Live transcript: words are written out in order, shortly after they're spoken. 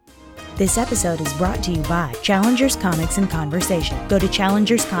This episode is brought to you by Challengers Comics and Conversation. Go to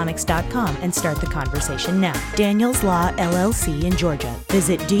challengerscomics.com and start the conversation now. Daniels Law LLC in Georgia.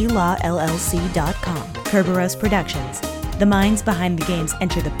 Visit dlawllc.com. Kerberos Productions. The minds behind the games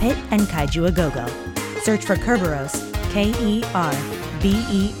Enter the Pit and Kaiju A Go-Go. Search for Kerberos,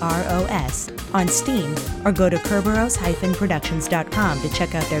 Kerberos, on Steam, or go to kerberos-productions.com to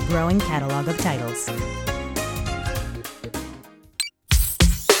check out their growing catalog of titles.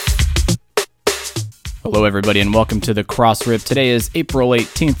 Hello everybody and welcome to the Cross Rip. Today is April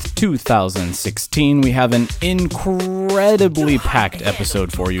 18th, 2016. We have an incredibly packed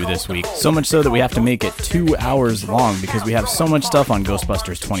episode for you this week. So much so that we have to make it 2 hours long because we have so much stuff on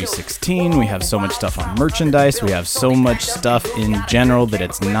Ghostbusters 2016, we have so much stuff on merchandise, we have so much stuff in general that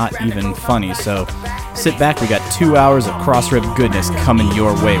it's not even funny. So sit back, we got 2 hours of Cross Rip goodness coming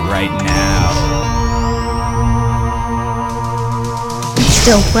your way right now.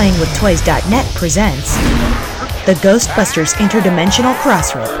 Still Playing with Toys.net presents the Ghostbusters Interdimensional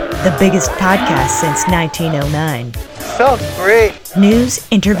Cross Rip, the biggest podcast since 1909. So great. News,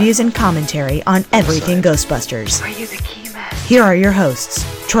 interviews, and commentary on everything Ghostbusters. Are you the key man? Here are your hosts,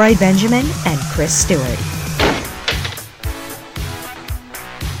 Troy Benjamin and Chris Stewart.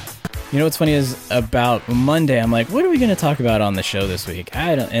 You know what's funny is about Monday, I'm like, what are we going to talk about on the show this week?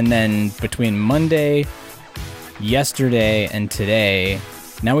 And then between Monday, yesterday, and today,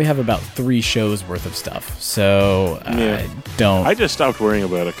 now we have about 3 shows worth of stuff. So I just stopped worrying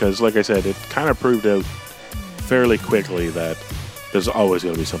about it because, like I said, it kind of proved out fairly quickly that there's always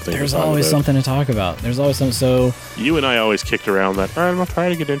going to be something. There's always something to talk about. There's always something. So you and I always kicked around that. All right, we'll try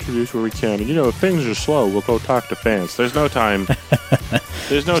to get introduced where we can. And if things are slow, we'll go talk to fans. There's no time.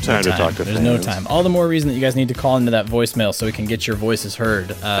 There's no time to talk to fans. There's no time. All the more reason that you guys need to call into that voicemail so we can get your voices heard.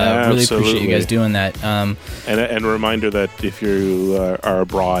 Really appreciate you guys doing that. And a reminder that if you are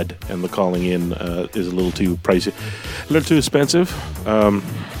abroad and the calling in is a little too pricey, a little too expensive.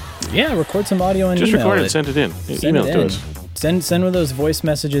 Record some audio and just email record it. Send it in. Email it to us. Send one of those voice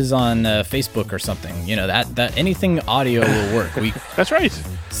messages on Facebook or something. That anything audio will work. That's right.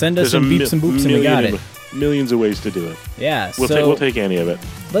 Send us some beeps and boops and we got it. Millions of ways to do it. Yeah, we'll take any of it.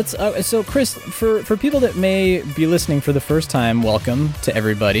 Let's. So, Chris, for people that may be listening for the first time, welcome to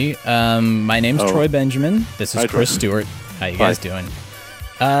everybody. My name's Troy Benjamin. This is Chris Stewart. How you guys doing?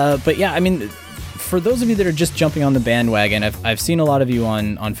 But yeah, I mean, for those of you that are just jumping on the bandwagon, I've seen a lot of you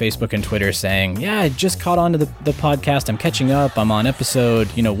on Facebook and Twitter saying, yeah, I just caught on to the podcast. I'm catching up. I'm on episode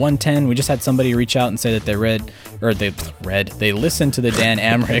 110. We just had somebody reach out and say that they listened to the Dan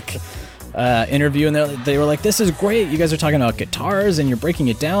Amrich interview, and they were like, this is great. You guys are talking about guitars and you're breaking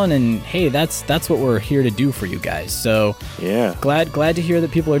it down, and hey, that's what we're here to do for you guys. So yeah, glad to hear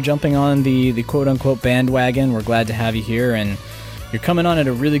that people are jumping on the quote unquote bandwagon. We're glad to have you here, and you're coming on at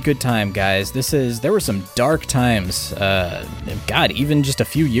a really good time, guys. There were some dark times, even just a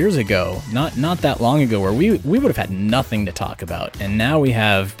few years ago, not that long ago, where we would have had nothing to talk about, and now we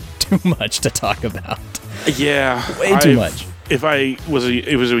have too much to talk about. Yeah, way too much. If it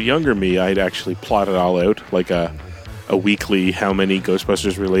was a younger me, I'd actually plot it all out, like a weekly how many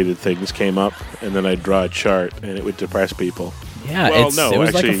Ghostbusters related things came up, and then I'd draw a chart, and it would depress people. Yeah, it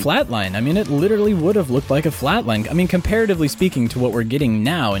was like a flat line. I mean, it literally would have looked like a flat line. I mean, comparatively speaking to what we're getting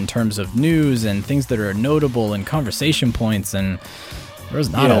now in terms of news and things that are notable and conversation points, and there was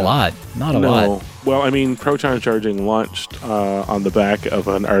not a lot. Not a lot. Well, I mean, Proton Charging launched on the back of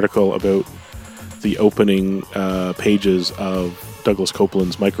an article about the opening pages of Douglas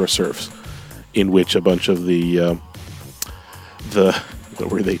Copeland's Microsurfs, in which a bunch of the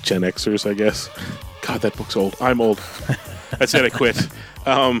what were they, Gen Xers, I guess? God, that book's old. I'm old. I said I quit.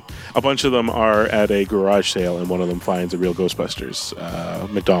 A bunch of them are at a garage sale, and one of them finds a real Ghostbusters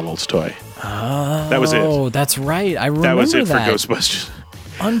McDonald's toy. Oh, that was it. Oh, that's right. I remember that. That was it for Ghostbusters.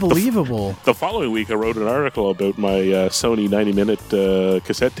 Unbelievable. The following week, I wrote an article about my Sony 90-minute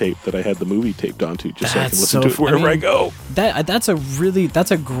cassette tape that I had the movie taped onto, just so I can listen to it wherever I go. That's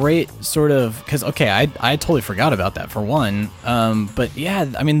a great sort of, because, okay, I totally forgot about that, for one. But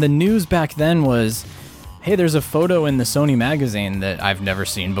yeah, I mean, the news back then was, hey, there's a photo in the Sony magazine that I've never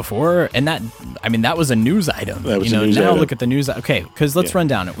seen before, and that was a news item. That was a news now item. Look at the news. Okay, because let's run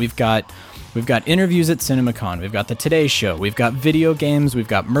down it. We've got interviews at CinemaCon. We've got the Today Show. We've got video games. We've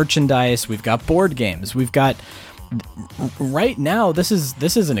got merchandise. We've got board games. We've got right now. This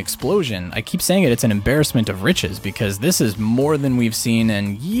is an explosion. I keep saying it. It's an embarrassment of riches because this is more than we've seen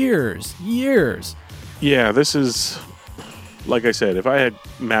in years. Yeah, this is, like I said, if I had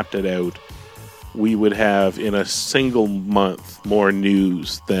mapped it out, we would have in a single month more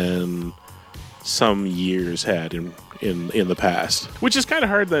news than some years had in in the past, which is kind of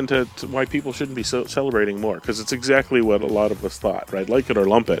hard then to why people shouldn't be celebrating more, because it's exactly what a lot of us thought, right? Like it or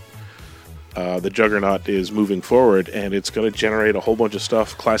lump it, the Juggernaut is moving forward, and it's going to generate a whole bunch of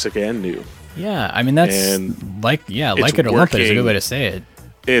stuff, classic and new. Yeah, I mean that's like it or lump it is a good way to say it.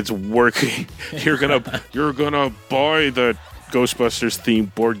 It's working. You're gonna buy the Ghostbusters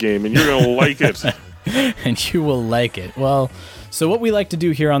themed board game, and you're gonna like it. And you will like it. Well, so what we like to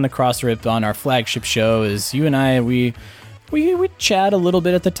do here on the Crossrip on our flagship show is you and I we chat a little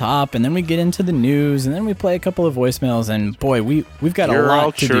bit at the top, and then we get into the news, and then we play a couple of voicemails, and boy, we've got a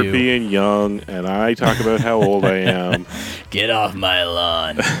lot to do. You're all chirpy and young, and I talk about how old I am. Get off my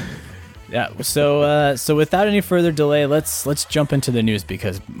lawn. Yeah, so without any further delay, let's jump into the news,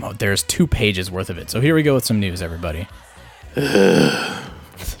 because there's 2 pages worth of it. So here we go with some news, everybody.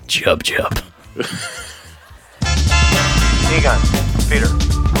 Jub. Egon, Peter,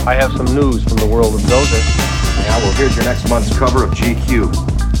 I have some news from the world of Gozer. Yeah, well, here's your next month's cover of GQ.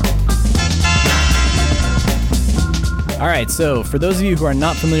 All right, so for those of you who are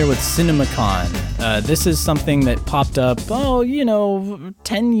not familiar with CinemaCon, this is something that popped up,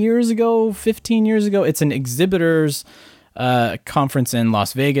 10 years ago, 15 years ago. It's an exhibitors conference in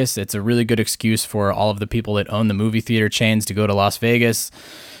Las Vegas. It's a really good excuse for all of the people that own the movie theater chains to go to Las Vegas,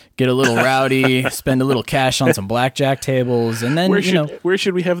 get a little rowdy, spend a little cash on some blackjack tables, and then, where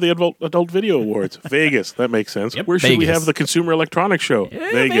should we have the adult video awards? Vegas. That makes sense. Yep, where should we Vegas. have the Consumer Electronics Show?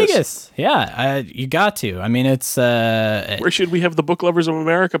 Vegas. Yeah, you got to. I mean, it's... where should we have the Book Lovers of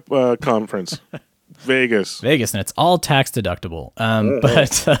America conference? Vegas, and it's all tax deductible.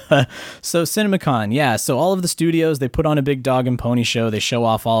 So CinemaCon, yeah. So all of the studios, they put on a big dog and pony show. They show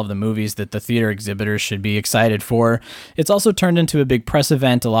off all of the movies that the theater exhibitors should be excited for. It's also turned into a big press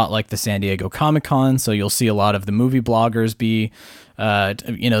event, a lot like the San Diego Comic-Con. So you'll see a lot of the movie bloggers be,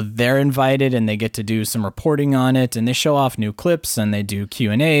 they're invited, and they get to do some reporting on it, and they show off new clips, and they do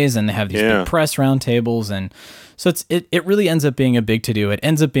Q&As, and they have these big press roundtables, and so it really ends up being a big to-do. It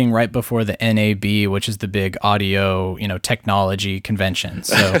ends up being right before the NAB, which is the big audio, technology convention.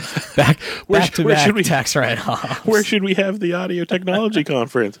 So back to back tax write-offs. Where should we have the audio technology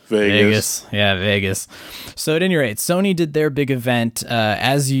conference? Vegas. Yeah, Vegas. So at any rate, Sony did their big event,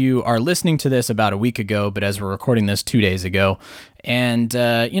 as you are listening to this, about a week ago, but as we're recording this 2 days ago. And,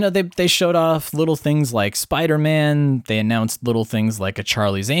 they showed off little things like Spider-Man. They announced little things like a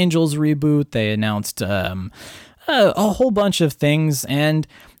Charlie's Angels reboot. They announced a whole bunch of things. And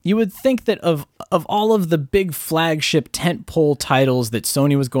you would think that of all of the big flagship tentpole titles that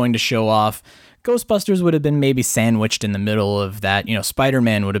Sony was going to show off, Ghostbusters would have been maybe sandwiched in the middle of that.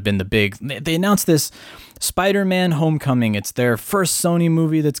 Spider-Man would have been the big... They announced this Spider-Man Homecoming. It's their first Sony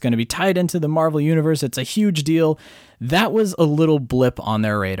movie that's going to be tied into the Marvel Universe. It's a huge deal. That was a little blip on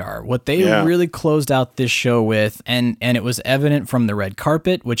their radar. What they really closed out this show with, and it was evident from the red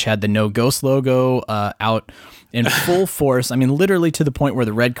carpet, which had the No Ghost logo out in full force. I mean, literally to the point where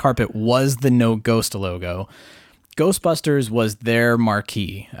the red carpet was the No Ghost logo. Ghostbusters was their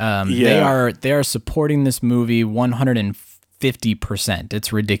marquee. They are supporting this movie 150%.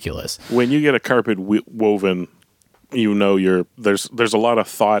 It's ridiculous. When you get a carpet woven, there's a lot of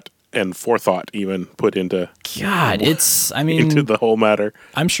thought and forethought even put into into the whole matter.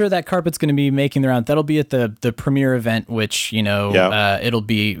 I'm sure that carpet's going to be making the round. That'll be at the premiere event, which it'll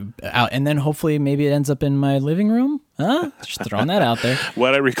be out, and then hopefully maybe it ends up in my living room. Just throwing that out there.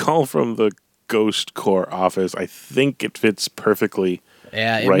 What I recall from the Ghost Corps office, I think it fits perfectly.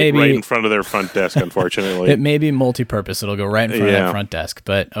 Yeah, right in front of their front desk, unfortunately. It may be multi-purpose. It'll go right in front of that front desk,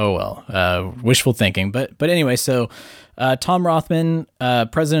 but oh well. Wishful thinking. But anyway, so Tom Rothman,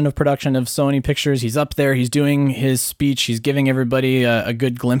 president of production of Sony Pictures, he's up there. He's doing his speech. He's giving everybody a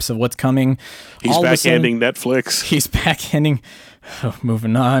good glimpse of what's coming. He's backhanding Netflix. He's backhanding... Oh,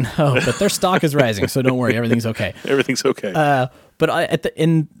 moving on. But their stock is rising, so don't worry. Everything's okay. Everything's okay. But at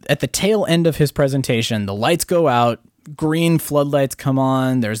the tail end of his presentation, the lights go out. Green floodlights come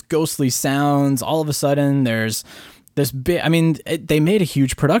on. There's ghostly sounds. All of a sudden, there's this big... I mean, they made a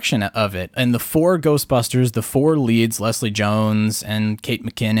huge production of it. And the 4 Ghostbusters, the 4 leads, Leslie Jones and Kate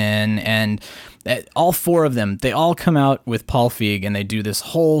McKinnon, and all 4 of them, they all come out with Paul Feig, and they do this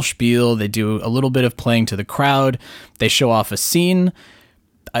whole spiel. They do a little bit of playing to the crowd. They show off a scene.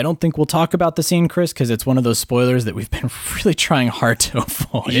 I don't think we'll talk about the scene, Chris, because it's one of those spoilers that we've been really trying hard to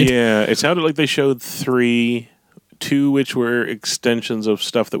avoid. Yeah, it sounded like they showed 3... 2 which were extensions of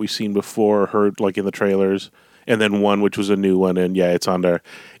stuff that we've seen before, heard like in the trailers, and then 1 which was a new one, and it's under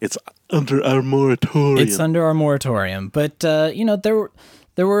our moratorium. It's under our moratorium, but there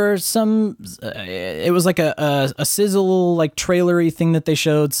were some. It was like a sizzle, like trailery thing that they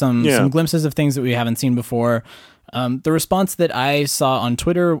showed, some glimpses of things that we haven't seen before. The response that I saw on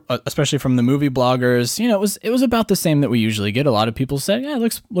Twitter, especially from the movie bloggers, it was about the same that we usually get. A lot of people said, yeah,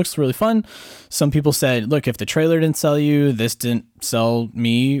 it looks really fun. Some people said, look, if the trailer didn't sell you, this didn't sell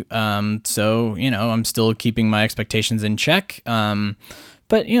me. So, I'm still keeping my expectations in check.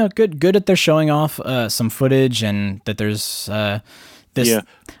 But, good that they're showing off some footage and that there's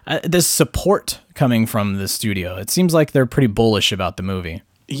this support coming from the studio. It seems like they're pretty bullish about the movie.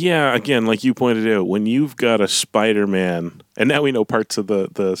 Yeah, again, like you pointed out, when you've got a Spider-Man, and now we know parts of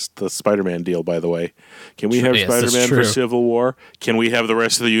the Spider-Man deal, by the way. Can we have Spider-Man for Civil War? Can we have the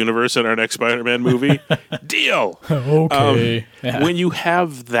rest of the universe in our next Spider-Man movie? Deal! Okay. When you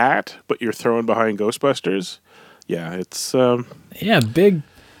have that, but you're throwing behind Ghostbusters, yeah, it's... big...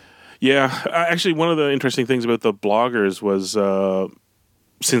 Yeah, actually, one of the interesting things about the bloggers was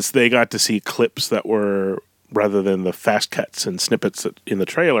since they got to see clips that were... rather than the fast cuts and snippets in the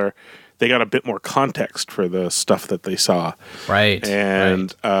trailer, they got a bit more context for the stuff that they saw. Right.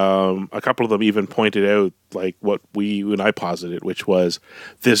 And a couple of them even pointed out, like what you and I posited, which was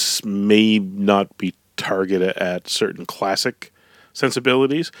this may not be targeted at certain classic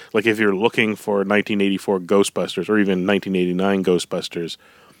sensibilities. Like if you're looking for 1984 Ghostbusters or even 1989 Ghostbusters,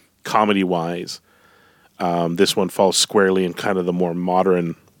 comedy-wise, this one falls squarely in kind of the more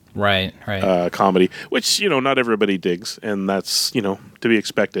modern Right. comedy, which, not everybody digs, and that's, to be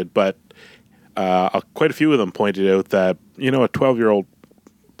expected. But quite a few of them pointed out that, a 12-year-old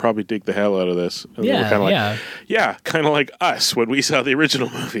probably dig the hell out of this. And kind of like us when we saw the original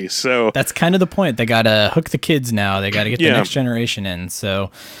movie. So that's kind of the point. They got to hook the kids now. They got to get the next generation in.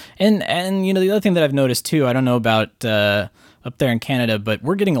 So, and the other thing that I've noticed too, I don't know about up there in Canada, but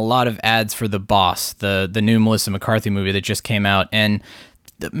we're getting a lot of ads for The Boss, the new Melissa McCarthy movie that just came out, and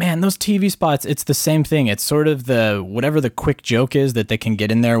man, those TV spots, it's the same thing. It's sort of whatever the quick joke is that they can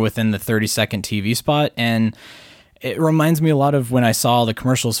get in there within the 30-second TV spot. And it reminds me a lot of when I saw the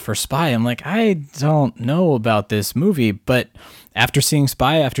commercials for Spy. I'm like, I don't know about this movie. But after seeing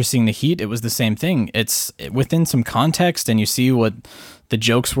Spy, after seeing The Heat, it was the same thing. It's within some context, and you see what the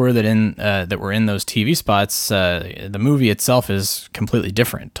jokes were that were in those TV spots. The movie itself is completely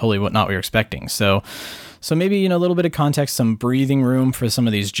different, totally not what you're expecting. So maybe, a little bit of context, some breathing room for some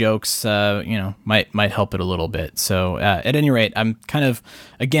of these jokes, might help it a little bit. So at any rate, I'm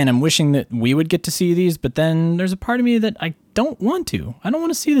I'm wishing that we would get to see these, but then there's a part of me that I don't want to. I don't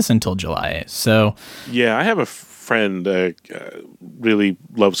want to see this until July. So yeah, I have a friend really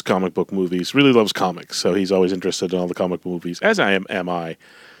loves comic book movies, really loves comics. So he's always interested in all the comic book movies, as am I.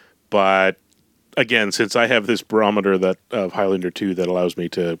 But again, since I have this barometer of Highlander 2 that allows me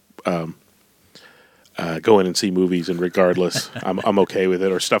to go in and see movies, and regardless, I'm okay with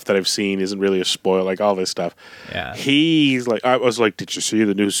it. Or stuff that I've seen isn't really a spoil, like all this stuff. Yeah. He's like, I was like, did you see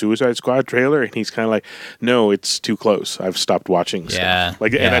the new Suicide Squad trailer? And he's kind of like, no, it's too close. I've stopped watching stuff.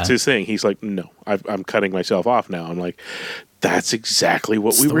 And that's his thing. He's like, no, I'm cutting myself off now. I'm like, that's exactly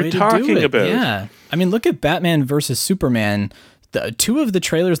what we were talking about. Yeah. I mean, look at Batman versus Superman. The two of the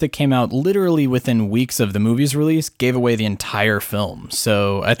trailers that came out literally within weeks of the movie's release gave away the entire film.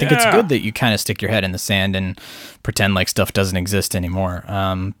 So I think it's good that you kind of stick your head in the sand and pretend like stuff doesn't exist anymore.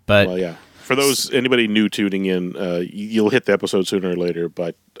 For anybody new tuning in, you'll hit the episode sooner or later.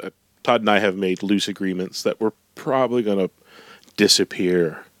 But Todd and I have made loose agreements that we're probably going to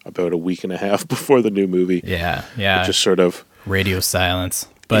disappear about a week and a half before the new movie. Yeah. Just sort of radio silence.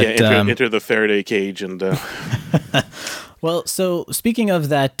 But enter the Faraday cage and. Well, so speaking of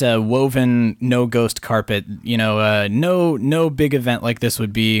that woven no ghost carpet, no big event like this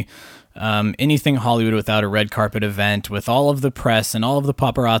would be anything Hollywood without a red carpet event with all of the press and all of the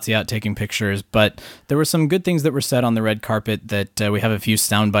paparazzi out taking pictures. But there were some good things that were said on the red carpet that we have a few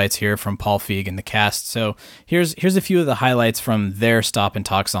sound bites here from Paul Feig and the cast. So here's a few of the highlights from their stop and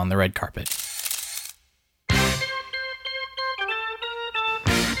talks on the red carpet.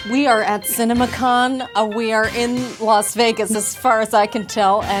 We are at CinemaCon. We are in Las Vegas, as far as I can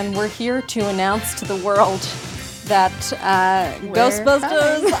tell, and we're here to announce to the world that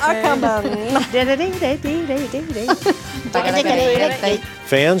Ghostbusters are coming.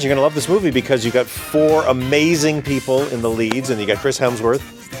 Fans, you're going to love this movie because you got 4 amazing people in the leads, and you got Chris Hemsworth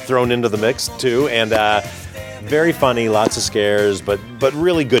thrown into the mix, too, and very funny, lots of scares, but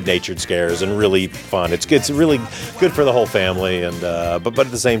really good-natured scares and really fun. It's really good for the whole family, and but at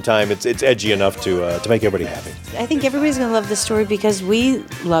the same time, it's edgy enough to make everybody happy. I think everybody's going to love this story because we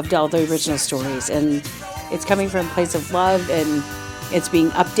loved all the original stories, and it's coming from a place of love, and it's being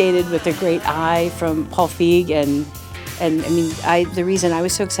updated with a great eye from Paul Feig, and I mean, the reason I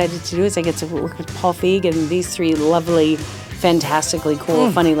was so excited to do it is I get to work with Paul Feig and these 3 lovely fantastically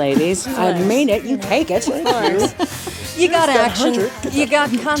cool, funny ladies. I mean it, you take it. You got action, you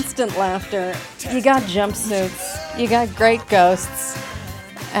got constant laughter, you got jumpsuits, you got great ghosts,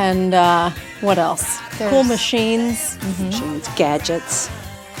 and what else? Cool machines. Machines, gadgets.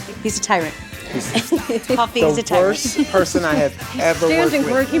 He's a tyrant. Coffee is a tyrant. The worst person I have ever worked with.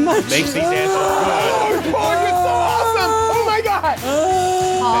 quirky much. Makes me dance. Oh, you're so awesome! Oh my God!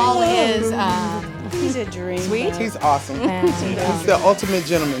 Paul is He's a dream. sweet. He's awesome. He's the ultimate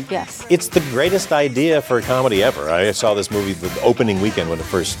gentleman. Yes. It's the greatest idea for a comedy ever. I saw this movie the opening weekend when it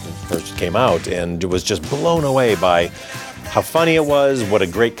first came out, and was just blown away by how funny it was, what a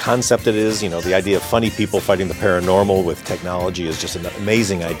great concept it is. You know, the idea of funny people fighting the paranormal with technology is just an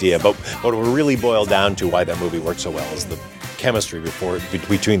amazing idea. But what it really boiled down to why that movie worked so well is the chemistry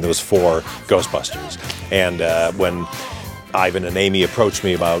between those four Ghostbusters. And when Ivan and Amy approached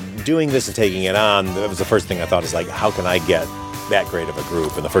me about doing this and taking it on, that was the first thing I thought is like, how can I get that great of a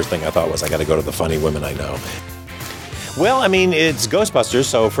group? And the first thing I thought was I got to go to the funny women I know. Well, I mean, it's Ghostbusters,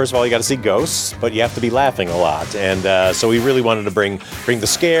 so first of all, you got to see ghosts, but you have to be laughing a lot. And so we really wanted to bring the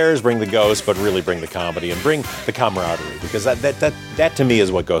scares, bring the ghosts, but really bring the comedy and bring the camaraderie, because that to me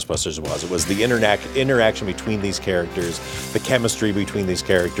is what Ghostbusters was. It was the interaction between these characters, the chemistry between these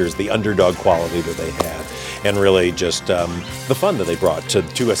characters, the underdog quality that they had, and really just the fun that they brought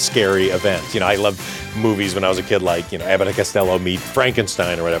to a scary event. You know, I loved movies when I was a kid, like, you know, Abbott and Costello meet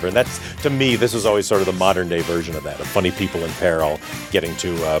Frankenstein or whatever, and that's, to me, this was always sort of the modern day version of that, of funny people in peril getting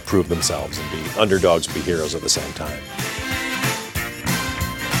to prove themselves and be underdogs, be heroes at the same time.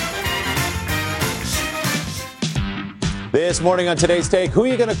 This morning on Today's Take, who are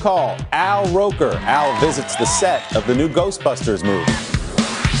you going to call? Al Roker. Al visits the set of the new Ghostbusters movie.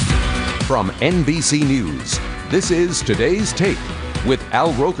 From NBC News, this is Today's Take with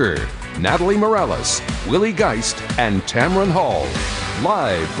Al Roker, Natalie Morales, Willie Geist, and Tamron Hall.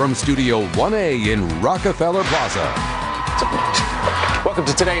 Live from Studio 1A in Rockefeller Plaza. Welcome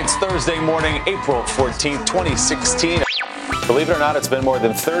to today. It's Thursday morning, April 14th, 2016. Believe it or not, it's been more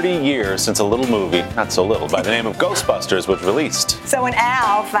than 30 years since a little movie, not so little, by the name of Ghostbusters was released. So when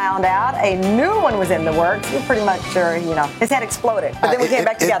Al found out a new one was in the works, we were pretty much sure, you know, his head exploded. But then we came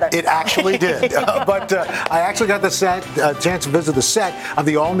back together. It actually did. But I actually got the chance to visit the set of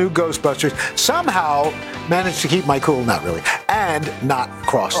the all-new Ghostbusters. Somehow managed to keep my cool, not really, and not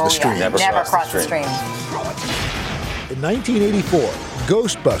cross the stream. Never crossed the stream. In 1984,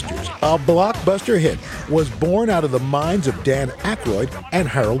 Ghostbusters, a blockbuster hit, was born out of the minds of Dan Aykroyd and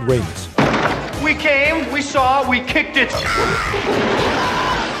Harold Ramis. We came, we saw, we kicked it.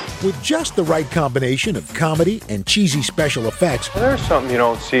 With just the right combination of comedy and cheesy special effects, There's something you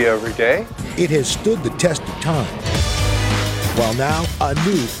don't see every day. it has stood the test of time. While now, a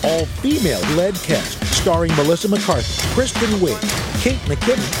new all-female led cast starring Melissa McCarthy, Kristen Wiig, Kate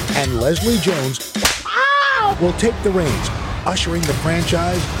McKinnon, and Leslie Jones will take the reins, ushering the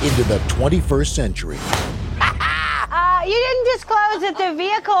franchise into the 21st century. You didn't disclose that the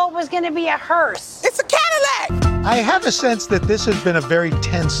vehicle was going to be a hearse. It's a Cadillac! I have a sense that this has been a very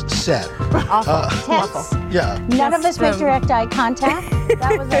tense set. Tense. Yeah. None of us make direct eye contact.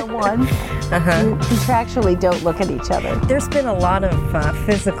 That was our one. We contractually don't look at each other. There's been a lot of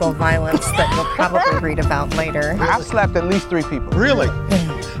physical violence that we'll probably read about later. I've slapped at least 3 people. Really?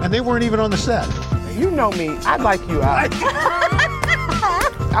 And they weren't even on the set. You know me. I like you, Al.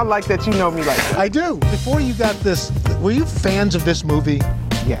 I like that you know me like that. I do. Before you got this, were you fans of this movie?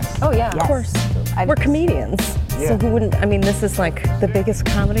 Yes. Oh, yeah, of course. We're comedians. Yeah. So who wouldn't? I mean, this is like the biggest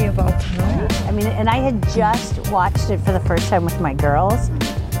comedy of all time. I mean, and I had just watched it for the first time with my girls.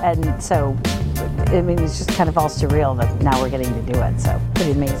 And so, I mean, it's just kind of all surreal that now we're getting to do it. So,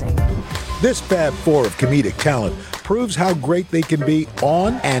 pretty amazing. This Fab Four of comedic talent proves how great they can be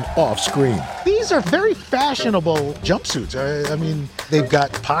on and off screen. These are very fashionable jumpsuits. I mean, they've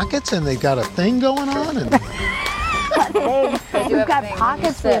got pockets and they've got a thing going on. And We've got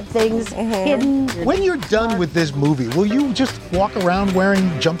pockets with things hidden. when you're done with this movie, will you just walk around wearing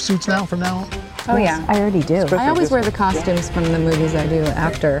jumpsuits now from now on? Oh, yeah. I already do. I always wear the costumes from the movies I do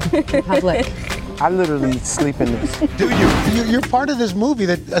after in public. I literally sleep in this. Do you? You're part of this movie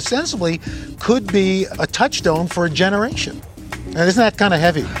that ostensibly could be a touchstone for a generation. And isn't that kind of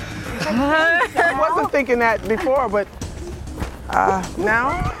heavy? I wasn't thinking that before, but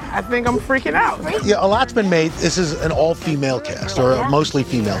now I think I'm freaking out. Yeah, a lot's been made. This is an all-female cast, or a mostly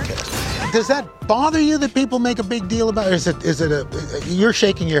female cast. Does that bother you that people make a big deal about it? Is it a you're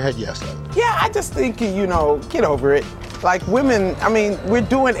shaking your head yes, though? Yeah, I just think, you know, get over it. Like women, I mean, we're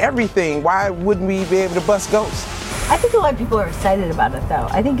doing everything. Why wouldn't we be able to bust ghosts? I think a lot of people are excited about it, though.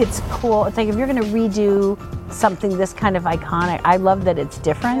 I think it's cool. It's like if you're going to redo something this kind of iconic. I love that it's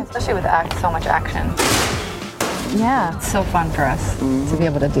different. Especially with so much action. Yeah. It's so fun for us to be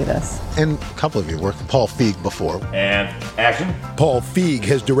able to do this. And a couple of you worked with Paul Feig before. And action. Paul Feig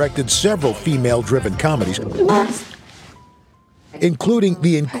has directed several female-driven comedies, including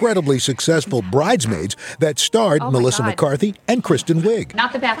the incredibly successful Bridesmaids that starred Melissa McCarthy and Kristen Wiig.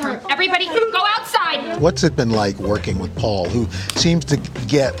 Not the bathroom. Everybody, go outside! What's it been like working with Paul, who seems to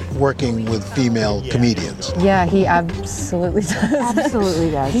get working with female comedians? Yeah, he absolutely does.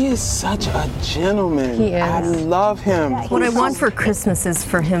 Absolutely does. He is such a gentleman. He is. I love him. What I want for Christmas is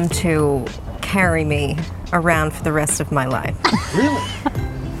for him to carry me around for the rest of my life. Really?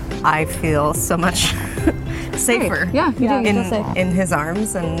 I feel so much safer in his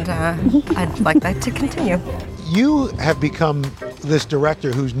arms, and I'd like that to continue. You have become this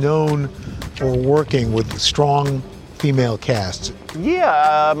director who's known for working with strong female casts.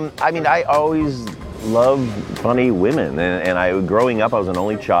 Yeah, I mean, I always loved funny women, and growing up, I was an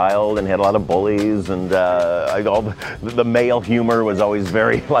only child and had a lot of bullies, and all the male humor was always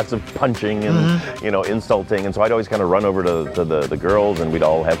lots of punching and insulting, and so I'd always kind of run over to the girls, and we'd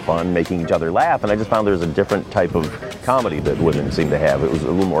all have fun making each other laugh, and I just found there was a different type of comedy that women seem to have. It was a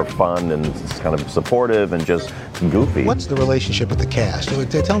little more fun and kind of supportive and just goofy. What's the relationship with the cast?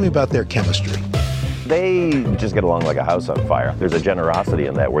 Tell me about their chemistry. They just get along like a house on fire. There's a generosity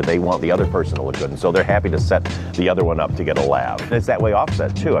in that where they want the other person to look good, and so they're happy to set the other one up to get a laugh. And it's that way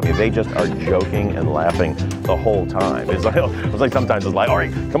offset too. I mean, they just are joking and laughing the whole time. It's like sometimes it's like, all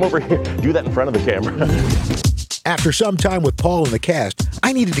right, come over here, do that in front of the camera. After some time with Paul and the cast,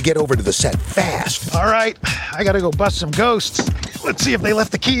 I needed to get over to the set fast. All right, I gotta go bust some ghosts. Let's see if they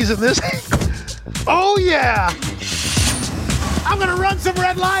left the keys in this. Oh yeah! I'm gonna run some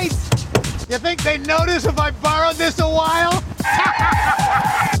red lights. You think they'd notice if I borrowed this a while?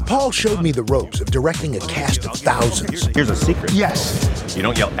 Paul showed me the ropes of directing a cast of thousands. Here's a secret. Yes. You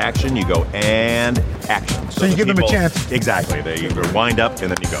don't yell action, you go and action. So you give them a chance. Exactly. You wind up and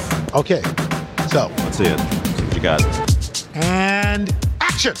then you go. Okay, so. Let's see it. Let's see what you got. And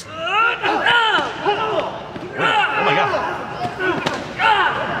action. Oh my God.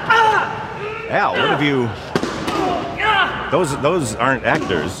 Al, what have you... Those aren't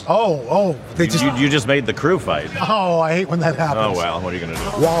actors. Oh, they just... You just made the crew fight. Oh, I hate when that happens. Oh, well, what are you going to do?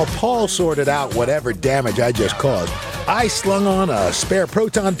 While Paul sorted out whatever damage I just caused, I slung on a spare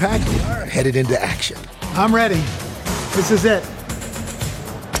proton pack and headed into action. I'm ready. This is it.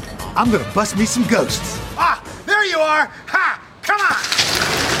 I'm going to bust me some ghosts. Ah, there you are. Ha! Come on.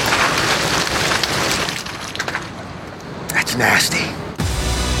 That's nasty.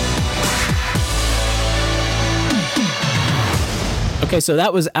 Okay, so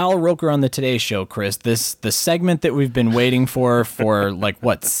that was Al Roker on the Today Show, Chris. The segment that we've been waiting for like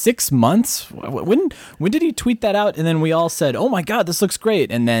what, 6 months? When did he tweet that out? And then we all said, "Oh my God, this looks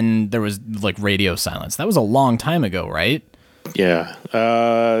great!" And then there was like radio silence. That was a long time ago, right? Yeah,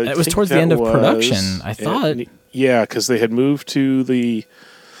 it was towards the end of production, I thought. Yeah, because they had moved to the,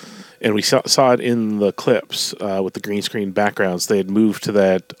 and we saw it in the clips with the green screen backgrounds. They had moved to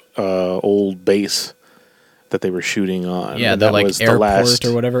that old base that they were shooting on. Yeah, that like was airport the last,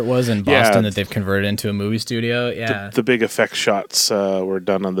 or whatever it was in Boston that they've converted into a movie studio. Yeah, the big effect shots were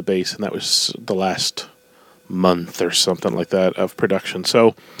done on the base, and that was the last month or something like that of production.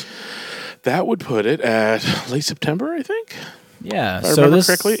 So that would put it at late September, I think. Yeah, if I remember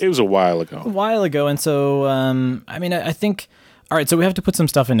correctly, it was a while ago. And so I mean, I think. All right, so we have to put some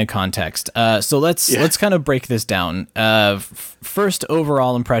stuff into context. So let's kind of break this down. First,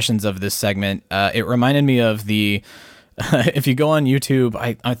 overall impressions of this segment. It reminded me of the. If you go on YouTube,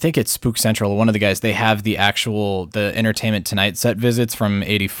 I think it's Spook Central. One of the guys, they have the Entertainment Tonight set visits from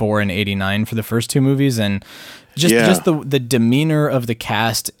 '84 and '89 for the first two movies, and just the demeanor of the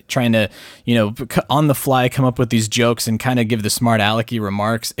cast trying to, on the fly come up with these jokes and kind of give the smart alecky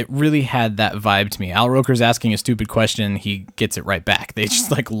remarks. It really had that vibe to me. Al Roker's asking a stupid question, he gets it right back. They just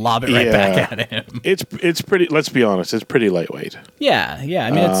like lob it right back at him. It's pretty. Let's be honest, it's pretty lightwait. Yeah.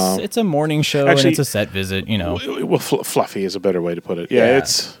 I mean, it's a morning show and it's a set visit. Well, fluffy is a better way to put it. Yeah.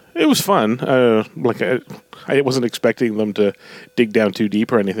 It was fun. I wasn't expecting them to dig down too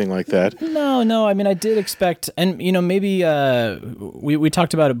deep or anything like that. No. I mean, I did expect, and maybe we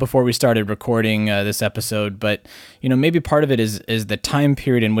talked about it before we started recording this episode, but maybe part of it is the time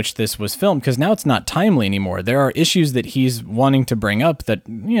period in which this was filmed, because now it's not timely anymore. There are issues that he's wanting to bring up that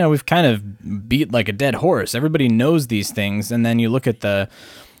we've kind of beat like a dead horse. Everybody knows these things, and then you look at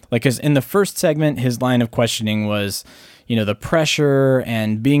because in the first segment, his line of questioning was, the pressure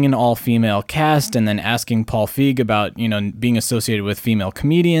and being an all-female cast, and then asking Paul Feig about, being associated with female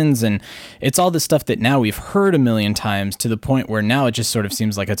comedians. And it's all this stuff that now we've heard a million times, to the point where now it just sort of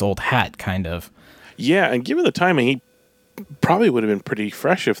seems like it's old hat, kind of. Yeah, and given the timing, he probably would have been pretty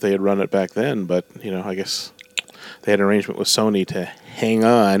fresh if they had run it back then. But, I guess they had an arrangement with Sony to hang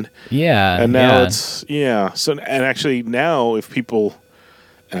on. Yeah. And now it's, So, and actually now if people,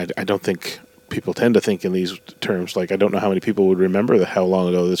 and I don't think people tend to think in these terms, like I don't know how many people would remember how long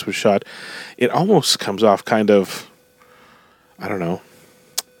ago this was shot. It almost comes off kind of, I don't know,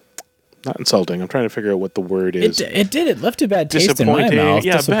 not insulting. I'm trying to figure out what the word is. It did. It left a bad taste in my mouth.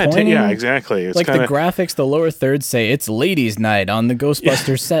 Yeah, bad. Yeah, exactly. It's like kinda, the graphics, the lower thirds say it's ladies' night on the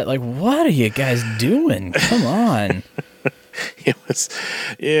Ghostbusters set. Like, what are you guys doing? Come on. It was,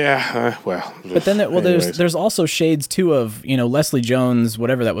 well. But then, there's also shades too of Leslie Jones,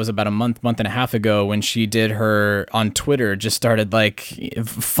 whatever that was, about a month and a half ago, when she did her on Twitter, just started like,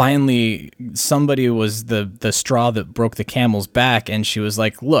 finally somebody was the straw that broke the camel's back, and she was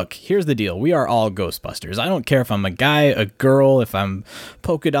like, look, here's the deal, we are all Ghostbusters. I don't care if I'm a guy, a girl, if I'm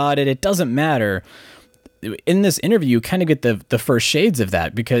polka dotted, it doesn't matter. In this interview, you kind of get the first shades of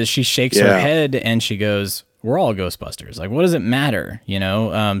that, because she shakes her head and she goes, we're all Ghostbusters. Like, what does it matter?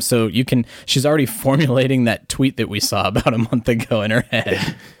 So she's already formulating that tweet that we saw about a month ago in her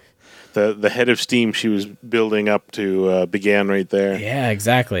head. The head of steam she was building up to began right there. Yeah,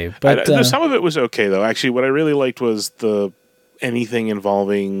 exactly. But some of it was okay, though. Actually, what I really liked was anything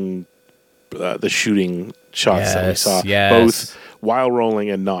involving the shooting shots that we saw. Both while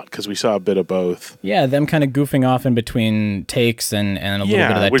rolling and not, because we saw a bit of both. Yeah, them kind of goofing off in between takes and a little bit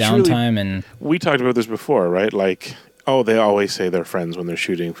of that downtime. And we talked about this before, right? Like, they always say they're friends when they're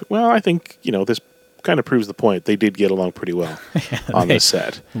shooting. Well, I think, this kind of proves the point. They did get along pretty well on the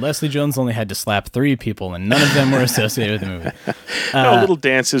set. Leslie Jones only had to slap 3 people, and none of them were associated with the movie. Little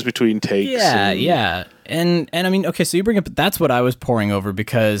dances between takes. Yeah. And I mean, okay, so you bring up, that's what I was poring over,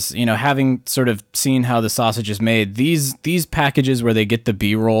 because, having sort of seen how the sausage is made, these packages where they get the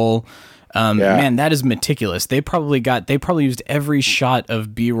B-roll, man, that is meticulous. They probably used every shot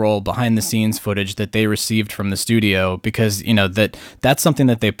of B-roll behind the scenes footage that they received from the studio, because, that's something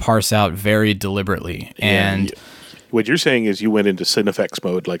that they parse out very deliberately. And what you're saying is you went into Cinefex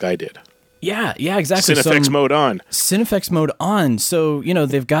mode like I did. Yeah, exactly. Cinefex mode on. Cinefex mode on. So,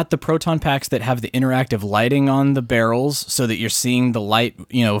 they've got the proton packs that have the interactive lighting on the barrels, so that you're seeing the light,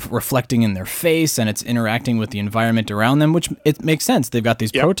 reflecting in their face, and it's interacting with the environment around them, which it makes sense. They've got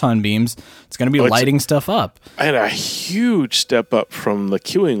these proton beams. It's going to be lighting stuff up. I had a huge step up from the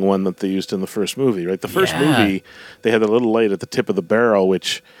cueing one that they used in the first movie, right? The first movie, they had a little light at the tip of the barrel,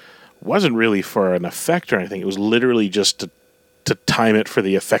 which wasn't really for an effect or anything. It was literally just to time it for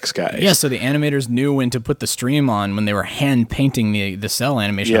the effects guys. Yeah, so the animators knew when to put the stream on when they were hand painting the cell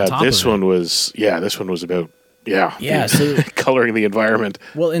animation on top of it. This one was about so coloring the environment.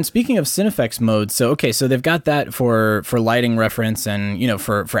 Well, and speaking of Cinefex mode, so they've got that for lighting reference and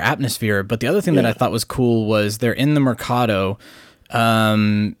for atmosphere, but the other thing that I thought was cool was they're in the Mercado,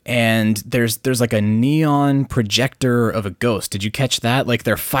 and there's like a neon projector of a ghost. Did you catch that? Like,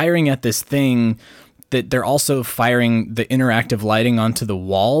 they're firing at this thing that they're also firing the interactive lighting onto the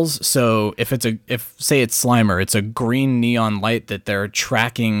walls. So if say it's Slimer, it's a green neon light that they're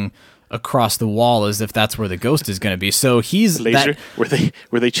tracking across the wall as if that's where the ghost is going to be. So he's laser.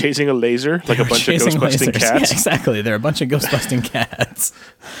 Were they chasing a laser like a bunch of ghostbusting cats? Yeah, exactly. They're a bunch of ghostbusting cats.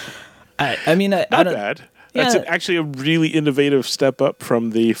 I mean, not bad. That's actually a really innovative step up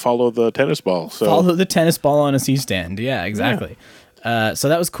from the follow the tennis ball. So follow the tennis ball on a C-stand. Yeah, exactly. Yeah. So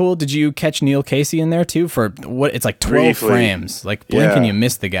that was cool. Did you catch Neil Casey in there too for what? It's like 12 Briefly. frames. Like blink and you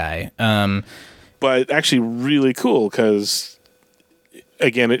miss the guy. But actually really cool because,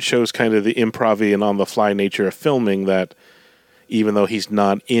 again, it shows kind of the improv and on-the-fly nature of filming that even though he's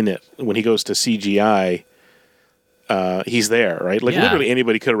not in it, when he goes to CGI, he's there, right? Like literally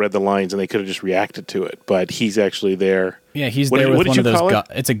anybody could have read the lines and they could have just reacted to it, but he's actually there. Yeah, he's there with one of those.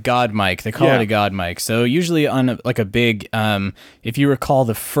 It's a God mic. They call it a God mic. So usually on a big, if you recall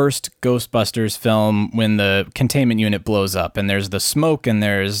the first Ghostbusters film, when the containment unit blows up and there's the smoke and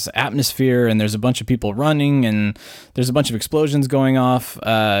there's atmosphere and there's a bunch of people running and there's a bunch of explosions going off.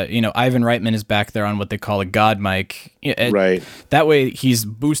 Ivan Reitman is back there on what they call a God mic. Right. That way he's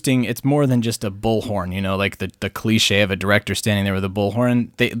boosting. It's more than just a bullhorn. Like the cliche of a director standing there with a bullhorn.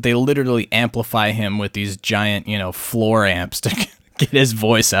 They literally amplify him with these giant floor amps to get his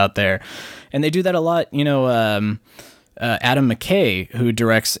voice out there, and they do that a lot. Adam McKay, who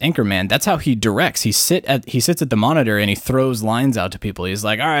directs Anchorman, that's how he directs. He sits at the monitor and he throws lines out to people. He's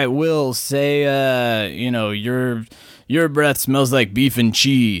like, "All right, Will, say, you're your breath smells like beef and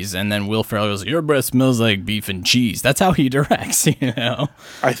cheese. And then Will Ferrell goes, your breath smells like beef and cheese. That's how he directs, you know?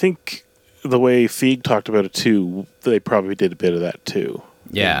 I think the way Feig talked about it, too, they probably did a bit of that, too.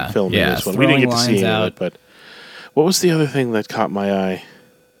 Yeah. Filming this one. We didn't get to see any of it, but what was the other thing that caught my eye?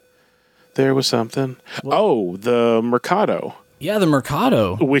 There was something. The Mercado. Yeah, the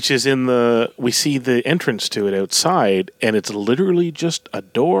Mercado. Which is we see the entrance to it outside, and it's literally just a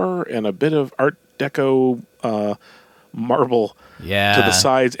door and a bit of Art Deco marble to the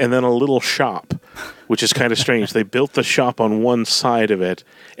sides, and then a little shop, which is kind of strange. They built the shop on one side of it,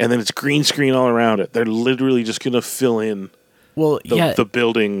 and then it's green screen all around it. They're literally just going to fill in the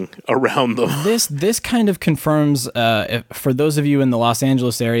building around them. This kind of confirms, for those of you in the Los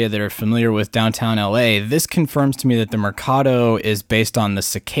Angeles area that are familiar with downtown LA, this confirms to me that the Mercado is based on the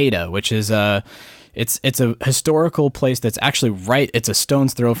Cicada, which is it's a historical place that's actually it's a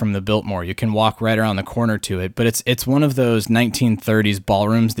stone's throw from the Biltmore. You can walk right around the corner to it, but it's one of those 1930s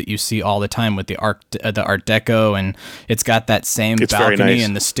ballrooms that you see all the time with the Art Deco, and it's got that same balcony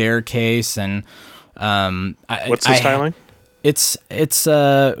and the staircase, and what's the styling? It's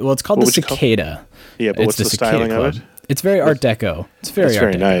called the Cicada. Yeah, but what's the styling of it? It's very Art Deco. It's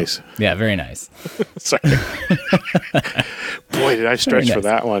very nice. Yeah, very nice. Sorry. Boy, did I stretch for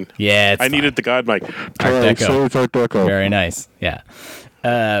that one. Yeah, I needed the God mic. Art Deco. Very nice. Yeah.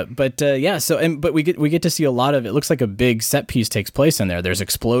 But we get to see a lot of it. Looks like a big set piece takes place in there. There's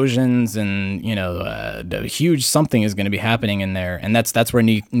explosions, and a huge something is going to be happening in there, and that's where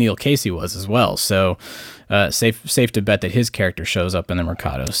Neil Casey was as well. So safe to bet that his character shows up in the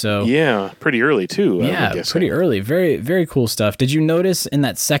Mercado. So yeah, pretty early too. Yeah, pretty early. Very, very cool stuff. Did you notice in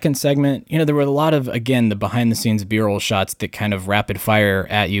that second segment? There were a lot of, again, the behind the scenes B-roll shots that kind of rapid fire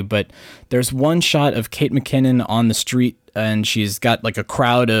at you. But there's one shot of Kate McKinnon on the street, and she's got like a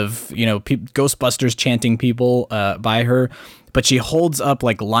crowd of Ghostbusters chanting people by her. But she holds up,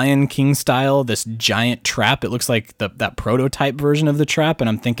 like Lion King style, this giant trap. It looks like that prototype version of the trap, and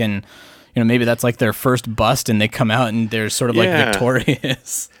I'm thinking, maybe that's like their first bust, and they come out and they're sort of like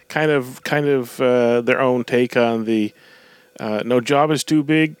victorious. Kind of their own take on the no job is too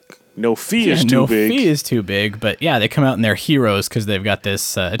big, no fee is too big. No fee is too big, but yeah, they come out and they're heroes because they've got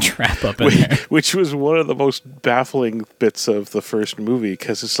this trap up in there. Which was one of the most baffling bits of the first movie,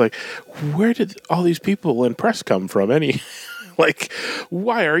 because it's like, where did all these people and press come from? Like,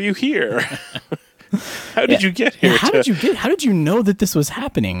 why are you here? How did you get here? How did you know that this was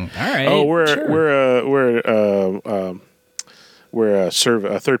happening? All right. Oh, we're a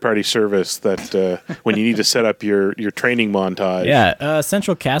third-party service that when you need to set up your training montage. Yeah,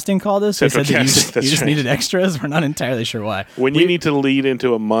 Central Casting called us. They said that you just needed extras. We're not entirely sure why. When you need to lead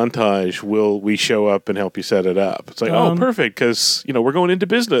into a montage, we show up and help you set it up? It's like, perfect, because we're going into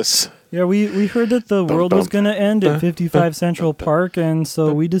business. Yeah, we heard that the world was going to end at 55 Central Park, and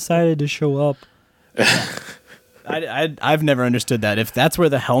so we decided to show up. I've never understood that. If that's where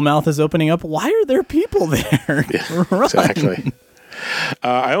the Hellmouth is opening up, why are there people there? Yeah, exactly.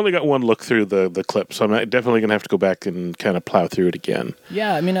 I only got one look through the clip, so I'm definitely going to have to go back and kind of plow through it again.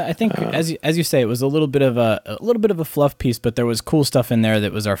 Yeah, I mean, I think as you say, it was a little bit of a fluff piece, but there was cool stuff in there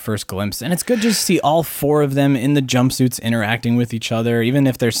that was our first glimpse, and it's good just to see all four of them in the jumpsuits interacting with each other, even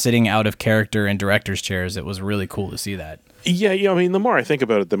if they're sitting out of character in director's chairs. It was really cool to see that. Yeah, I mean, the more I think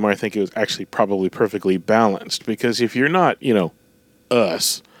about it, the more I think it was actually probably perfectly balanced, because if you're not,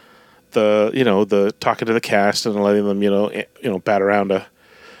 us, the talking to the cast and letting them, bat around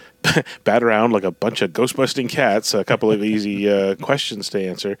like a bunch of ghost-busting cats, a couple of easy questions to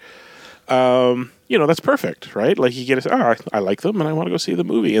answer. That's perfect, right? Like you get I like them and I want to go see the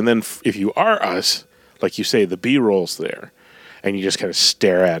movie. And then if you are us, like you say, the B-roll's there. And you just kind of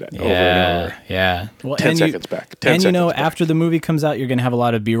stare at it over and over. Yeah. Well, 10 seconds back. 10 seconds back. After the movie comes out, you're going to have a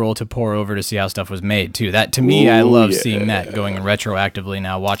lot of B-roll to pour over to see how stuff was made, too. That, to me, I love seeing that, going retroactively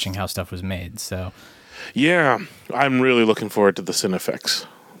now, watching how stuff was made. So, yeah, I'm really looking forward to the Cinefix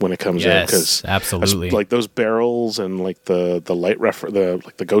when it comes out. Yes, absolutely. Like those barrels and like the light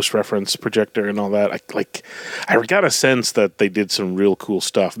the ghost reference projector and all that. I got a sense that they did some real cool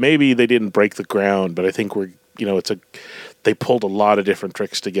stuff. Maybe they didn't break the ground, but I think they pulled a lot of different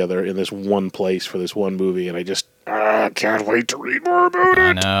tricks together in this one place for this one movie, and I just can't wait to read more about it.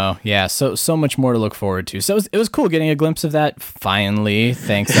 I know. Yeah, so much more to look forward to. So it was cool getting a glimpse of that finally.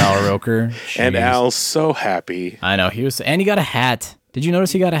 Thanks, Al Roker. And Al's so happy. I know. And he got a hat. Did you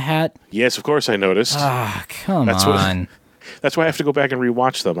notice he got a hat? Yes, of course I noticed. Come on. That's why I have to go back and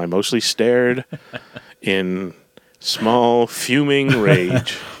rewatch them. I mostly stared in small, fuming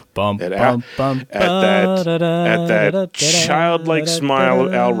rage. At that childlike smile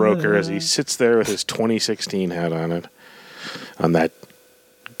of Al Roker as he sits there with his 2016 hat on it.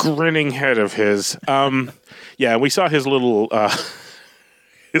 grinning head of his. Yeah, we saw his little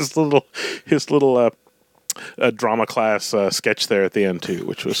drama class sketch there at the end too,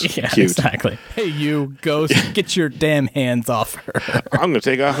 which was cute. Exactly. Hey, you ghost, get your damn hands off her. I'm going to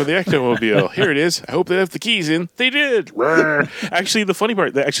take off with the ectomobile. Here it is. I hope they left the keys in. They did. Actually, the funny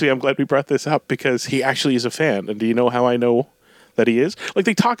part, I'm glad we brought this up because he actually is a fan. And do you know how I know that he is? Like,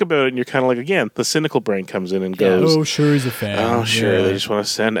 they talk about it and you're kind of like, again, the cynical brain comes in and goes, oh, sure, he's a fan. Oh, sure, Yeah. they just want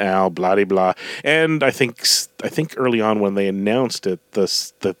to send Al, blah-de-blah. And I think early on when they announced it,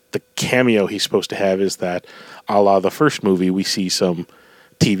 the cameo he's supposed to have is that, a la the first movie, we see some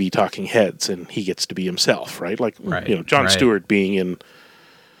TV talking heads and he gets to be himself, right? Like, Jon Stewart being in,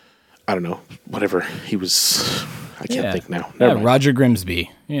 I don't know, whatever he was, I can't think now. Never mind. Roger Grimsby,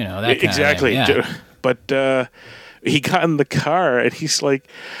 that kind Exactly. of thing. Yeah. But he got in the car and he's like,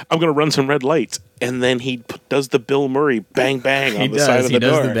 I'm going to run some red lights. And then he does the Bill Murray bang bang on the side of the door.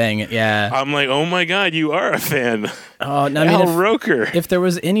 He does the bang, yeah. I'm like, oh my God, you are a fan. Oh, no, Al Roker. If there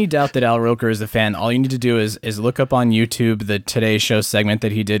was any doubt that Al Roker is a fan, all you need to do is look up on YouTube the Today Show segment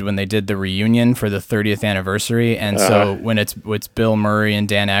that he did when they did the reunion for the 30th anniversary. And so when it's Bill Murray and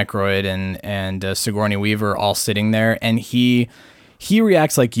Dan Aykroyd and Sigourney Weaver all sitting there, and he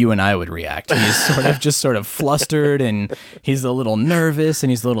reacts like you and I would react. He's sort of flustered, and he's a little nervous,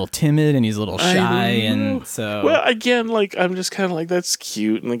 and he's a little timid, and he's a little shy, and so. Well, again, like I'm just kind of like, that's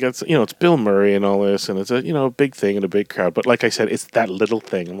cute, and it's it's Bill Murray and all this, and it's a big thing and a big crowd. But like I said, it's that little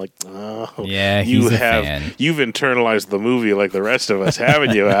thing. I'm like, oh, yeah, he's a fan. You've internalized the movie like the rest of us,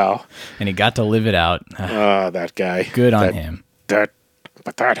 haven't you, Al? And he got to live it out. That guy. Good on him. But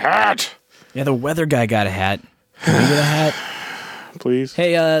that hat. Yeah, the weather guy got a hat. Can we get a hat? Please.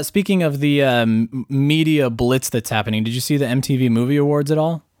 Hey, speaking of the media blitz that's happening, did you see the MTV Movie Awards at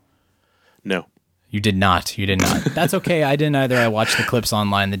all? No. You did not. That's okay. I didn't either. I watched the clips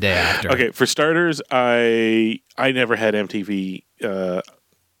online the day after. Okay, for starters, I never had MTV, even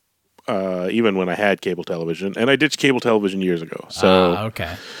when I had cable television, and I ditched cable television years ago. So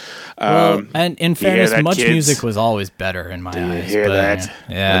okay. Well, and in fairness, Much kids? Music was always better in my eyes. Hear that?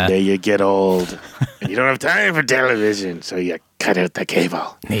 Yeah. One day you get old, and you don't have time for television, so you cut out the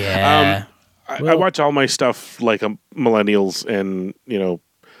cable. Yeah. I watch all my stuff like millennials and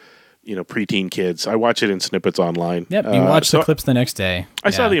preteen kids. I watch it in snippets online. Yep, you watch the clips the next day. I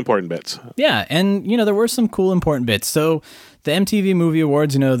saw the important bits. Yeah, and there were some cool important bits. So the MTV Movie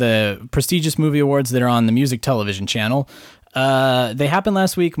Awards, the prestigious movie awards that are on the music television channel, they happened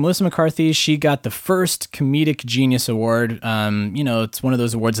last week. Melissa McCarthy, she got the first Comedic Genius Award. It's one of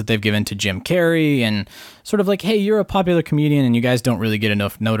those awards that they've given to Jim Carrey, and sort of like, hey, you're a popular comedian and you guys don't really get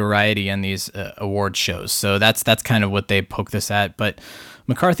enough notoriety in these award shows. So that's kind of what they poke this at. But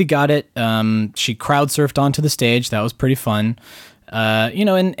McCarthy got it. She crowd surfed onto the stage. That was pretty fun.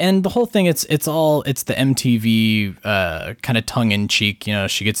 And the whole thing, it's the MTV kind of tongue in cheek.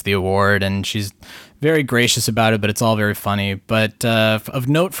 She gets the award and she's very gracious about it, but it's all very funny. But of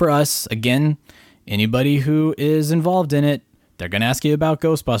note for us, again, anybody who is involved in it, they're going to ask you about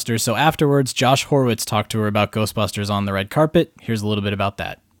Ghostbusters. So afterwards, Josh Horowitz talked to her about Ghostbusters on the red carpet. Here's a little bit about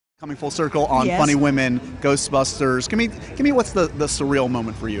that. Coming full circle on Funny Women, Ghostbusters. Give me what's the surreal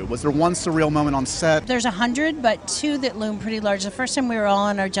moment for you? Was there one surreal moment on set? There's 100, but two that loom pretty large. The first time we were all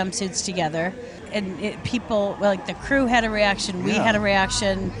in our jumpsuits together, and people, like the crew had a reaction, we had a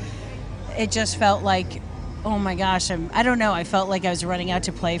reaction. It just felt like, oh my gosh, I don't know. I felt like I was running out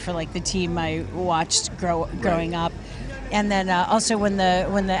to play for like the team I watched growing up. And then also when the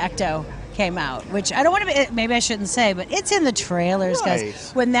Ecto came out, which I don't want to maybe I shouldn't say, but it's in the trailers,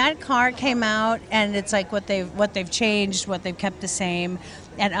 guys. When that car came out, and it's like what they've changed, what they've kept the same,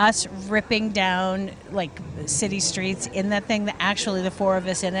 and us ripping down like city streets in that thing, actually the four of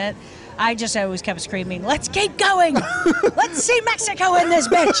us in it, I always kept screaming, "Let's keep going! Let's see Mexico in this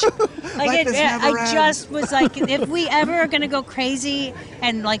bitch!" I just was like, if we ever are gonna go crazy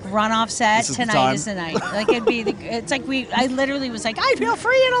and like run off set, tonight is the night. Like I literally was like, I feel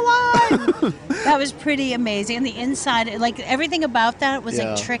free and alive. That was pretty amazing, and the inside, like everything about that was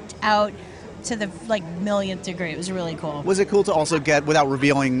like tricked out to the like millionth degree. It was really cool. Was it cool to also get, without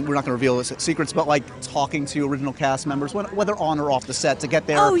revealing, we're not going to reveal secrets, but like talking to original cast members, whether on or off the set, to get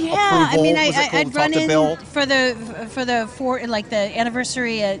their approval? I mean, Was it cool I'd to run talk to in Bill? for the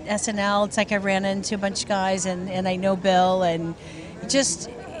anniversary at SNL. It's like I ran into a bunch of guys, and I know Bill, and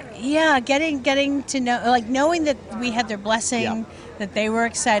just getting to know, like knowing that we had their blessing, that they were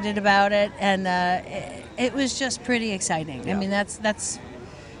excited about it, and it was just pretty exciting. I mean, that's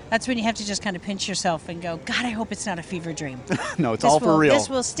That's when you have to just kind of pinch yourself and go, God, I hope it's not a fever dream. No, it's all for real. This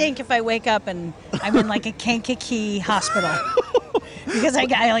will stink if I wake up and I'm in like a Kankakee hospital because I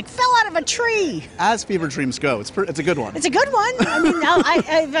like fell out of a tree. As fever dreams go, it's a good one. It's a good one. I mean,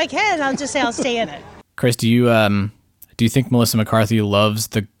 if I can, I'll just say I'll stay in it. Chris, do you think Melissa McCarthy loves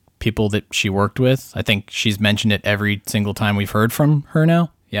the people that she worked with? I think she's mentioned it every single time we've heard from her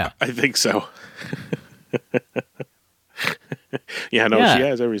now. Yeah, I think so. She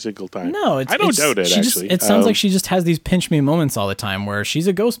has every single time. No, I don't doubt it, actually. It sounds like she just has these pinch me moments all the time where she's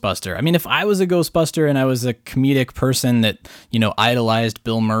a Ghostbuster. I mean, if I was a Ghostbuster and I was a comedic person that, idolized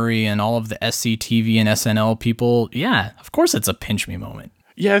Bill Murray and all of the SCTV and SNL people, yeah, of course it's a pinch me moment.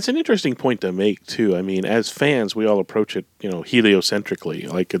 Yeah, it's an interesting point to make, too. I mean, as fans, we all approach it,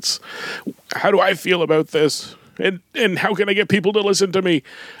 heliocentrically. Like, it's, how do I feel about this? And how can I get people to listen to me?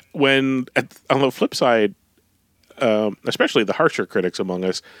 When, on the flip side, especially the harsher critics among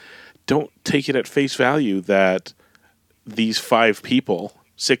us, don't take it at face value that these 5 people,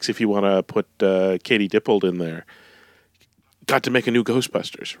 6 if you want to put Katie Dippold in there, got to make a new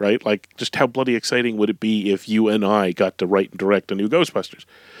Ghostbusters, right? Like, just how bloody exciting would it be if you and I got to write and direct a new Ghostbusters?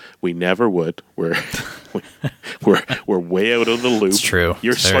 We never would. We're way out of the loop. It's true.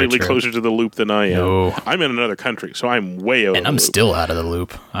 You're slightly closer to the loop than I am. No. I'm in another country, so I'm way out of the loop. And I'm still out of the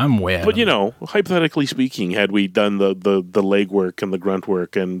loop. I'm way out But, of the loop. hypothetically speaking, had we done the legwork and the grunt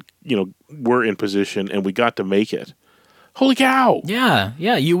work and, we're in position and we got to make it, holy cow! Yeah.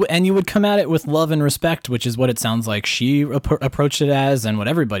 You would come at it with love and respect, which is what it sounds like she approached it as, and what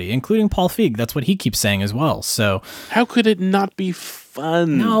everybody, including Paul Feig, that's what he keeps saying as well. So how could it not be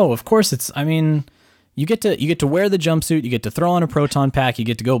fun? No, of course it's. I mean, you get to wear the jumpsuit, you get to throw on a proton pack, you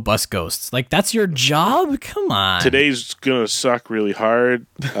get to go bust ghosts. Like, that's your job. Come on. Today's gonna suck really hard.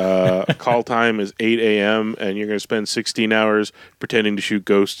 Call time is 8 a.m. and you're gonna spend 16 hours pretending to shoot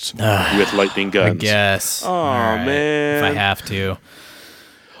ghosts with lightning guns. I guess. Oh man, if I have to.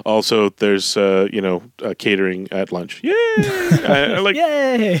 Also, there's catering at lunch. Yay!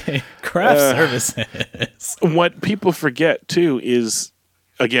 Yay! Craft services. What people forget too is,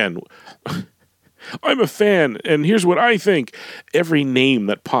 again, I'm a fan, and here's what I think. Every name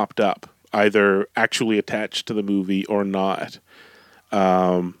that popped up, either actually attached to the movie or not,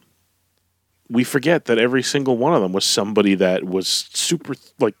 we forget that every single one of them was somebody that was super,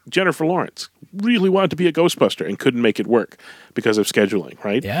 like Jennifer Lawrence, really wanted to be a Ghostbuster and couldn't make it work because of scheduling,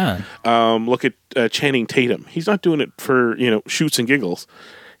 right? Yeah. Look at Channing Tatum. He's not doing it for, shoots and giggles.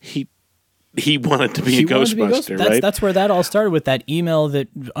 He wanted to be a Ghostbuster, right? That's where that all started, with that email that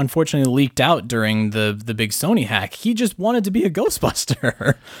unfortunately leaked out during the big Sony hack. He just wanted to be a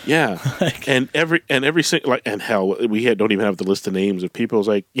Ghostbuster. Yeah, and every single, and hell, we don't even have the list of names of people. It's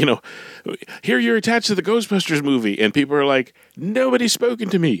like, here you're attached to the Ghostbusters movie, and people are like, nobody's spoken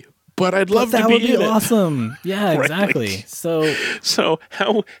to me, but I'd love to be in it. That would be awesome. Yeah, exactly. Right? So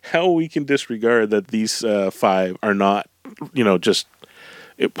how we can disregard that these 5 are not, just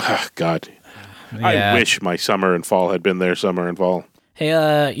God. Yeah. I wish my summer and fall had been their summer and fall.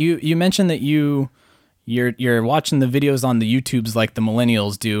 Hey, you mentioned that you're watching the videos on the YouTubes like the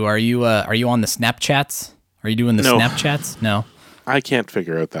millennials do. Are you on the Snapchats? Are you doing the Snapchats? No. I can't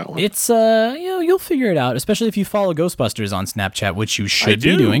figure out that one. It's you'll figure it out, especially if you follow Ghostbusters on Snapchat, which you should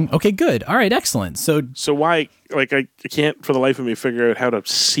be doing. Okay, good. All right, excellent. So why, like, I can't for the life of me figure out how to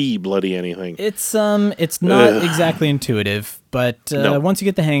see bloody anything. It's not exactly intuitive, but once you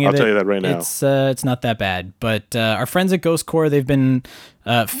get the hang of it, I'll tell you that right now. It's not that bad. But our friends at Ghost Corps, they've been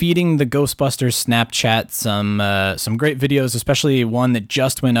feeding the Ghostbusters Snapchat some great videos, especially one that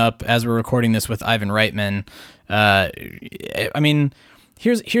just went up as we're recording this with Ivan Reitman. I mean,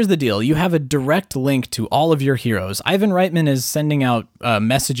 here's the deal. You have a direct link to all of your heroes. Ivan Reitman is sending out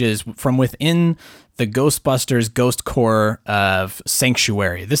messages from within the Ghostbusters Ghost Corps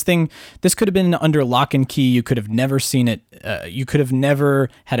sanctuary. This could have been under lock and key. You could have never seen it. You could have never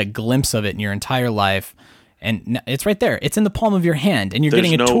had a glimpse of it in your entire life. And it's right there. It's in the palm of your hand, and you're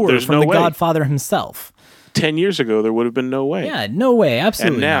getting a tour from the Godfather himself. 10 years ago, there would have been no way. Yeah, no way.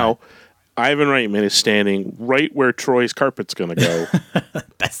 Absolutely. And now, not. Ivan Reitman is standing right where Troy's carpet's going to go,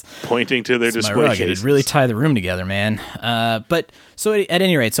 pointing to their display cases. It'd really tie the room together, man. But so at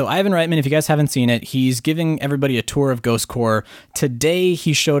any rate, so Ivan Reitman, if you guys haven't seen it, he's giving everybody a tour of Ghost Corps. Today,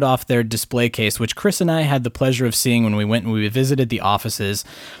 he showed off their display case, which Chris and I had the pleasure of seeing when we went and we visited the offices.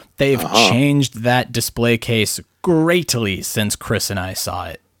 They've changed that display case greatly since Chris and I saw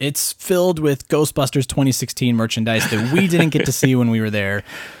it. It's filled with Ghostbusters 2016 merchandise that we didn't get to see when we were there.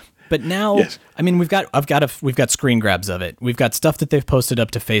 But now, yes. I mean, we've got screen grabs of it. We've got stuff that they've posted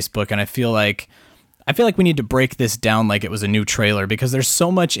up to Facebook, and I feel like I feel like we need to break this down like it was a new trailer because there's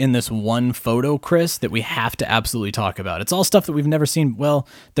so much in this one photo, Chris, that we have to absolutely talk about. It's all stuff that we've never seen. Well,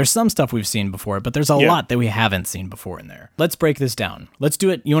 there's some stuff we've seen before, but there's a lot that we haven't seen before in there. Let's break this down. Let's do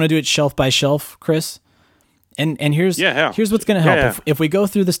it. You want to do it shelf by shelf, Chris? And here's what's going to help. Yeah. If we go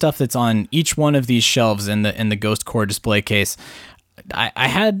through the stuff that's on each one of these shelves in the Ghost Core display case, we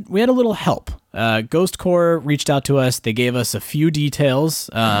had a little help. Ghost Core reached out to us. They gave us a few details.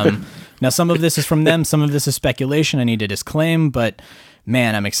 Now, some of this is from them. Some of this is speculation. I need to disclaim, but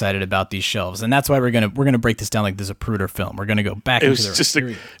man, I'm excited about these shelves, and that's why we're gonna break this down like this is a Pruder film. We're gonna go back. It was just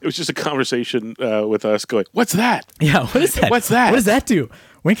a conversation with us going, "What's that? Yeah, what is that? What's that? What does that do?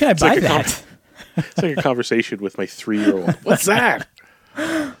 When can I buy that?" It's like a conversation with my 3-year-old. What's that?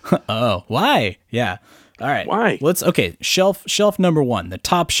 Oh, why? Yeah. All right. Why? Shelf number 1, the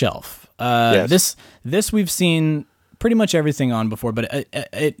top shelf. Yes. This we've seen pretty much everything on before, but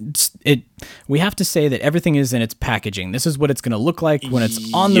we have to say that everything is in its packaging. This is what it's going to look like when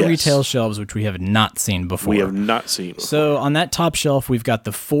it's on the retail shelves, which we have not seen before. We have not seen before. So on that top shelf, we've got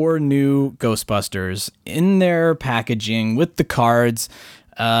the 4 new Ghostbusters in their packaging with the cards.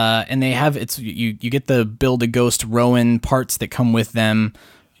 And they have you get the Build-A-Ghost Rowan parts that come with them.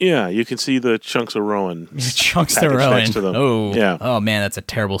 Yeah, you can see the Chunks of Rowan. Chunks of Rowan. Next to them. Oh, yeah. Oh man, that's a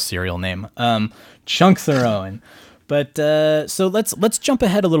terrible cereal name. Chunks of Rowan. But so let's jump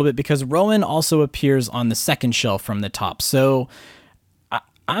ahead a little bit because Rowan also appears on the second shelf from the top. So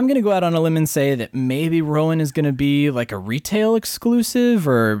I'm going to go out on a limb and say that maybe Rowan is going to be like a retail exclusive,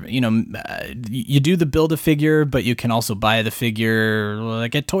 or, you do the Build-A-Figure, but you can also buy the figure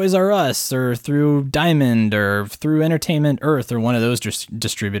like at Toys R Us or through Diamond or through Entertainment Earth or one of those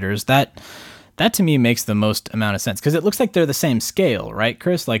distributors. That to me makes the most amount of sense because it looks like they're the same scale, right,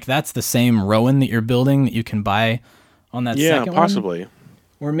 Chris? Like that's the same Rowan that you're building that you can buy on that second one. Yeah, possibly.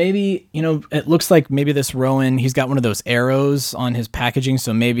 Or maybe, it looks like maybe this Rowan, he's got one of those arrows on his packaging,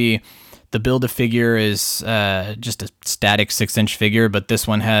 so maybe the Build-A-Figure is just a static 6-inch figure, but this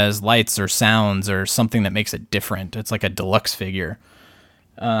one has lights or sounds or something that makes it different. It's like a deluxe figure.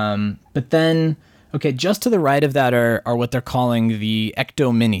 But then, okay, just to the right of that are what they're calling the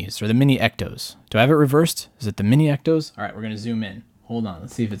Ecto Minis, or the Mini Ectos. Do I have it reversed? Is it the Mini Ectos? All right, we're going to zoom in. Hold on,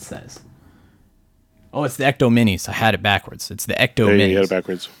 let's see if it says. Oh, it's the Ecto Minis. I had it backwards. It's the Ecto Minis. You had it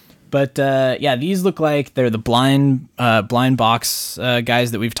backwards. But these look like they're the blind box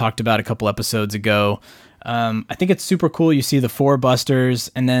guys that we've talked about a couple episodes ago. I think it's super cool. You see the 4 Busters,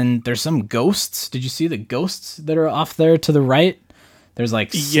 and then there's some ghosts. Did you see the ghosts that are off there to the right? There's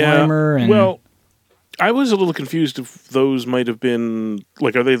like Slimer and... Well, I was a little confused if those might have been...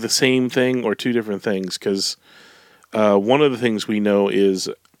 Like, are they the same thing or 2 different things? Because one of the things we know is...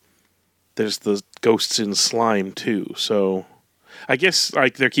 There's the ghosts in Slime too, so I guess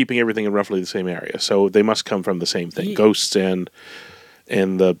like they're keeping everything in roughly the same area, so they must come from the same thing. Ghosts and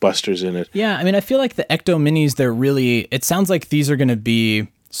the Busters in it. Yeah, I mean, I feel like the Ecto Minis, it sounds like these are going to be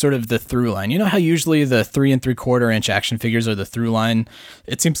sort of the through line. You know how usually the 3 3/4-inch action figures are the through line?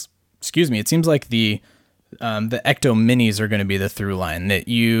 It seems like the Ecto Minis are going to be the through line, that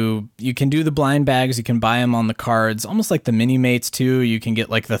you can do the blind bags, you can buy them on the cards, almost like the Mini Mates too. You can get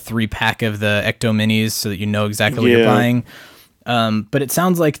like the 3-pack of the Ecto Minis so that you know exactly what you're buying. But it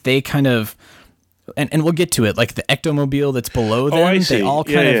sounds like they kind of, and we'll get to it, like the Ectomobile that's below them, they all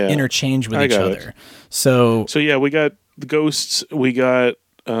kind of interchange with each other. So yeah, we got the ghosts, we got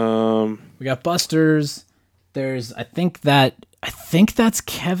Busters. There's I think that's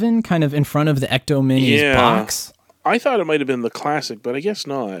Kevin kind of in front of the Ecto Minis box. I thought it might have been the classic, but I guess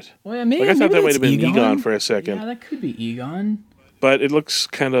not. Well, yeah, maybe, I thought that might have been Egon for a second. Yeah, that could be Egon. But it looks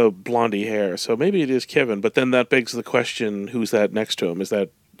kind of blondie hair, so maybe it is Kevin. But then that begs the question, who's that next to him? Is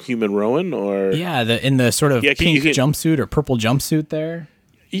that Human Rowan? Or in the sort of pink jumpsuit or purple jumpsuit there?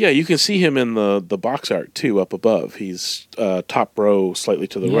 Yeah, you can see him in the box art, too, up above. He's top row, slightly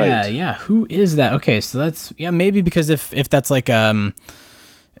to the right. Yeah. Who is that? Okay, so that's... Yeah, maybe because if that's like a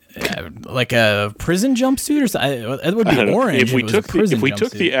prison jumpsuit or something, it would be orange. If we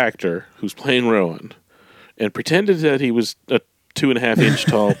took the actor who's playing Rowan and pretended that he was a 2.5-inch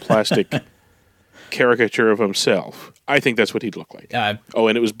tall plastic caricature of himself, I think that's what he'd look like. And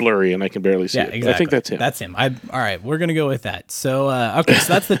it was blurry and I can barely see it. Exactly. I think that's him. That's him. All right, we're going to go with that. So, okay,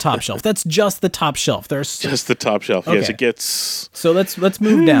 so that's the top shelf. That's just the top shelf. Just the top shelf. Okay. Yes, it gets... So let's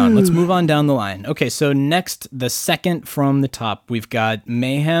move down. Let's move on down the line. Okay, so next, the second from the top, we've got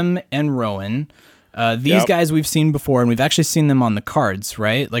Mayhem and Rowan. These guys we've seen before, and we've actually seen them on the cards,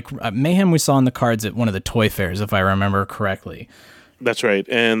 right? Like Mayhem we saw on the cards at one of the toy fairs, if I remember correctly. That's right,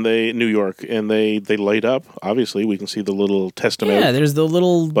 and New York, and they light up. Obviously, we can see the little testament. Yeah, there's the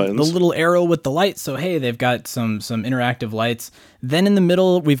little buttons. the little arrow with the light. So hey, they've got some interactive lights. Then in the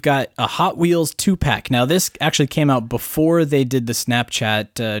middle, we've got a Hot Wheels 2-pack. Now this actually came out before they did the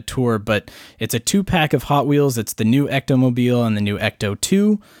Snapchat tour, but it's a 2-pack of Hot Wheels. It's the new Ectomobile and the new Ecto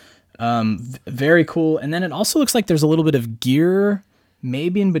 2. Very cool. And then it also looks like there's a little bit of gear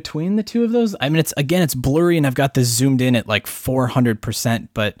maybe in between the two of those. I mean, it's blurry, and I've got this zoomed in at like 400%,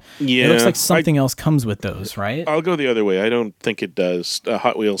 but it looks like something else comes with those, right? I'll go the other way. I don't think it does.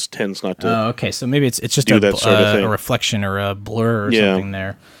 Hot Wheels tends not to. Oh, okay. So maybe it's just do that sort of thing. A reflection or a blur or something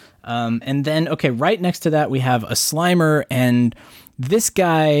there. And then, okay, right next to that, we have a Slimer, and this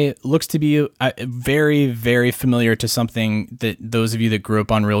guy looks to be very, very familiar to something that those of you that grew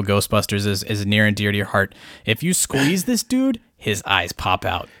up on Real Ghostbusters is near and dear to your heart. If you squeeze this dude, his eyes pop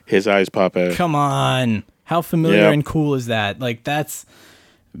out. His eyes pop out. Come on. How familiar and cool is that? Like, that's...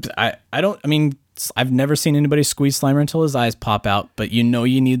 I've never seen anybody squeeze Slimer until his eyes pop out, but you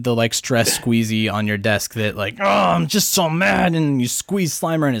need the, like, stress squeezy on your desk that, like, oh, I'm just so mad, and you squeeze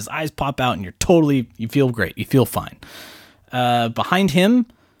Slimer and his eyes pop out, and you feel great. You feel fine. Behind him,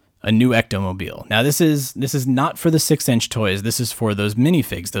 a new Ectomobile. Now, this is not for the 6-inch toys. This is for those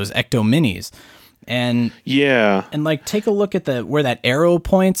minifigs, those Ecto Minis. And like, take a look at where that arrow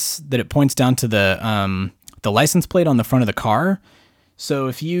points, that it points down to the license plate on the front of the car. So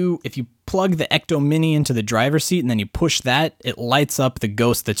if you plug the Ecto Mini into the driver's seat and then you push that, it lights up the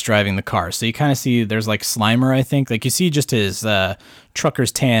ghost that's driving the car. So you kind of see there's like Slimer, I think. Like, you see just his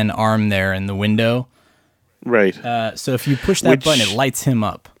trucker's tan arm there in the window. Right. So if you push that button, it lights him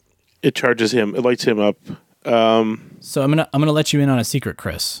up. It charges him. It lights him up. So I'm gonna let you in on a secret,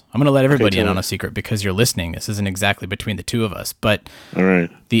 Chris. I'm gonna let everybody in on a secret because you're listening. This isn't exactly between the two of us, but all right.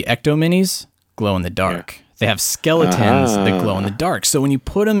 The Ecto Minis glow in the dark. Yeah. They have skeletons that glow in the dark. So when you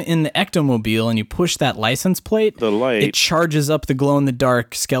put them in the Ectomobile and you push that license plate, the light, it charges up the glow in the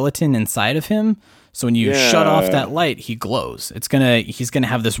dark skeleton inside of him. So when you shut off that light, he glows. He's gonna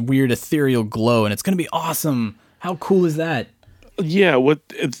have this weird ethereal glow, and it's gonna be awesome. How cool is that? Yeah.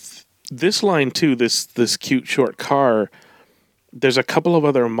 This line too, this cute short car, there's a couple of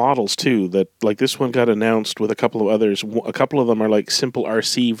other models too that, like, this one got announced with a couple of others. A couple of them are like simple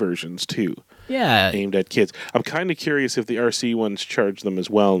RC versions too. Yeah. Aimed at kids. I'm kind of curious if the RC ones charge them as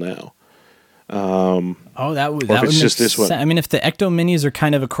well now. That would just this one. I mean, if the Ecto Minis are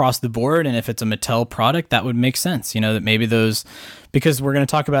kind of across the board, and if it's a Mattel product, that would make sense. That maybe those, because we're going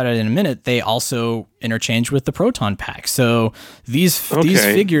to talk about it in a minute, they also interchange with the Proton Pack. So these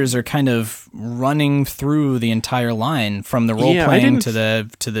figures are kind of running through the entire line, from the role playing to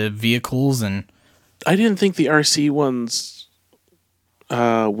the vehicles. And I didn't think the RC ones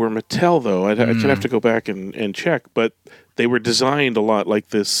were Mattel, though. I'd have to go back and check, but they were designed a lot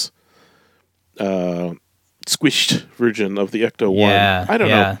like this squished version of the Ecto 1. I don't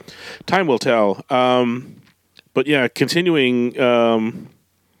know. Time will tell. But yeah, continuing.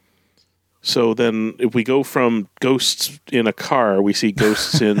 So then if we go from ghosts in a car, we see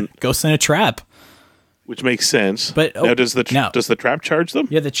ghosts in... Ghosts in a trap. Which makes sense. But now, does the trap charge them?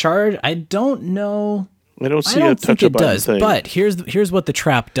 Yeah, the charge, I don't know. I don't see a touch a button thing. But here's what the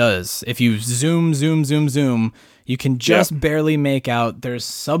trap does. If you zoom, you can just barely make out. There's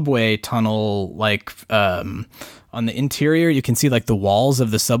subway tunnel, like, on the interior. You can see, like, the walls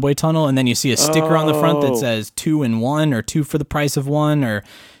of the subway tunnel, and then you see a sticker on the front that says 2 in 1 or 2 for the price of 1, or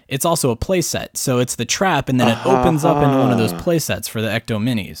it's also a play set. So it's the trap, and then it opens up into one of those play sets for the Ecto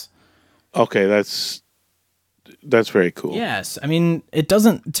Minis. Okay, that's very cool. Yes. I mean, it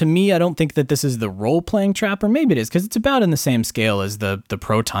doesn't, to me, I don't think that this is the role-playing trap, or maybe it is, because it's about in the same scale as the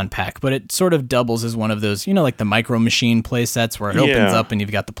Proton Pack, but it sort of doubles as one of those, like the Micro Machine play sets where it opens up and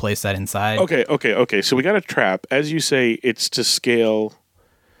you've got the play set inside. Okay. So we got a trap. As you say, it's to scale.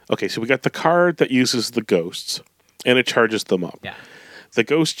 Okay, so we got the card that uses the ghosts, and it charges them up. Yeah. The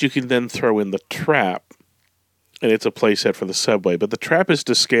ghost you can then throw in the trap, and it's a play set for the subway, but the trap is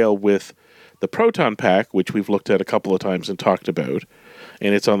to scale with the Proton Pack, which we've looked at a couple of times and talked about,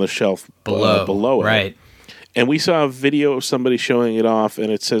 and it's on the shelf below it. Right. And we saw a video of somebody showing it off,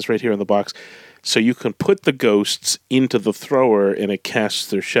 and it says right here in the box, so you can put the ghosts into the thrower, and it casts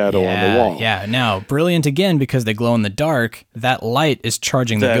their shadow on the wall. Yeah. Now, brilliant again, because they glow in the dark. That light is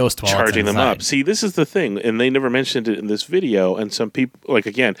charging the ghost while charging it's them up. See, this is the thing, and they never mentioned it in this video. And some people, like,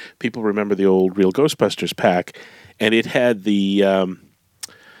 again, people remember the old Real Ghostbusters pack, and it had the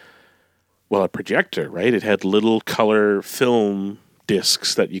a projector, right? It had little color film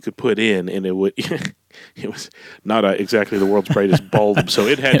discs that you could put in, and it would. It was not exactly the world's brightest bulb, so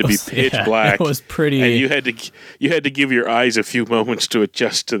it had to be pitch black. It was pretty, and you had to give your eyes a few moments to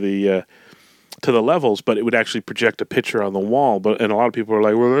adjust to the levels, but it would actually project a picture on the wall. And a lot of people were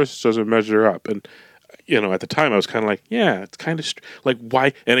like, "Well, this doesn't measure up." And at the time, I was kind of like, "Yeah, it's kind of like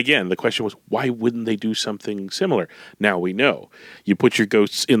why?" And again, the question was, why wouldn't they do something similar? Now we know. You put your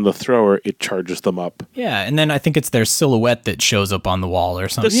ghosts in the thrower, it charges them up. Yeah, and then I think it's their silhouette that shows up on the wall or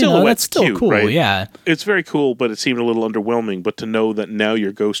something. The silhouette's that's still cute, cool. right? Yeah, it's very cool, but it seemed a little underwhelming. But to know that now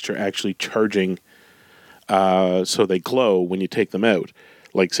your ghosts are actually charging, so they glow when you take them out,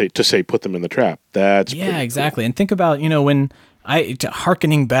 like say put them in the trap. That's exactly. And think about when.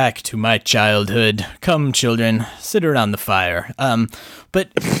 Hearkening back to my childhood. Come, children, sit around the fire.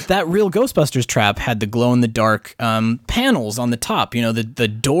 But that real Ghostbusters trap had the glow-in-the-dark panels on the top. The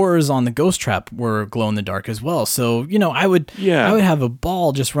doors on the ghost trap were glow-in-the-dark as well. So, I would have a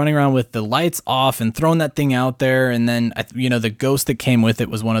ball just running around with the lights off and throwing that thing out there. And then, the ghost that came with it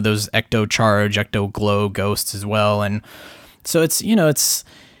was one of those ecto-charge, ecto-glow ghosts as well. And so it's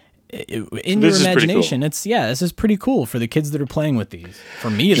in your imagination, this is pretty cool for the kids that are playing with these. For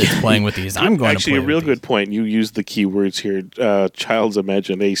me that's playing with these, I'm going to play with these. Actually, a real good point. You used the key words here, child's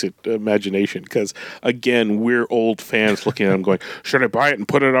imagination, because, again, we're old fans looking at them going, should I buy it and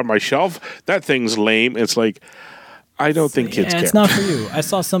put it on my shelf? That thing's lame. It's like, I don't think kids care. It's not for you. I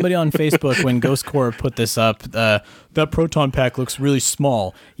saw somebody on Facebook when Ghost Corps put this up, that proton pack looks really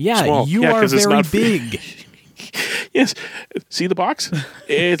small. Yeah, you are very big. Yes. See the box?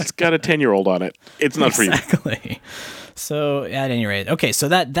 It's got a 10-year-old on it. It's not for you. Exactly. So, at any rate. Okay, so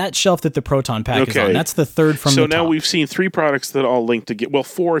that shelf that the proton pack is on, that's the third from the top. So now we've seen 3 products that all link together. Well,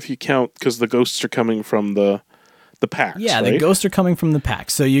 4 if you count, because the ghosts are coming from the packs. Yeah, right? The ghosts are coming from the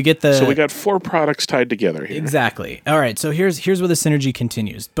packs. So you get So we got 4 products tied together here. Exactly. All right, so here's where the synergy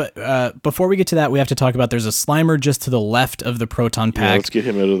continues. But before we get to that, we have to talk about there's a Slimer just to the left of the proton pack. Yeah, let's get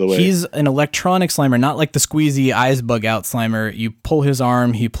him out of the way. He's an electronic Slimer, not like the squeezy eyes bug out Slimer. You pull his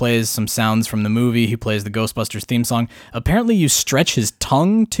arm, he plays some sounds from the movie, he plays the Ghostbusters theme song. Apparently you stretch his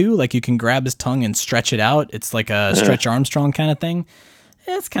tongue too, like you can grab his tongue and stretch it out. It's like a Stretch Armstrong kind of thing.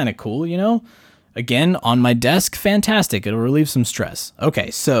 It's kind of cool, Again, on my desk, fantastic. It'll relieve some stress. Okay,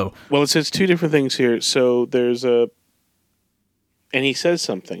 so... Well, it says 2 different things here. So there's and he says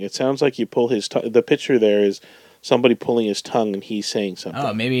something. It sounds like you pull his tongue. The picture there is somebody pulling his tongue and he's saying something.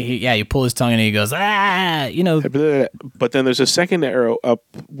 Oh, maybe you pull his tongue and he goes, But then there's a second arrow up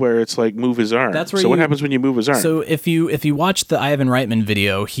where it's like move his arm. That's where what happens when you move his arm? So if you watch the Ivan Reitman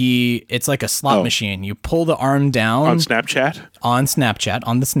video, it's like a slot machine. You pull the arm down on Snapchat. On the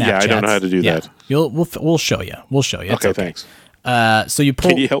Snapchat. Yeah, I don't know how to do that. We'll show you. It's okay. Thanks. So you pull.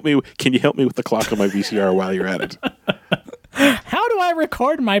 Can you help me with the clock on my VCR while you're at it? How do I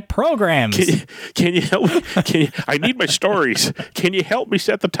record my programs? Can you help me? I need my stories. Can you help me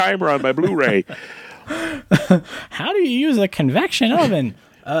set the timer on my Blu-ray? How do you use a convection oven?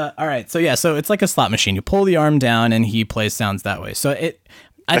 All right. So it's like a slot machine. You pull the arm down and he plays sounds that way. So I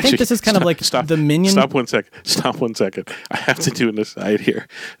think this is kind of like the Minion. Stop 1 second. I have to do an aside here.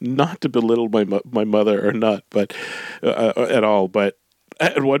 Not to belittle my mother or not, but at all. But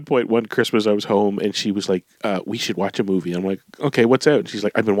at one point, one Christmas, I was home and she was like, "We should watch a movie." I'm like, "Okay, what's out?" And she's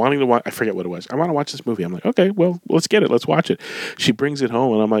like, "I've been wanting to watch." I forget what it was. I want to watch this movie. I'm like, "Okay, well, let's get it. Let's watch it." She brings it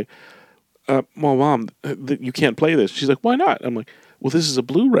home and I'm like, "Well, Mom, you can't play this." She's like, "Why not?" I'm like, "Well, this is a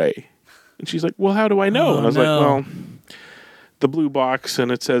Blu-ray." And she's like, "Well, how do I know?" And I was like, "Well, the blue box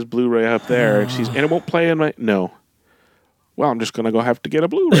and it says Blu-ray up there." And it won't play in my... No. Well, I'm just going to go have to get a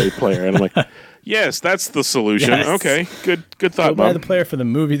Blu-ray player. And I'm like, yes, that's the solution. Yes. Okay, good thought, Mom. Buy the player for the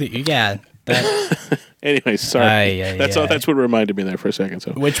movie that you got. Anyway, sorry. That's what reminded me there for a second.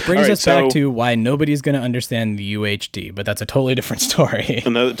 So, which brings us back to why nobody's going to understand the UHD, but that's a totally different story.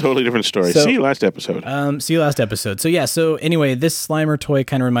 Another totally different story. See you last episode. So anyway, this Slimer toy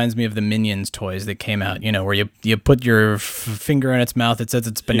kind of reminds me of the Minions toys that came out, where you put your finger in its mouth, it says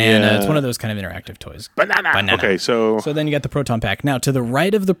it's banana. Yeah. It's one of those kind of interactive toys. Banana. Okay, so then you got the proton pack. Now, to the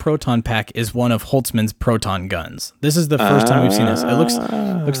right of the proton pack is one of Holtzman's proton guns. This is the first time we've seen this. It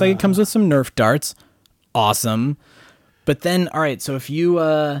looks like it comes with some Nerf darts. Awesome. But then, all right, so if you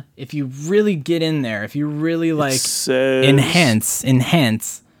really get in there, if you really enhance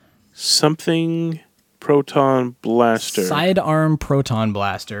something proton blaster. Sidearm proton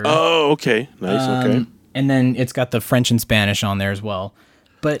blaster. Oh, okay. Nice, okay. And then it's got the French and Spanish on there as well.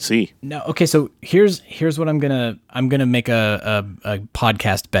 But no, okay, so here's what I'm gonna make a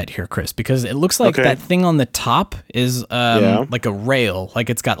podcast bet here, Chris, because it looks like that thing on the top is like a rail, like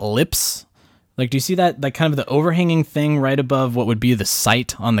it's got lips Like, do you see that, like, kind of the overhanging thing right above what would be the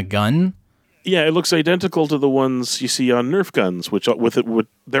sight on the gun? Yeah, it looks identical to the ones you see on Nerf guns, which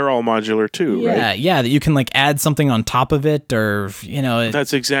they're all modular too, right? Yeah, that you can like add something on top of it, or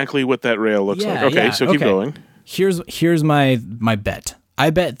That's exactly what that rail looks like. Okay, so keep going. Here's my bet. I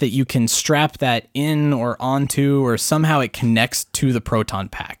bet that you can strap that in or onto, or somehow it connects to the proton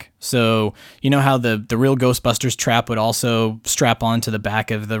pack. So you know how the real Ghostbusters trap would also strap onto the back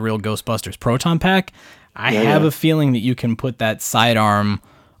of the real Ghostbusters proton pack? I have a feeling that you can put that sidearm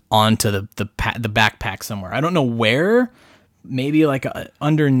onto the backpack somewhere. I don't know where. Maybe like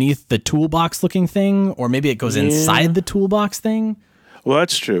underneath the toolbox looking thing, or maybe it goes inside the toolbox thing. Well,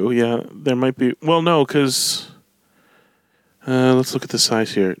 that's true. Yeah, there might be. Well, no, because let's look at the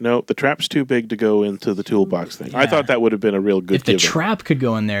size here. No, the trap's too big to go into the toolbox thing. I thought that would have been a real good. If the trap could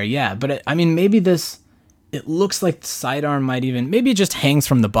go in there, yeah. But maybe this. It looks like the sidearm might even, maybe it just hangs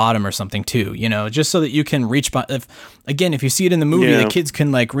from the bottom or something too, just so that you can reach, if you see it in the movie, the kids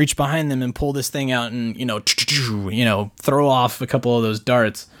can like reach behind them and pull this thing out and, throw off a couple of those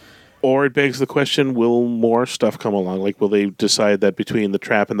darts. Or it begs the question, will more stuff come along? Like, will they decide that between the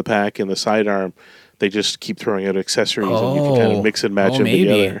trap and the pack and the sidearm, they just keep throwing out accessories and you can kind of mix and match them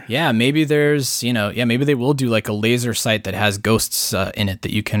together? Yeah, maybe there's, maybe they will do like a laser sight that has ghosts in it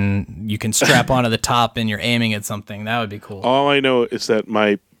that you can strap onto the top and you're aiming at something. That would be cool. All I know is that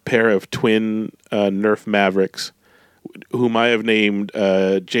my pair of twin Nerf Mavericks, whom I have named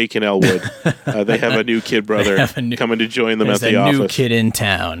Jake and Elwood, they have a new kid brother coming to join them at the office. There's a new kid in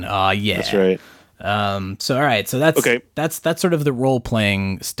town. Yeah. That's right. So all right, so that's sort of the role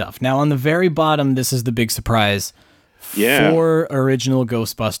playing stuff. Now on the very bottom, this is the big surprise. Yeah. 4 original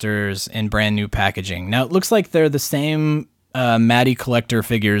Ghostbusters in brand new packaging. Now it looks like they're the same Matty Collector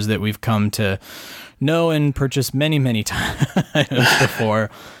figures that we've come to know and purchase many times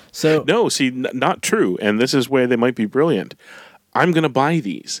before. So no, see, not true. And this is where they might be brilliant. I'm going to buy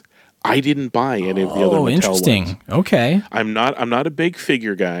these. I didn't buy any of the other Mattel interesting. ones. Okay. I'm not a big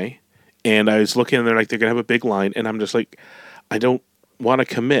figure guy. And I was looking and they're like, they're going to have a big line. And I'm just like, I don't want to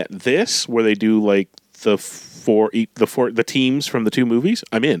commit. This, where they do like the teams from the 2 movies,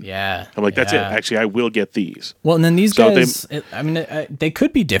 I'm in. Yeah. I'm like, that's it. Actually, I will get these. Well, and then these guys, they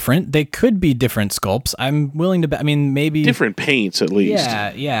could be different. They could be different sculpts. I'm willing to, maybe. Different paints, at least.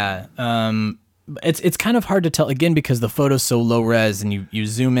 Yeah. It's kind of hard to tell, again, because the photo's so low res and you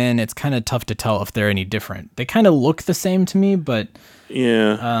zoom in, it's kind of tough to tell if they're any different. They kind of look the same to me, but...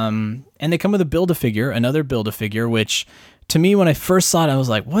 Yeah. And they come with another Build-A-Figure, which to me, when I first saw it, I was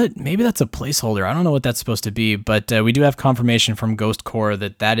like, what? Maybe that's a placeholder. I don't know what that's supposed to be, but we do have confirmation from Ghost Core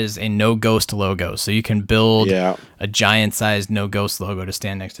that is a No Ghost logo. So you can build a giant-sized No Ghost logo to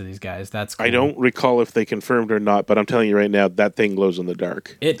stand next to these guys. That's cool. I don't recall if they confirmed or not, but I'm telling you right now, that thing glows in the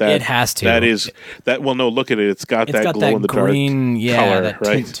dark. It has to. That is that. Well, no, look at it. It's got that glow in the dark color, that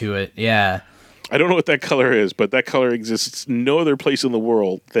right? tint to it. Yeah. I don't know what that color is, but that color exists no other place in the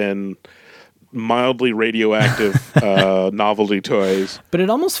world than mildly radioactive novelty toys. But it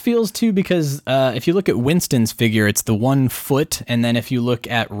almost feels, too, because if you look at Winston's figure, it's the 1 foot, and then if you look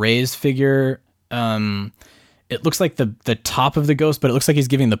at Ray's figure, it looks like the top of the ghost, but it looks like he's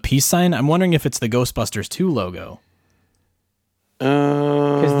giving the peace sign. I'm wondering if it's the Ghostbusters 2 logo.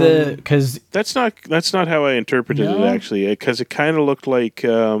 Because that's not how I interpreted it, actually, because it kind of looked like...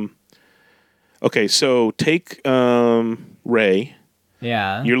 Okay, so take Ray.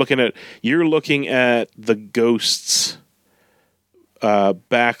 Yeah. You're looking at the ghost's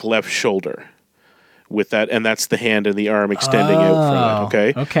back left shoulder with that, and that's the hand and the arm extending out from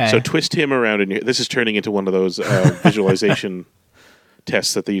it. Okay. So twist him around, and this is turning into one of those visualization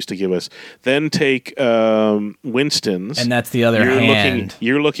tests that they used to give us. Then take Winston's, and that's the other hand.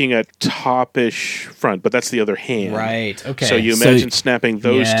 You're looking at topish front, but that's the other hand. Right. Okay. So you imagine snapping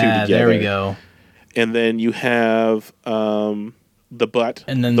those two together. There we go. And then you have the butt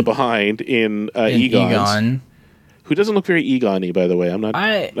and then the behind in Egon, who doesn't look very Egon-y, by the way.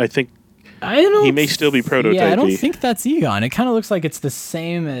 I think he may still be prototypey. Yeah, I don't think that's Egon. It kind of looks like it's the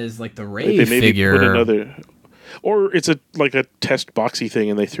same as like the Ray figure. Put another, or it's like a test boxy thing,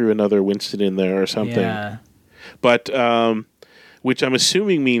 and they threw another Winston in there or something. Yeah. But which I'm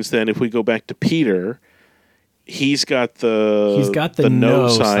assuming means then if we go back to Peter. He's got the no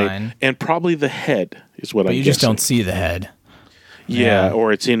sign and probably the head is what I'm guessing. But you just don't see the head. Yeah,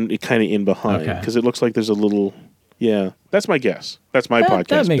 or it's kind of in behind because it looks like there's a little. Yeah, that's my guess. That's my podcast.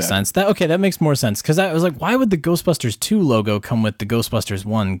 That makes sense. That makes more sense because I was like, why would the Ghostbusters 2 logo come with the Ghostbusters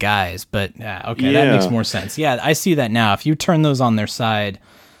 1 guys? But that makes more sense. Yeah, I see that now. If you turn those on their side,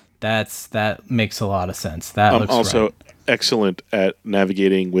 that makes a lot of sense. That looks also. right. excellent at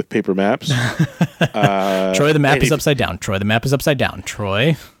navigating with paper maps. Troy, the map is upside down. Troy, the map is upside down.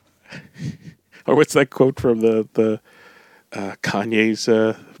 Troy. Or what's that quote from the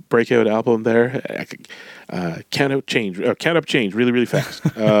Kanye's breakout album there? Count up change really, really fast.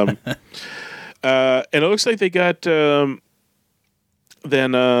 And it looks like they got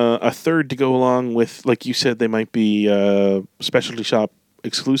then a third to go along with, like you said, they might be specialty shop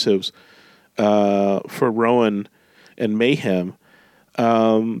exclusives for Rowan and Mayhem.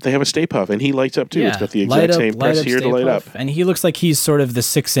 They have a Stay Puft, and he lights up too. Yeah. It's got the exact same press here to light up. And he looks like he's sort of the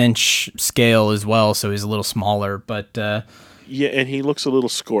 6-inch scale as well, so he's a little smaller. But yeah, and he looks a little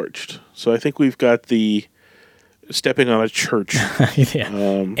scorched. So I think we've got the stepping on a church.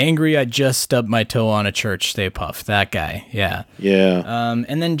 Yeah. Angry, I just stubbed my toe on a church. Stay Puft. That guy. Yeah. Yeah.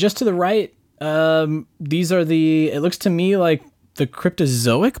 And then just to the right, these are it looks to me like the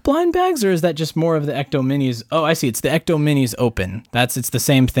Cryptozoic blind bags, or is that just more of the Ecto Minis? Oh, I see. It's the Ecto Minis open. It's the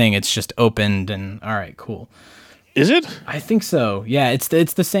same thing. It's just opened and all right, cool. Is it? I think so. Yeah, it's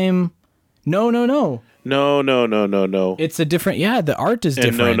the same. No. No. It's a different. Yeah, the art is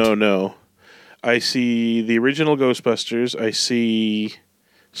different. No. I see the original Ghostbusters. I see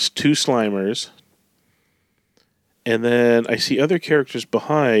 2 Slimers, and then I see other characters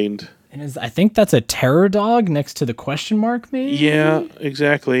behind. And I think that's a terror dog next to the question mark, maybe? Yeah,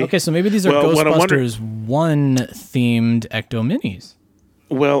 exactly. Okay, so maybe these are Ghostbusters 1 themed Ecto Minis.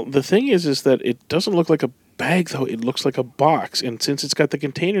 Well, the thing is that it doesn't look like a bag, though. It looks like a box. And since it's got the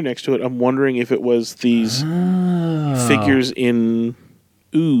container next to it, I'm wondering if it was these figures in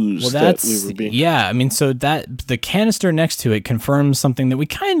ooze that we were being... Yeah, I mean, so that the canister next to it confirms something that we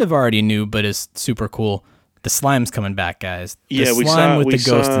kind of already knew, but is super cool. The slime's coming back, guys. The slime with the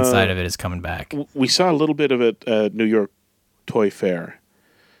ghost inside of it is coming back. We saw a little bit of it at New York Toy Fair.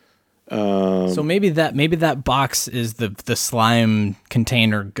 So maybe that box is the slime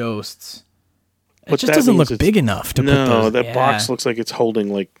container ghosts. It just doesn't look big enough to put those. No, that box looks like it's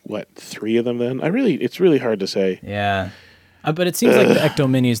holding 3 of them then? It's really hard to say. Yeah. But it seems like the Ecto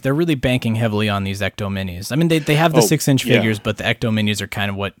Minis, they're really banking heavily on these Ecto Minis. I mean, they have the 6-inch figures, but the Ecto Minis are kind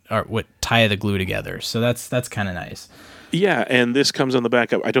of what tie the glue together. So that's kind of nice. Yeah, and this comes on the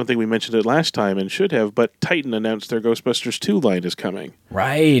back of, I don't think we mentioned it last time and should have, but Titan announced their Ghostbusters 2 line is coming.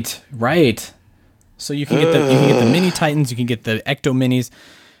 Right. So you can get the Mini Titans, you can get the Ecto Minis.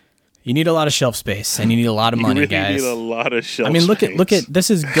 You need a lot of shelf space, and you need a lot of money, guys. You need a lot of shelf space. I mean, look at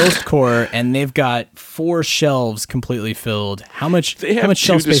this is Ghost Core, and they've got 4 shelves completely filled. How much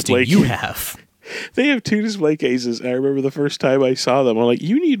shelf space do you have? They have 2 display cases. I remember the first time I saw them, I'm like,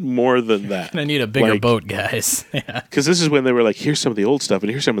 you need more than that. I need a bigger boat, guys. Because this is when they were like, here's some of the old stuff, and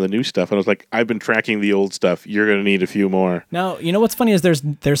here's some of the new stuff. And I was like, I've been tracking the old stuff. You're going to need a few more. Now, you know what's funny is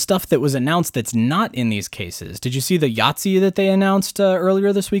there's stuff that was announced that's not in these cases. Did you see the Yahtzee that they announced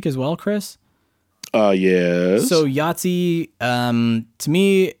earlier this week as well, Chris? Yes. So Yahtzee, to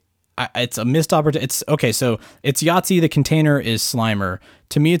me, it's a missed opportunity. So it's Yahtzee. The container is Slimer.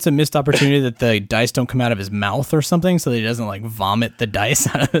 To me, it's a missed opportunity that the dice don't come out of his mouth or something, so that he doesn't vomit the dice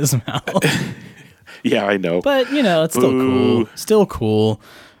out of his mouth. Yeah, I know. But it's still cool. Still cool.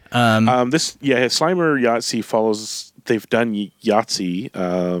 Slimer Yahtzee follows. They've done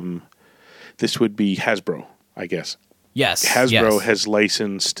Yahtzee. This would be Hasbro, I guess. Yes. Hasbro has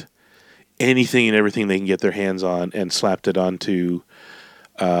licensed anything and everything they can get their hands on and slapped it onto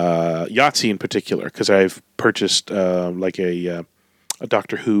Yahtzee in particular, because I've purchased a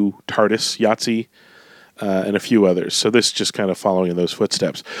Doctor Who TARDIS Yahtzee and a few others. So this is just kind of following in those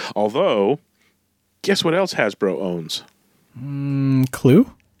footsteps. Although, guess what else Hasbro owns?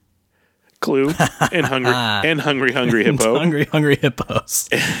 Clue and Hungry Hippo. Hungry Hippos.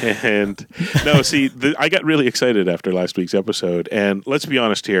 And no, see, I got really excited after last week's episode. And let's be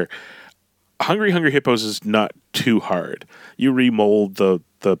honest here. Hungry Hippos is not too hard. You remold the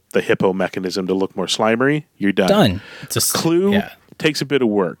hippo mechanism to look more slimery, you're done. Clue takes a bit of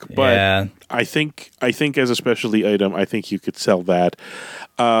work, but I think as a specialty item, I think you could sell that.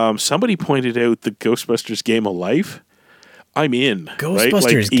 Somebody pointed out the Ghostbusters Game of Life. I'm in.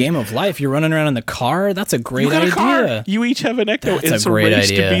 Ghostbusters Game of Life. You're running around in the car. That's a great idea. Car. You each have an Ecto. It's a great race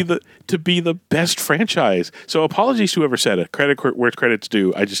idea. to be the best franchise. So apologies to whoever said it. Credit where credit's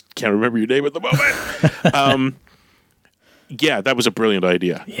due. I just can't remember your name at the moment. That was a brilliant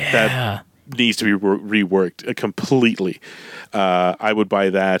idea. Yeah. That needs to be reworked completely. I would buy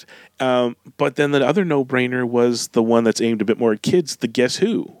that. But then the other no-brainer was the one that's aimed a bit more at kids, the Guess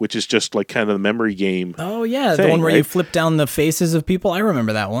Who, which is just like kind of the memory game. Oh, yeah. The one where you flip down the faces of people. I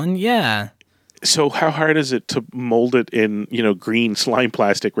remember that one. Yeah. So how hard is it to mold it in, green slime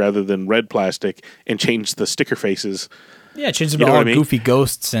plastic rather than red plastic and change the sticker faces Yeah, change it You know all what I mean? goofy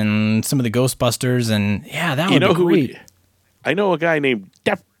ghosts and some of the Ghostbusters, and yeah, that would be great. I know a guy named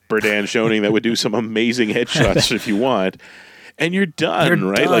Dapper Dan Schoening that would do some amazing headshots if you want. And you're done, You're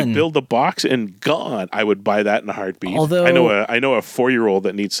right? done. Like build the box and gone. I would buy that in a heartbeat. Although- I know a 4-year-old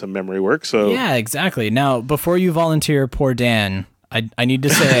that needs some memory work. So Yeah, exactly. Now, before you volunteer poor Dan, I need to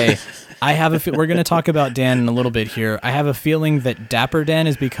say, I have we're going to talk about Dan in a little bit here. I have a feeling that Dapper Dan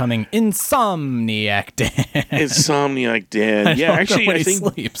is becoming Insomniac Dan. Insomniac Dan. I Yeah, don't know actually, when I he think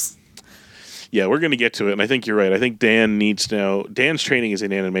sleeps. Yeah, we're going to get to it, and I think you're right. I think Dan needs now. Dan's training is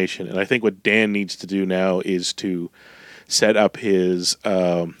in animation, and I think what Dan needs to do now is to set up his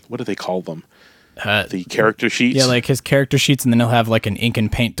what do they call them? The character sheets. Yeah, like his character sheets, and then he'll have like an ink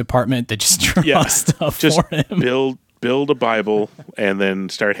and paint department that just draws stuff just for him. build a Bible and then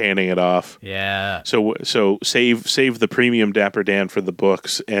start handing it off. Yeah. So save the premium Dapper Dan for the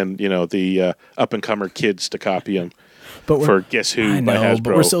books, and the up and comer kids to copy them. But for Guess Who I by know, Hasbro.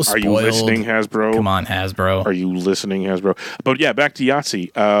 but we're so Are you spoiled. listening, Hasbro? Come on, Hasbro. Are you listening, Hasbro? But yeah, back to Yahtzee.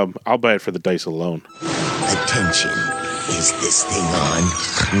 I'll buy it for the dice alone. Attention. Is this thing on?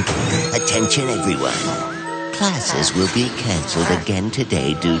 Attention, everyone. Classes will be cancelled again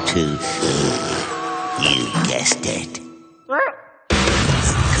today due to... you guessed it.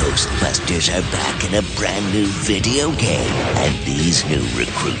 Ghostbusters are back in a brand new video game, and these new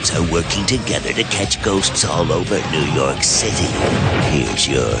recruits are working together to catch ghosts all over New York City. Here's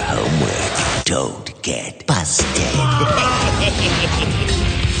your homework. Don't get busted.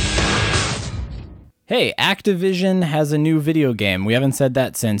 Hey, Activision has a new video game. We haven't said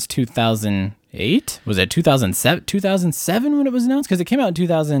that since 2008? Was it 2007? 2007 when it was announced? Because it came out in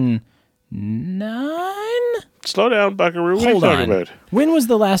 2009? Slow down, Buckaroo. What Hold are you on. talking about? When was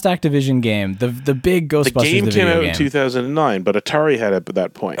the last Activision game? The big Ghostbusters, The game the came video out game. in 2009, but Atari had it at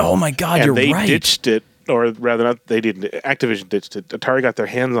that point. Oh my God, and you're they right. ditched it, or rather, not they didn't. Activision ditched it. Atari got their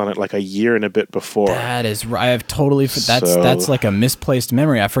hands on it like a year and a bit before. That is right. I've totally. That's So- that's like a misplaced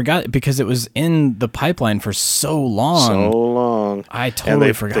memory. I forgot because it was in the pipeline for so long. So long. I And totally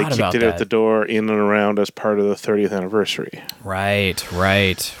they forgot kicked about it that. out the door in and around as part of the 30th anniversary. Right.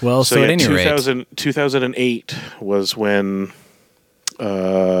 Well, so yeah, at any rate, 2008 was when,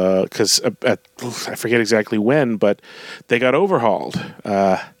 because I forget exactly when, but they got overhauled.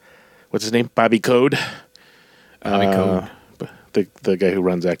 What's his name? Bobby Code. Bobby Code. The guy who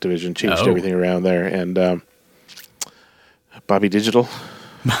runs Activision changed Oh. everything around there, and Bobby Digital.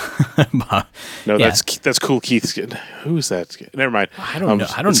 No, Yeah. that's Cool Keith's kid. Who's that? Never mind. I don't know.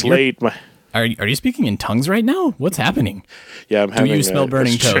 I don't. It's you're- late. Are you speaking in tongues right now? What's happening? Yeah, I'm Do having. you smell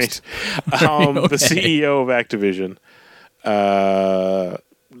burning toast? Are you The okay? CEO of Activision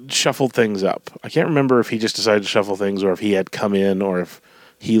shuffled things up. I can't remember if he just decided to shuffle things, or if he had come in, or if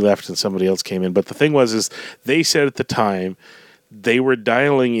he left and somebody else came in. But the thing is they said at the time they were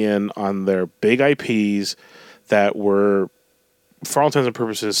dialing in on their big IPs that were, for all intents and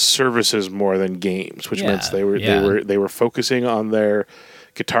purposes, services more than games, which meant they were focusing on their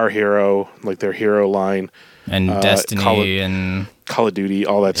Guitar Hero, like their Hero line, And Destiny and Call of Duty,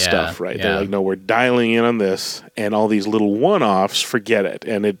 all that Yeah, stuff, right? yeah. They're like, no, we're dialing in on this, and all these little one-offs, forget it.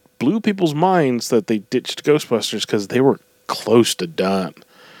 And it blew people's minds that they ditched Ghostbusters because they were close to done.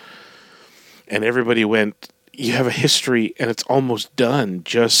 And everybody went, you have a history, and it's almost done.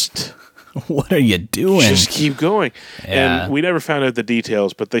 Just... what are you doing? Just keep going. Yeah. And we never found out the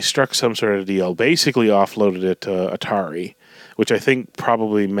details, but they struck some sort of deal. Basically offloaded it to Atari, which I think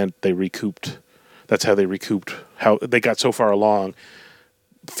probably meant they recouped. That's how they recouped. How they got so far along,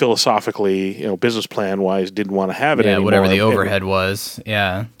 philosophically, business plan wise, didn't want to have it anymore. Whatever the and overhead was.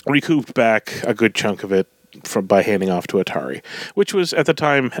 Yeah. recouped back a good chunk of it by handing off to Atari, which was at the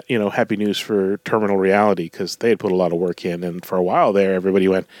time, happy news for Terminal Reality because they had put a lot of work in, and for a while there, everybody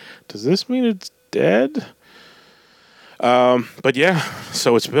went, "Does this mean it's dead?" But yeah,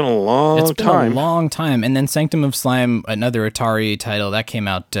 so it's been a long time. A long time. And then Sanctum of Slime, another Atari title, that came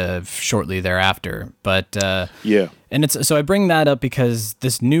out shortly thereafter. But yeah. And so I bring that up because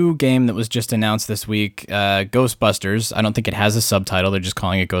this new game that was just announced this week, Ghostbusters, I don't think it has a subtitle, they're just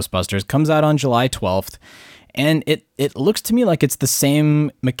calling it Ghostbusters, comes out on July 12th. And it looks to me like it's the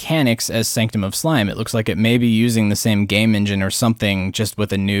same mechanics as Sanctum of Slime. It looks like it may be using the same game engine or something, just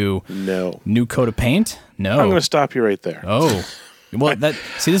with a new coat of paint. No, I'm going to stop you right there. Oh, well,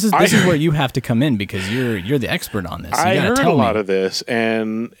 this is where you have to come in because you're the expert on this. I heard a lot of this,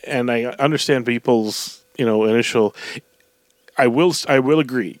 and I understand people's initial. I will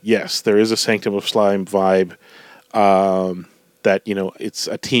agree. Yes, there is a Sanctum of Slime vibe. That it's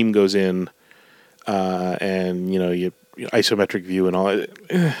a team goes in. And you isometric view and all.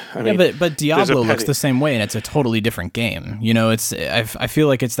 I mean, but Diablo looks the same way, and it's a totally different game. You know, I feel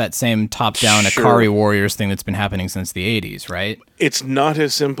like it's that same top-down Akari Warriors thing that's been happening since the 80s, right? It's not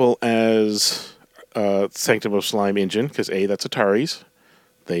as simple as Sanctum of Slime engine, because that's Atari's.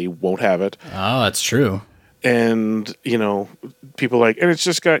 They won't have it. Oh, that's true. And, people and it's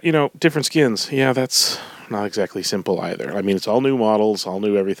just got, different skins. Yeah, that's not exactly simple either. I mean, it's all new models, all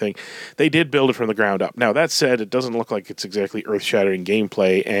new everything. They did build it from the ground up. Now, that said, it doesn't look like it's exactly earth-shattering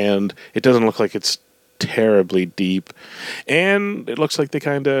gameplay, and it doesn't look like it's terribly deep. And it looks like they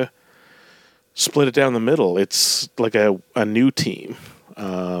kind of split it down the middle. It's like a new team.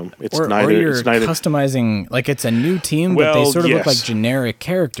 It's neither customizing, like it's a new team, but they sort of look like generic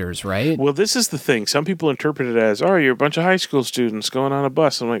characters, right? Well, this is the thing. Some people interpret it as, you're a bunch of high school students going on a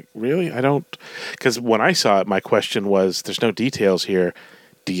bus. I'm like, really? I don't... Because when I saw it, my question was, there's no details here.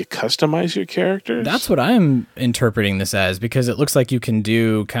 Do you customize your characters? That's what I'm interpreting this as, because it looks like you can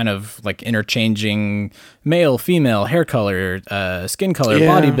do kind of like interchanging male, female, hair color, skin color,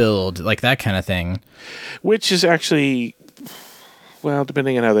 body build, like that kind of thing. Which is actually... Well,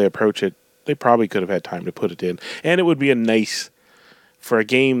 depending on how they approach it, they probably could have had time to put it in. And it would be for a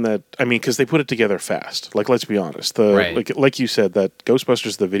game that, because they put it together fast. Like, let's be honest. Like you said, that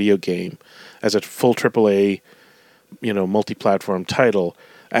Ghostbusters, the video game, as a full AAA, multi-platform title,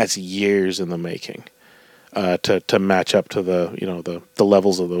 that's years in the making to match up to the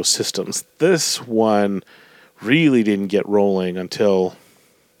levels of those systems. This one really didn't get rolling until,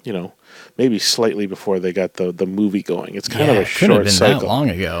 maybe slightly before they got the movie going. It's kind of a short cycle. That long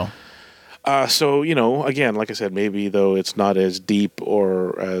ago. So, again, like I said, maybe though it's not as deep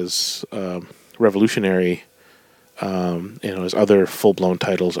or as revolutionary, as other full-blown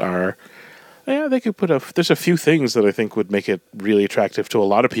titles are. Yeah, they could there's a few things that I think would make it really attractive to a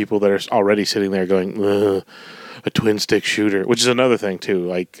lot of people that are already sitting there going, a twin-stick shooter, which is another thing too.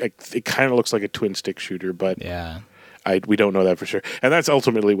 Like, it kind of looks like a twin-stick shooter, but yeah. We don't know that for sure, and that's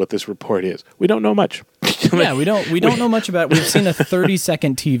ultimately what this report is. We don't know much. Yeah, we don't know much about it. We've seen a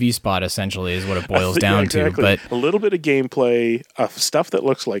 30-second TV spot, essentially, is what it boils down to. But a little bit of gameplay, stuff that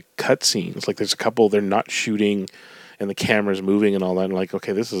looks like cutscenes. Like there's a couple they're not shooting, and the camera's moving and all that. And like,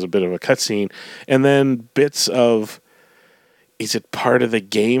 okay, this is a bit of a cutscene, and then bits of. Is it part of the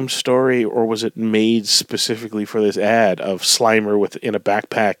game story, or was it made specifically for this ad of Slimer in a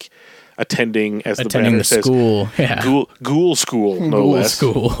backpack? Attending the banner says, school, Ghoul School, no Ghoul less.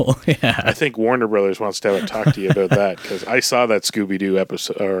 School, yeah. I think Warner Brothers wants to have a talk to you about that, because I saw that Scooby-Doo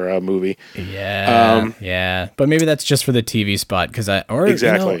episode or movie. Yeah, yeah, but maybe that's just for the TV spot,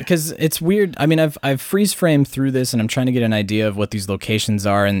 exactly because it's weird. I mean, I've freeze framed through this, and I'm trying to get an idea of what these locations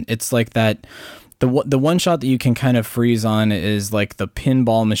are, and it's like that. The one shot that you can kind of freeze on is like the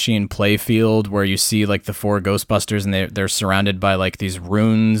pinball machine play field, where you see like the 4 Ghostbusters and they're surrounded by like these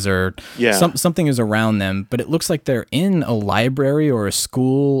runes or something is around them, but it looks like they're in a library or a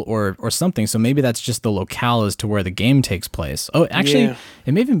school or something. So maybe that's just the locale as to where the game takes place. Oh, actually,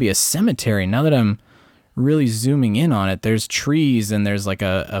 it may even be a cemetery. Now that I'm really zooming in on it, there's trees and there's like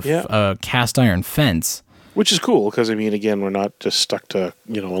a cast iron fence, which is cool because again, we're not just stuck to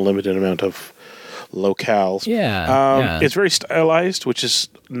a limited amount of locales. It's very stylized, which is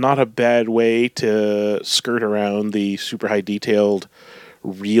not a bad way to skirt around the super high detailed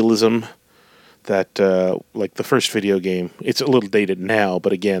realism that like the first video game. It's a little dated now,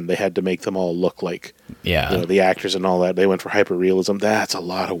 but again, they had to make them all look like the actors and all that. They went for hyper realism. That's a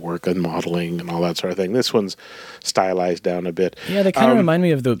lot of work on modeling and all that sort of thing. This one's stylized down a bit. Yeah, they kind of remind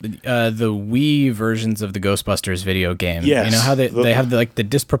me of the Wii versions of the Ghostbusters video game. Yes. You know how they have the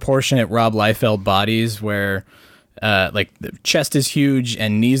disproportionate Rob Liefeld bodies where like the chest is huge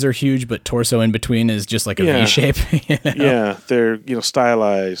and knees are huge, but torso in between is just like a V shape. Yeah, they're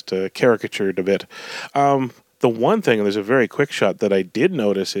stylized, caricatured a bit. The one thing, and there's a very quick shot that I did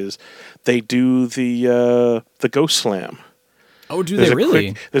notice, is they do the ghost slam. Oh, do they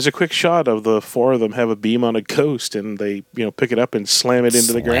really? There's a quick shot of the 4 of them have a beam on a ghost, and they pick it up and slam it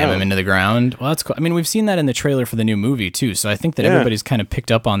into the ground. Slam him into the ground. Well, that's cool. I mean, we've seen that in the trailer for the new movie too, so I think that everybody's kind of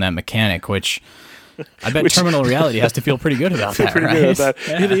picked up on that mechanic, which. I bet Terminal Reality has to feel pretty good about that, right? Good about that.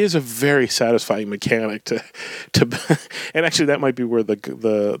 Yeah. It is a very satisfying mechanic to and actually that might be where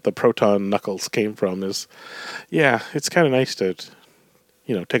the proton knuckles came from. It's kind of nice to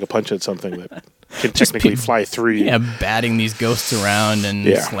take a punch at something that can technically fly through you. Yeah, batting these ghosts around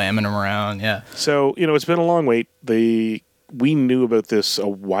and slamming them around. Yeah. So it's been a long wait. We knew about this a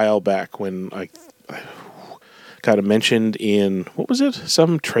while back when I kind of mentioned in what was it?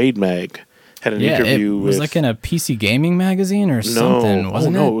 Some trade mag. had an Yeah, interview. it was with, like in a PC gaming magazine or something,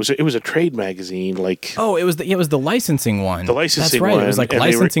 wasn't it? It was a trade magazine. Like it was the licensing one. The licensing That's right. one. It was like and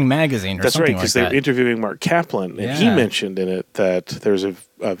licensing magazine or that's something right, because like they that. were interviewing Mark Kaplan, and he Yeah. mentioned in it that there's a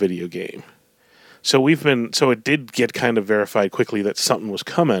video game. So it did get kind of verified quickly that something was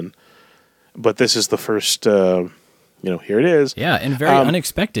coming, but this is the first. Here it is. Yeah, and very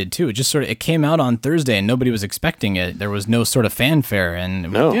unexpected too. It just sort of came out on Thursday, and nobody was expecting it. There was no sort of fanfare, and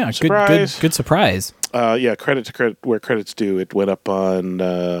surprise. good surprise. Credit to credit where credit's due. It went up on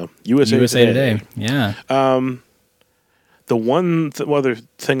USA Today. Yeah. The one other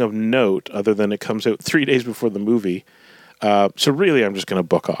thing of note, other than it comes out 3 days before the movie, so really I'm just going to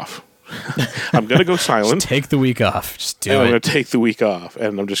book off. I'm going to go silent. Just take the week off. Just do it. I'm going to take the week off,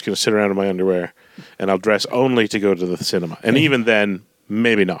 and I'm just going to sit around in my underwear, and I'll dress only to go to the cinema. And even then,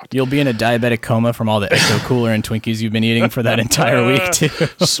 maybe not. You'll be in a diabetic coma from all the Ecto Cooler and Twinkies you've been eating for that entire week, too.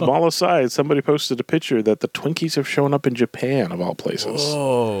 Small aside, somebody posted a picture that the Twinkies have shown up in Japan, of all places.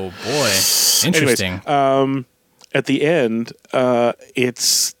 Oh, boy. Interesting. Anyways, at the end,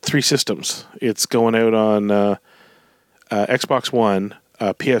 it's 3 systems. It's going out on Xbox One,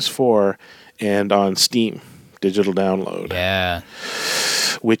 PS4, and on Steam, digital download. Yeah.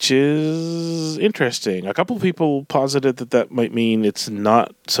 Which is interesting. A couple of people posited that might mean it's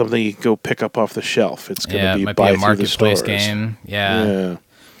not something you can go pick up off the shelf. It's going to be it might buy be a through marketplace the stores. game. Yeah.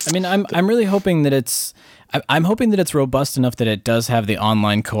 I mean, I'm really hoping that I'm hoping that it's robust enough that it does have the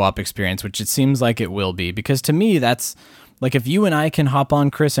online co-op experience, which it seems like it will be. Because to me, that's like if you and I can hop on,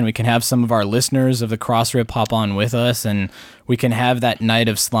 Chris, and we can have some of our listeners of the Crossrip hop on with us, and we can have that night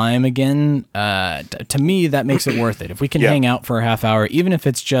of slime again. To me, that makes it worth it. If we can hang out for a half hour, even if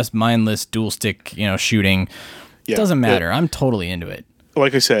it's just mindless dual stick, shooting, it doesn't matter. I'm totally into it.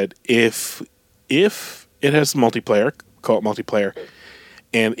 Like I said, if it has multiplayer, co-op multiplayer.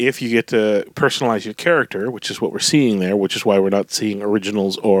 And if you get to personalize your character, which is what we're seeing there, which is why we're not seeing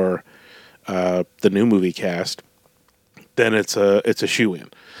originals or the new movie cast, then it's a shoe-in.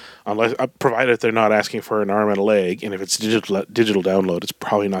 Unless, provided they're not asking for an arm and a leg, and if it's digital download, it's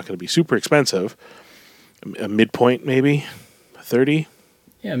probably not going to be super expensive. A midpoint, maybe $30.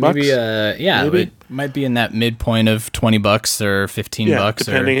 Yeah, maybe. Maybe. It might be in that midpoint of $20 or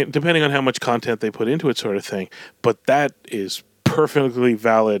 $15. Depending on how much content they put into it, sort of thing. But that is perfectly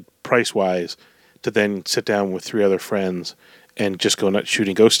valid price-wise to then sit down with 3 other friends and just go nuts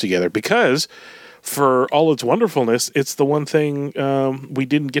shooting ghosts together. Because for all its wonderfulness, it's the one thing we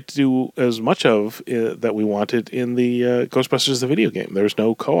didn't get to do as much of that we wanted in the Ghostbusters the video game. There's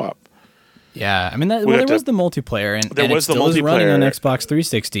no co-op. Yeah, I mean, there was the multiplayer, and there was the multiplayer. Is running on Xbox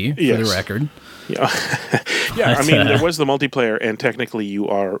 360 for the record. Yeah, yeah. I mean, there was the multiplayer, and technically, you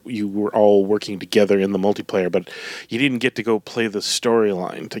were all working together in the multiplayer, but you didn't get to go play the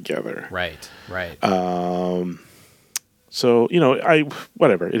storyline together. Right. So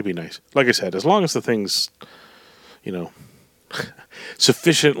whatever. It'd be nice. Like I said, as long as the thing's,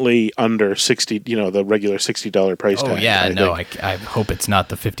 sufficiently under $60, the regular $60 price tag. Oh yeah, I hope it's not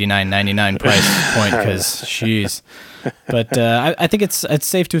the $59.99 price point because, jeez. But I think it's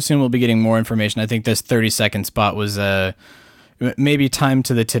safe to assume we'll be getting more information. I think this 30-second spot was maybe timed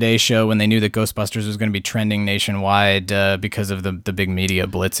to the Today Show when they knew that Ghostbusters was going to be trending nationwide because of the big media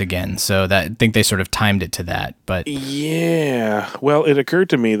blitz again. So I think they sort of timed it to that. But yeah, well, it occurred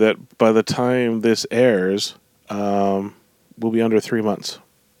to me that by the time this airs, we'll be under 3 months.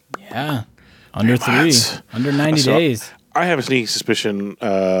 Yeah, under 3, under 90 days. I have a sneaking suspicion,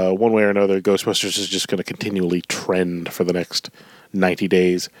 one way or another, Ghostbusters is just going to continually trend for the next 90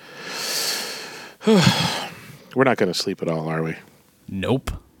 days. We're not going to sleep at all, are we?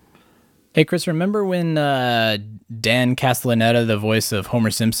 Nope. Hey, Chris, remember when Dan Castellaneta, the voice of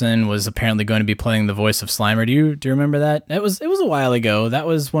Homer Simpson, was apparently going to be playing the voice of Slimer? Do you remember that? It was a while ago. That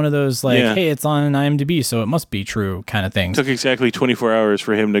was one of those, hey, it's on IMDb, so it must be true kind of things. It took exactly 24 hours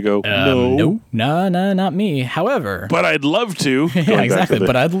for him to go, no, not me. However. But I'd love to. Yeah, exactly,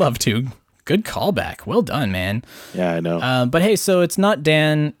 but I'd love to. Good callback. Well done, man. Yeah, I know. But hey, so it's not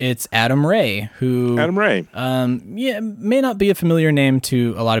Dan, it's Adam Ray, who... Adam Ray. May not be a familiar name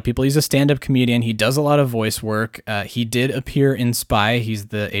to a lot of people. He's a stand-up comedian. He does a lot of voice work. He did appear in Spy. He's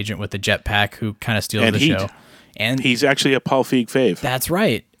the agent with the jetpack who kind of steals the show. And he's actually a Paul Feig fave. That's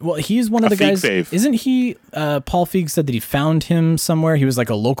right. Well, he's one of the guys. Fave. Isn't he? Paul Feig said that he found him somewhere. He was like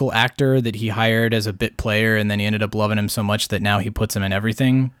a local actor that he hired as a bit player, and then he ended up loving him so much that now he puts him in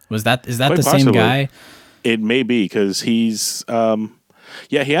everything. Is that Quite the possibly. same guy? It may be because he's.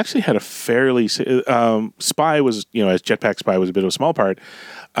 He actually had a fairly. Spy was, as Jetpack Spy was a bit of a small part.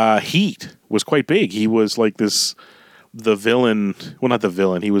 Heat was quite big. He was like this the villain. Well, not the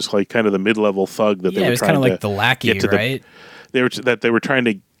villain. He was like kind of the mid-level thug that they Yeah, were he was trying kind of to like the lackey, get to right? They were trying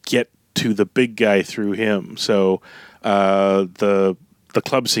to get to the big guy through him. So the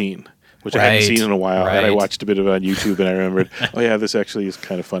club scene, which I hadn't seen in a while, and I watched a bit of it on YouTube, and I remembered, oh yeah, this actually is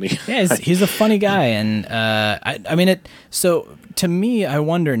kind of funny. Yeah, he's a funny guy, and I mean it. So to me, I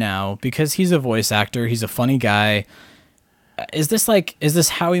wonder now, because he's a voice actor, he's a funny guy. Is this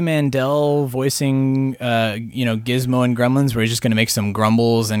Howie Mandel voicing Gizmo and Gremlins, where he's just going to make some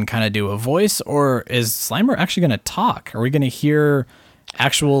grumbles and kind of do a voice, or is Slimer actually going to talk? Are we going to hear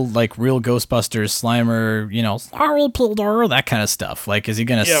actual like real Ghostbusters Slimer, that kind of stuff? Like, is he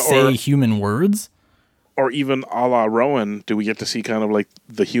going to say human words? Or even a la Rowan, do we get to see kind of like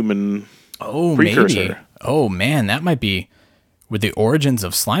the human precursor? Maybe. Oh man, that might be with the origins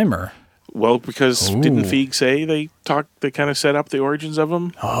of Slimer. Well, because didn't Feig say they kind of set up the origins of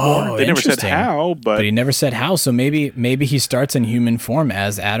him? Oh, they never said how, but he never said how. So maybe he starts in human form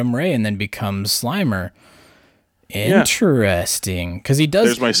as Adam Ray and then becomes Slimer. Interesting, because he does.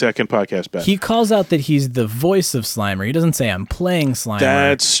 There's my second podcast bet. He calls out that he's the voice of Slimer. He doesn't say I'm playing Slimer.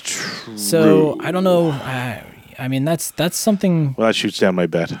 That's true. So I don't know. I mean, that's something. Well, that shoots down my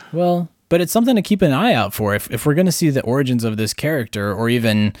bet. Well, but it's something to keep an eye out for. If we're going to see the origins of this character, or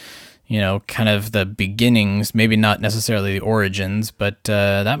even, kind of the beginnings, maybe not necessarily the origins, but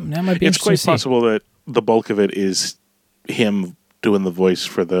that might be. It's quite possible that the bulk of it is him doing the voice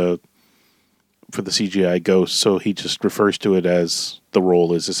for the CGI ghost, so he just refers to it as the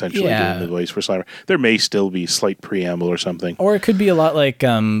role is essentially doing the voice for Slimer. There may still be slight preamble or something. Or it could be a lot like,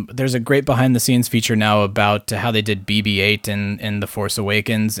 there's a great behind-the-scenes feature now about how they did BB-8 in The Force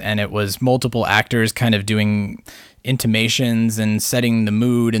Awakens, and it was multiple actors kind of doing intimations and setting the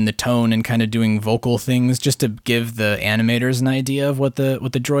mood and the tone and kind of doing vocal things just to give the animators an idea of what the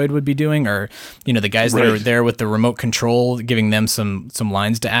droid would be doing, or, the guys that are there with the remote control, giving them some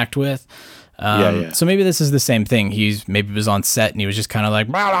lines to act with. So maybe this is the same thing. Maybe was on set and he was just kind of like,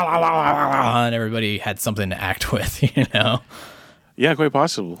 blah, blah, blah, blah, blah, and everybody had something to act with, Yeah, quite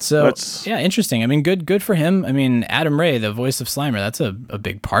possible. So interesting. I mean, good for him. I mean, Adam Ray, the voice of Slimer, that's a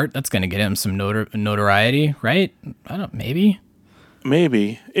big part. That's going to get him some notoriety, right? Maybe.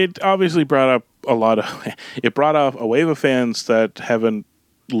 It obviously brought up it brought up a wave of fans that haven't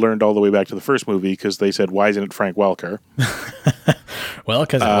learned all the way back to the first movie, because they said, why isn't it Frank Welker? Well,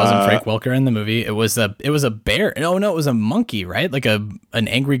 because it wasn't Frank Welker in the movie. It was a bear. No, it was a monkey, right? Like an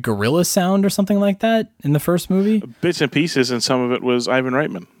angry gorilla sound or something like that in the first movie. Bits and pieces, and some of it was Ivan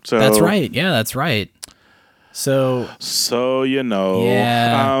Reitman. So that's right. Yeah, that's right. So yeah,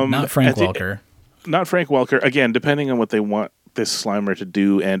 not Frank Welker. Not Frank Welker. Again, depending on what they want this Slimer to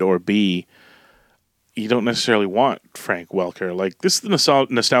do and or be, you don't necessarily want Frank Welker. Like, this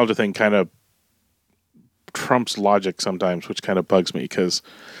nostalgia thing kind of trumps logic sometimes, which kind of bugs me, because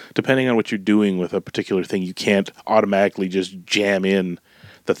depending on what you're doing with a particular thing, you can't automatically just jam in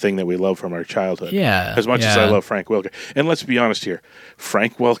the thing that we love from our childhood. Yeah. As much as I love Frank Welker. And let's be honest here,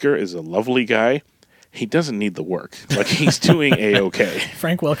 Frank Welker is a lovely guy. He doesn't need the work. Like, he's doing A-okay.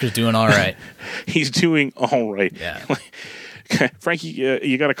 Frank Welker's doing all right. He's doing all right. Yeah. Frank,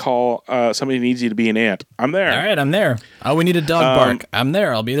 you got to call. Somebody needs you to be an ant. I'm there. All right, I'm there. Oh, we need a dog bark. I'm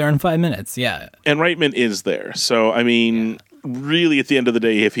there. I'll be there in 5 minutes. Yeah. And Reitman is there. So, I mean, really, at the end of the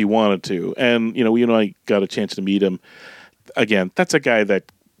day, if he wanted to, and, we and I got a chance to meet him, again, that's a guy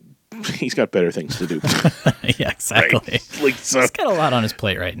that he's got better things to do. Yeah, exactly. Right? Like, so, he's got a lot on his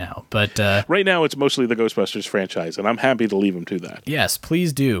plate right now. But right now, it's mostly the Ghostbusters franchise, and I'm happy to leave him to that. Yes,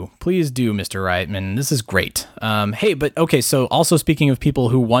 please do. Please do, Mr. Reitman. This is great. Hey, but okay, so also speaking of people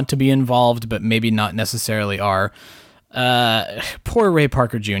who want to be involved, but maybe not necessarily are, poor Ray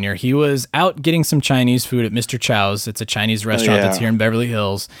Parker Jr. He was out getting some Chinese food at Mr. Chow's. It's a Chinese restaurant that's here in Beverly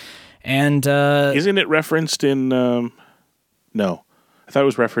Hills. And isn't it referenced in... No. I thought it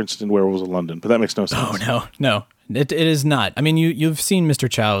was referenced in Werewolves of London, but that makes no sense. Oh, no. It is not. I mean, you've seen Mr.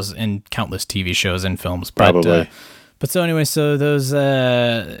 Chow's in countless TV shows and films. But, probably. But so anyway, so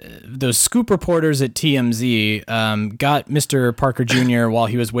those scoop reporters at TMZ got Mr. Parker Jr. while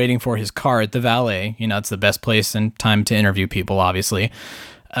he was waiting for his car at the valet. It's the best place and time to interview people, obviously.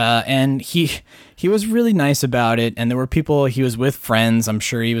 And he was really nice about it. And there were people, he was with friends. I'm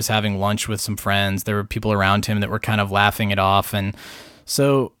sure he was having lunch with some friends. There were people around him that were kind of laughing it off. And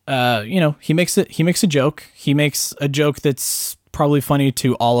so, he makes a joke. He makes a joke that's probably funny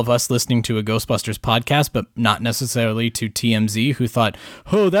to all of us listening to a Ghostbusters podcast, but not necessarily to TMZ, who thought,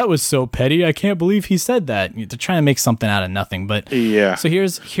 oh, that was so petty. I can't believe he said that. They're trying to make something out of nothing. But yeah. So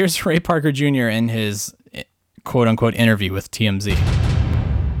here's Ray Parker Jr. in his quote unquote interview with TMZ.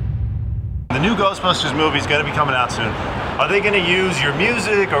 The new Ghostbusters movie is going to be coming out soon. Are they going to use your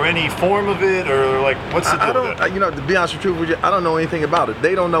music or any form of it, or like what's the deal with it? You know, to be honest with you, I don't know anything about it.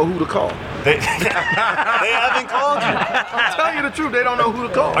 They don't know who to call. They haven't called you. Tell you the truth, they don't know who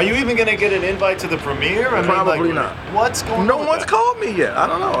to call. Are you even going to get an invite to the premiere? Probably not. What's going on? No one's called me yet. I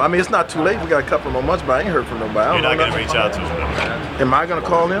don't know. I mean, it's not too late. We got a couple more months, but I ain't heard from nobody. You're not going to reach out to them. Am I going to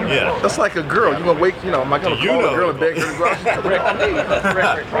call them? Yeah. That's like a girl. You're going to wake, am I going to call a girl and beg her to go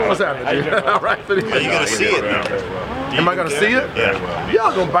out? What's happening? All right. Are you going to see it now? Am I going to see it? Yeah. Yeah,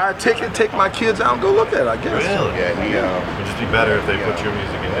 I'm going to buy a ticket, take my kids out, and go look at it, I guess. Really? Yeah. It would just be better if they put your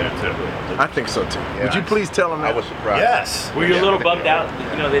music in there, too. I think so, too. Would you please tell them that? I was surprised. Yes. Were you a little bummed out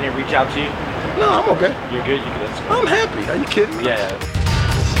that, they didn't reach out to you? No, I'm okay. You're good? I'm happy. Are you kidding me? Yeah.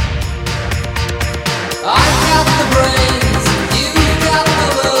 I got the brains, you got the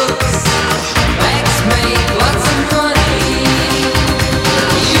looks. Let's make lots of money.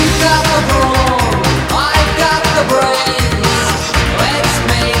 You got the brawn, I got the brains. Let's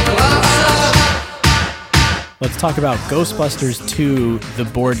make lots of. Let's talk about Ghostbusters 2, the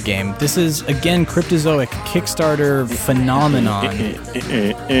board game. This is, again, Cryptozoic Kickstarter phenomenon.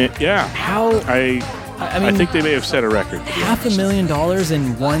 Yeah. How... I mean, I think they may have set a record. $500,000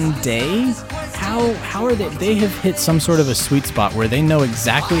 in one day? How are they? They have hit some sort of a sweet spot where they know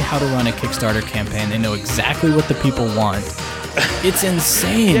exactly how to run a Kickstarter campaign. They know exactly what the people want. It's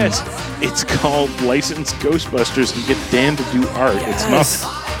insane. Yes, it's called Licensed Ghostbusters and get Dan to do art. Yes.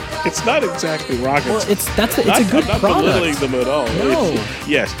 It's not exactly rocket. Well, it's a good I'm not product. belittling them at all. No.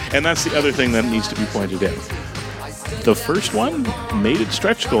 Yes, and that's the other thing that needs to be pointed out. The first one made its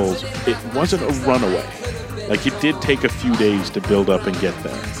stretch goals. It wasn't a runaway. Like, it did take a few days to build up and get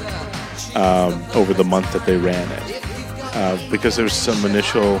there over the month that they ran it. Because there's some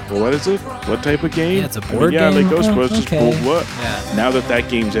initial, what is it? What type of game? Yeah, it's a board game. Yeah, like Ghostbusters. Okay. What? Yeah. Now that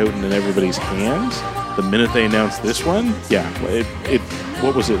game's out and in everybody's hands, the minute they announced this one, yeah, it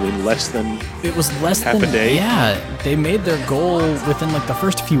what was it, in less than It was less half than a day? Yeah, they made their goal within like the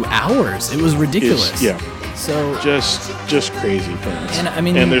first few hours. It was ridiculous. Yeah. So just crazy things. And I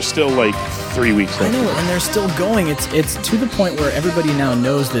mean, and there's still like 3 weeks I left. know, and they're still going. It's to the point where everybody now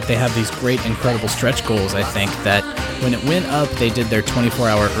knows that they have these great, incredible stretch goals. I think that when it went up, they did their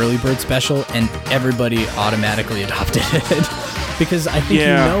 24-hour early bird special, and everybody automatically adopted it. Because I think you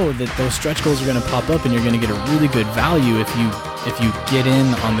know that those stretch goals are going to pop up, and you're going to get a really good value if you get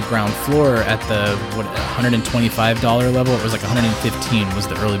in on the ground floor at the $125 level. It was like $115 was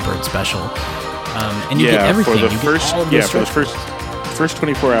the early bird special, and you get everything. For the you first, get all of yeah, those for the stretch first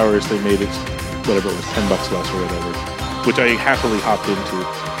 24 hours, they made it whatever it was, $10 less or whatever, which I happily hopped into.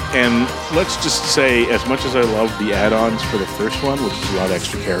 And let's just say, as much as I love the add-ons for the first one, which is a lot of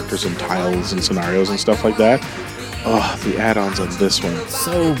extra characters and tiles and scenarios and stuff like that. Oh, the add-ons on this one.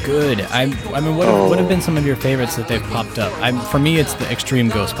 So good. I mean, what have been some of your favorites that they've popped up? For me, it's the Extreme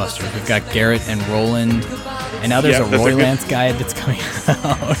Ghostbusters. We've got Garrett and Roland, and now there's a Roy Lance guide that's coming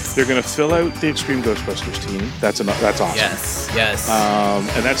out. They're going to fill out the Extreme Ghostbusters team. That's awesome. Yes.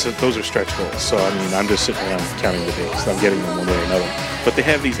 And those are stretch goals. So, I mean, I'm just sitting around counting the days. I'm getting them one way or another. But they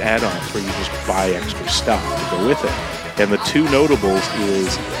have these add-ons where you just buy extra stuff to go with it. And the two notables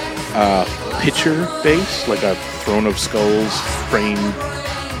is picture base, like a Throne of Skulls frame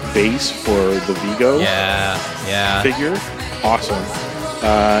base for the Vigo figure. Awesome.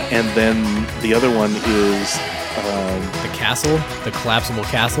 And then the other one is the castle, the collapsible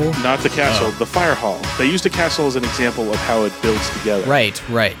castle. Not the castle, the fire hall. They used a castle as an example of how it builds together. Right.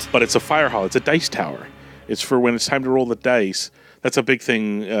 But it's a fire hall. It's a dice tower. It's for when it's time to roll the dice. That's a big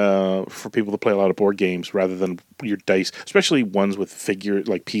thing for people that play a lot of board games rather than your dice, especially ones with figure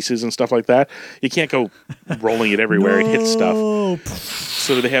like pieces and stuff like that. You can't go rolling it everywhere. It hits stuff.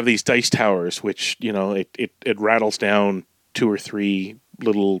 So they have these dice towers, which it rattles down 2 or 3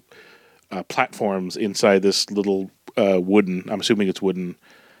 little platforms inside this little wooden. I'm assuming it's wooden.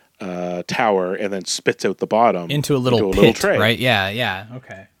 Tower, and then spits out the bottom into a little pit, tray. Right? Yeah.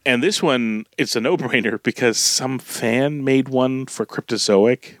 Okay. And this one, it's a no-brainer because some fan made one for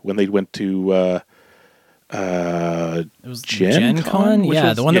Cryptozoic when they went to it was Gen Con?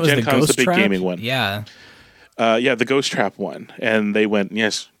 Yeah, the one that was the Ghost the big Trap? gaming one. Yeah. The Ghost Trap one. And they went,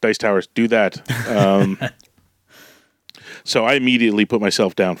 yes, Dice Towers, do that. So I immediately put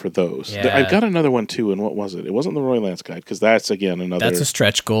myself down for those. Yeah. I've got another one too, and what was it? It wasn't the Roy Lance guide, because that's, again, another... That's a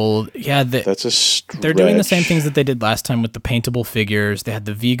stretch goal. Yeah, that's a stretch. They're doing the same things that they did last time with the paintable figures. They had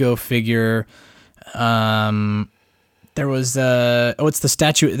the Vigo figure. There was... it's the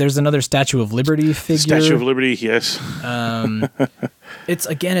statue... There's another Statue of Liberty figure. Statue of Liberty, yes.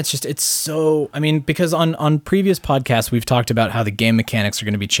 It's so, I mean, because on previous podcasts, we've talked about how the game mechanics are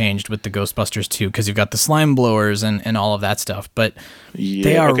going to be changed with the Ghostbusters 2, because you've got the slime blowers and all of that stuff, but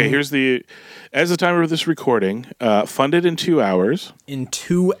they are... Okay, as the time of this recording, funded in 2 hours. In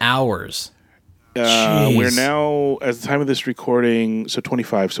 2 hours? We're now, as the time of this recording, so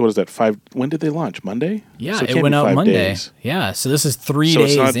 25. So what is that? 5? When did they launch? Monday? Yeah, so it went out Monday. Days. Yeah, so this is 3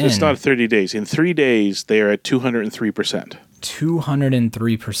 days in. It's not 30 days. In 3 days, they are at 203%.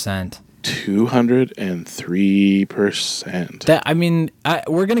 203%. 203%. That, I mean,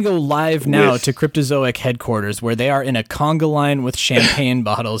 we're going to go live now to Cryptozoic headquarters, where they are in a conga line with champagne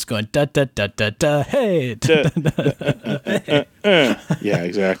bottles going da-da-da-da-da, hey. Yeah,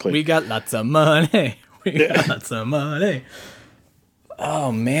 exactly. We got lots of money. We got lots of money.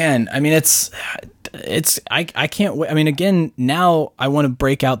 Oh, man. I mean, I can't wait. I mean, again, now I want to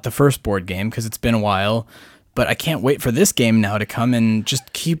break out the first board game because it's been a while. But I can't wait for this game now to come and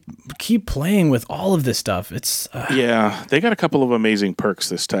just keep playing with all of this stuff. It's yeah, they got a couple of amazing perks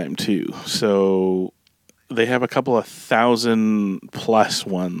this time too. So they have a couple of 1,000+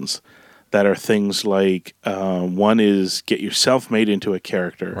 ones that are things like one is get yourself made into a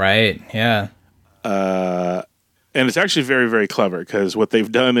character. Right. Yeah. And it's actually very, very clever because what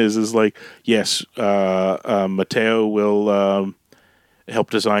they've done is like, yes, Mateo will help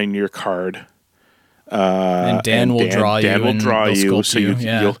design your card. And Dan will draw you. Dan will draw you, so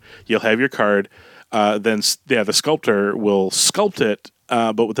you'll have your card. Then the sculptor will sculpt it.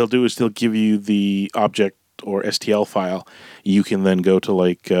 But what they'll do is they'll give you the object or STL file. You can then go to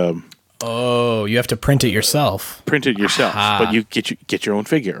like. You have to print it yourself. But you get your own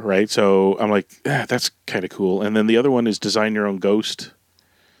figure, right? So I'm like, that's kind of cool. And then the other one is design your own ghost,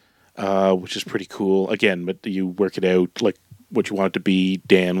 which is pretty cool. Again, but you work it out like what you want it to be.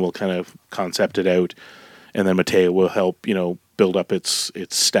 Dan will kind of concept it out, and then Mateo will help, build up its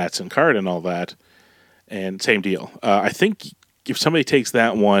stats and card and all that. And same deal. I think if somebody takes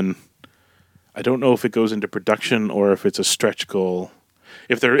that one, I don't know if it goes into production or if it's a stretch goal.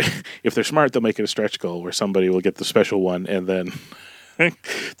 If they're smart, they'll make it a stretch goal where somebody will get the special one, and then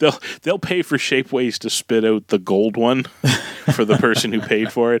they'll pay for Shapeways to spit out the gold one for the person who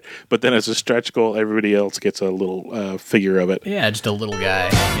paid for it. But then as a stretch goal, everybody else gets a little figure of it. Yeah, just a little guy.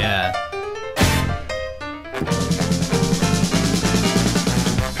 Yeah.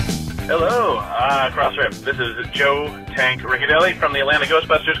 Hello, Crossrip. This is Joe Tank Riccadelli from the Atlanta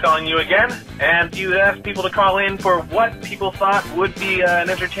Ghostbusters calling you again. And you asked people to call in for what people thought would be an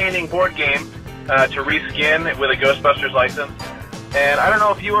entertaining board game to reskin with a Ghostbusters license. And I don't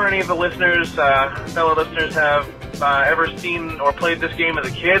know if you or any of the listeners, fellow listeners, have ever seen or played this game as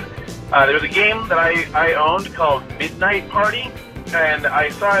a kid. There was a game that I owned called Midnight Party, and I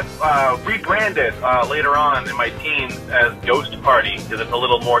saw it rebranded later on in my teens as Ghost Party because it's a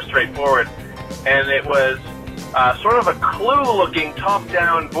little more straightforward. And it was sort of a Clue-looking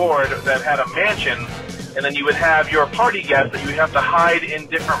top-down board that had a mansion, and then you would have your party guests that you would have to hide in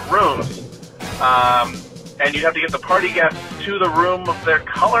different rooms. And you'd have to get the party guests to the room of their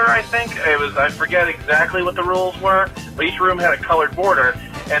color, I think. I forget exactly what the rules were, but each room had a colored border,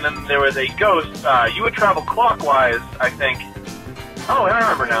 and then there was a ghost. You would travel clockwise, I think. Oh, I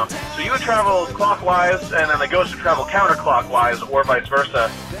remember now. So you would travel clockwise, and then the ghost would travel counterclockwise, or vice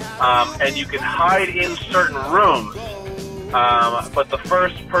versa. And you could hide in certain rooms. But the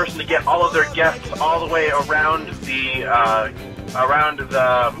first person to get all of their guests all the way around the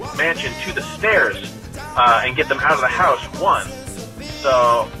mansion to the stairs and get them out of the house won.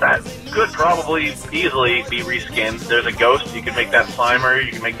 So that could probably easily be reskinned. There's a ghost. You can make that Slimer.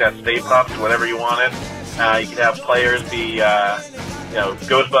 You can make that Stay Puft, whatever you wanted. You could have players be,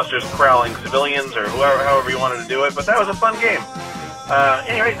 Ghostbusters corralling civilians or however you wanted to do it. But that was a fun game.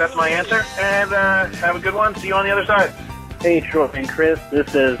 Anyway, that's my answer. And have a good one. See you on the other side. Hey, Troy and Chris.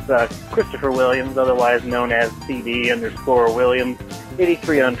 This is Christopher Williams, otherwise known as CD_Williams,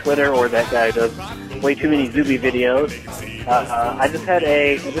 83 on Twitter, or that guy does way too many Zuby videos. I just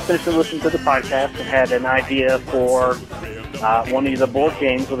finished listening to the podcast and had an idea for one of the board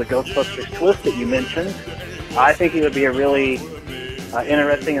games with a Ghostbusters twist that you mentioned. I think it would be a really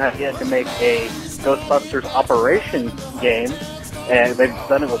interesting idea to make a Ghostbusters Operation game. And they've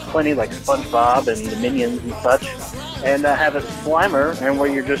done it with plenty, like SpongeBob and the Minions and such. And have a Slimer, and where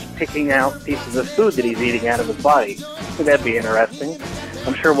you're just picking out pieces of food that he's eating out of his body. So that'd be interesting.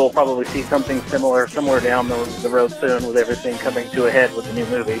 I'm sure we'll probably see something similar somewhere down the road soon with everything coming to a head with the new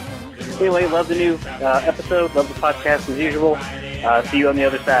movie. Anyway, love the new episode, love the podcast as usual. See you on the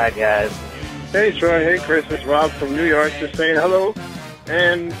other side, guys. Hey, Troy. Hey, Chris. It's Rob from New York just saying hello.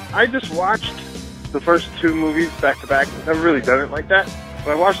 And I just watched watched the first two movies back to back. I've never really done it like that.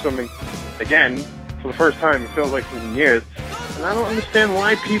 But I watched them again for the first time. It feels like in years. And I don't understand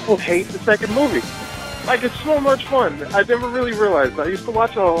why people hate the second movie. Like, it's so much fun. I never really realized. I used to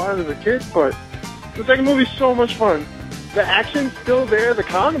watch it a lot as a kid, but the second movie's so much fun. The action's still there. The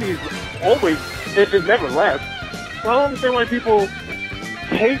comedy's always, it never left. So I don't understand why people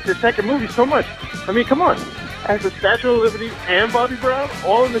hate the second movie so much. I mean, come on. As the Statue of Liberty and Bobby Brown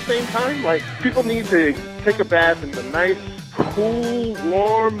all in the same time, like, people need to take a bath in the nice, cool,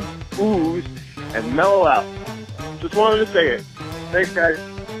 warm ooze and mellow out. Just wanted to say it. Thanks, guys.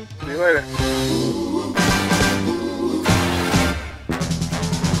 See you later.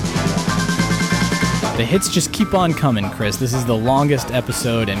 The hits just keep on coming, Chris. This is the longest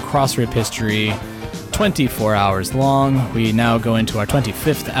episode in Crossrip history, 24 hours long. We now go into our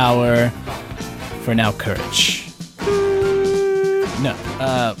 25th hour. For now, Courage. No,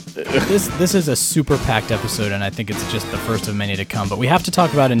 this is a super packed episode, and I think it's just the first of many to come. But we have to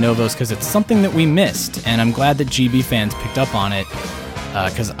talk about Anovos because it's something that we missed, and I'm glad that GB fans picked up on it.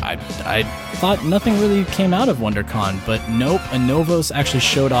 Because I thought nothing really came out of WonderCon, but nope, Anovos actually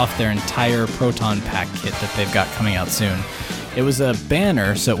showed off their entire Proton Pack kit that they've got coming out soon. It was a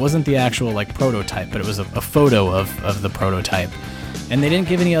banner, so it wasn't the actual like prototype, but it was a photo of the prototype. And they didn't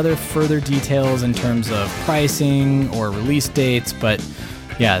give any other further details in terms of pricing or release dates, but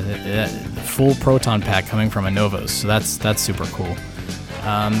yeah, the full Proton Pack coming from Anovos, so that's super cool.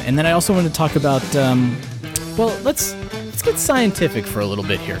 And then I also wanted to talk about, well, let's get scientific for a little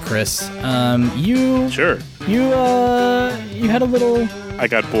bit here, Chris. You had a little. I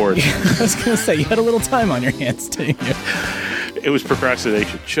got bored. I was gonna say you had a little time on your hands, didn't you? It was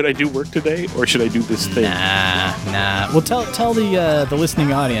procrastination. Should I do work today, or should I do this thing? Nah. Well, tell the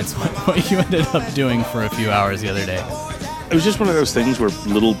listening audience what you ended up doing for a few hours the other day. It was just one of those things where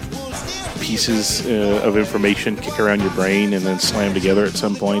little pieces of information kick around your brain and then slam together at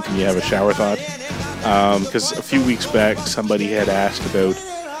some point, and you have a shower thought. Because a few weeks back, somebody had asked about,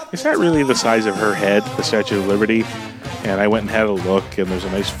 is that really the size of her head, the Statue of Liberty? And I went and had a look, and there's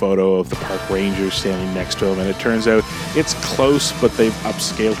a nice photo of the park rangers standing next to him, and it turns out it's close, but they've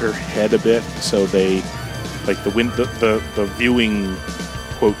upscaled her head a bit, so they, like the viewing,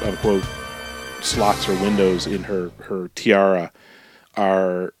 quote unquote, slots or windows in her tiara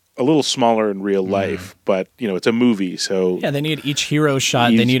are a little smaller in real life, but it's a movie, so yeah, they need each hero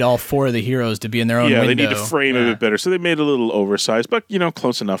shot. They need all four of the heroes to be in their own window. They need to frame it a bit better, so they made it a little oversized, but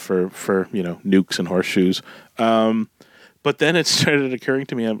close enough for nukes and horseshoes. But then it started occurring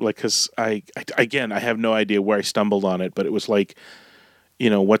to me, I'm like, because I have no idea where I stumbled on it, but it was like,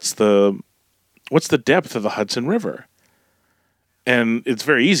 what's the depth of the Hudson River? And it's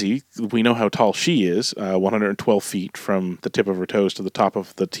very easy. We know how tall she is, 112 feet from the tip of her toes to the top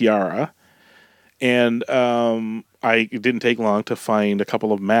of the tiara. And it didn't take long to find a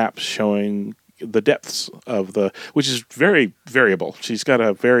couple of maps showing the depths of which is very variable. She's got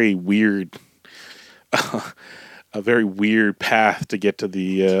a very weird... a very weird path to get to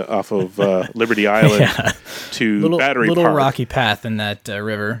the off of Liberty Island to Battery Park. Little rocky path in that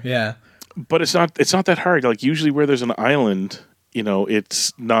river, yeah. But it's not that hard. Like usually where there's an island,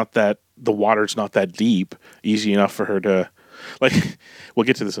 it's not that the water's not that deep. Easy enough for her to, like. We'll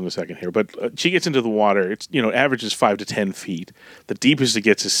get to this in a second here, but she gets into the water. It's averages 5 to 10 feet. The deepest it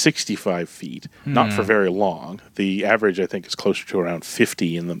gets is 65 feet. Not for very long. The average I think is closer to around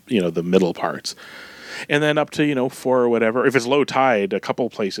 50 in the the middle parts. And then up to 4 or whatever. If it's low tide, a couple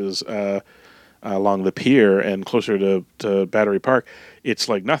places along the pier and closer to Battery Park, it's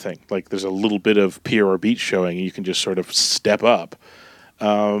like nothing. Like there's a little bit of pier or beach showing, and you can just sort of step up.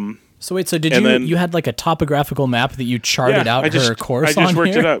 So wait, you had like a topographical map that you charted out her course on? I just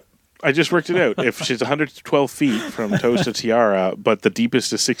worked it out. I just worked it out. If she's 112 feet from toes to tiara, but the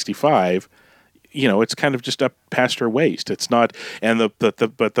deepest is 65. It's kind of just up past her waist. It's not, and but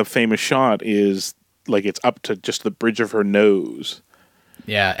the famous shot is like it's up to just the bridge of her nose.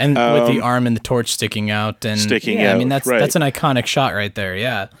 Yeah, and with the arm and the torch sticking out, and I mean that's an iconic shot right there.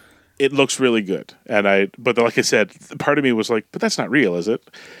 Yeah, it looks really good, but like I said, part of me was like, but that's not real, is it?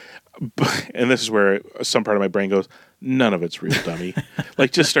 And this is where some part of my brain goes, none of it's real, dummy.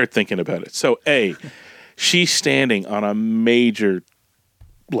 Like just start thinking about it. So she's standing on a major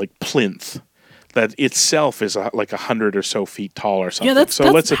like plinth that itself is like 100 or so feet tall or something.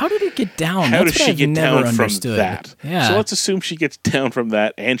 Yeah, how did it get down? How does she get down from understood. that? Yeah. So let's assume she gets down from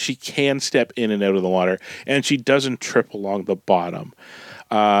that, and she can step in and out of the water, and she doesn't trip along the bottom.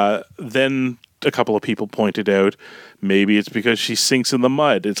 Then a couple of people pointed out maybe it's because she sinks in the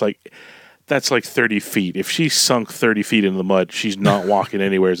mud. It's like that's like 30 feet. If she sunk 30 feet into the mud, she's not walking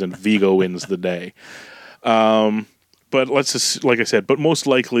anywhere, and Vigo wins the day. But let's just, like I said, but most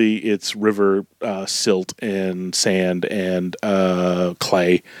likely it's river silt and sand and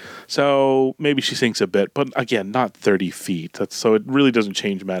clay. So maybe she sinks a bit, but again, not 30 feet. So it really doesn't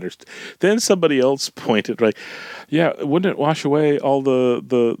change matters. Then somebody else pointed, like, yeah, wouldn't it wash away all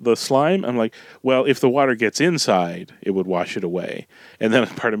the slime? I'm like, well, if the water gets inside, it would wash it away. And then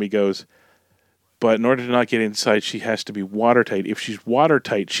part of me goes, but in order to not get inside, she has to be watertight. If she's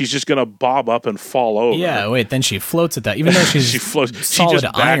watertight, she's just going to bob up and fall over. Yeah, wait, then she floats at that. Even though she's she floats, solid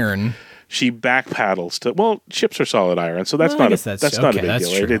iron. She back paddles to. Well, ships are solid iron, so that's not a big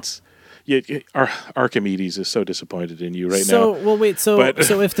deal. Right? Archimedes is so disappointed in you right now. Well, wait. So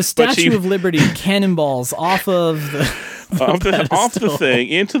if the Statue of Liberty cannonballs off of the off the thing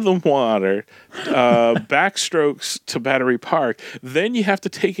into the water, backstrokes to Battery Park, then you have to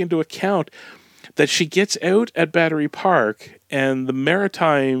take into account that she gets out at Battery Park and the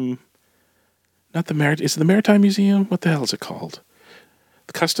Maritime. Is it the Maritime Museum? What the hell is it called?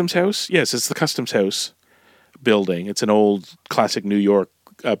 The Customs House? Yes, it's the Customs House building. It's an old classic New York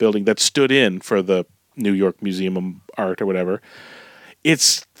building that stood in for the New York Museum of Art or whatever.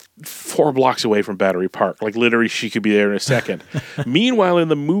 It's 4 blocks away from Battery Park. Like literally she could be there in a second. Meanwhile, in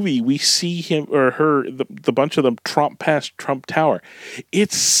the movie, we see him or her, the bunch of them tromp past Trump Tower.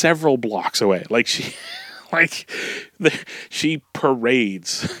 It's several blocks away. Like she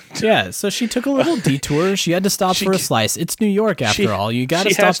parades. Yeah, so she took a little detour. She had to stop for a slice. It's New York after all. You got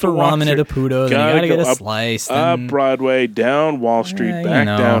to stop for ramen at a Pudo. Then you got to get a slice. Up Broadway, down Wall Street, back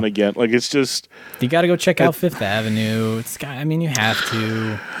down again. Like it's just you got to go check out Fifth Avenue. You have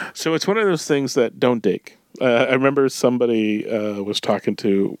to. So it's one of those things that don't dig. I remember somebody was talking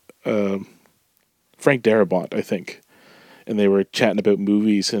to Frank Darabont, I think, and they were chatting about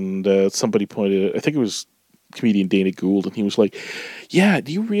movies, and somebody pointed. I think it was comedian Dana Gould, and he was like, yeah,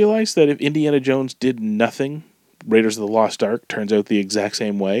 do you realize that if Indiana Jones did nothing, Raiders of the Lost Ark turns out the exact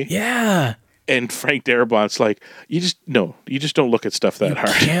same way? Yeah. And Frank Darabont's like, you just don't look at stuff that hard.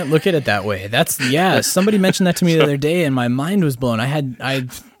 You can't look at it that way. Somebody mentioned that to me the other day, and my mind was blown. I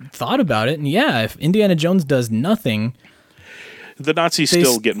thought about it, and yeah, if Indiana Jones does nothing, the Nazis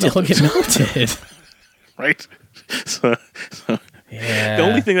still get noted. Right? So yeah. The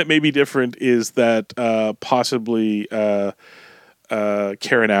only thing that may be different is that possibly Karen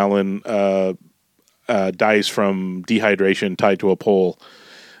Allen dies from dehydration tied to a pole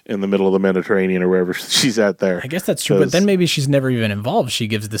in the middle of the Mediterranean or wherever she's at there. I guess that's true, but then maybe she's never even involved. She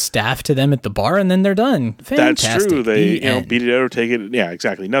gives the staff to them at the bar, and then they're done. Fantastic. That's true. They beat it out or take it. Yeah,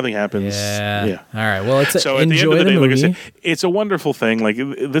 exactly. Nothing happens. Yeah. All right. Well, so at the end of the day, like I said, it's a wonderful thing. Like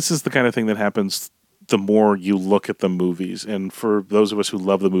this is the kind of thing that happens the more you look at the movies. And for those of us who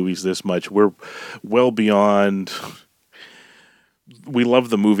love the movies this much, we're well beyond. We love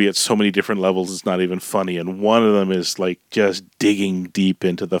the movie at so many different levels, it's not even funny. And one of them is like just digging deep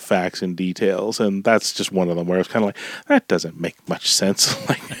into the facts and details. And that's just one of them where it's kind of like, that doesn't make much sense.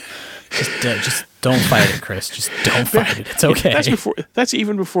 Like, just don't fight it, Chris. Just don't fight it. It's okay. That's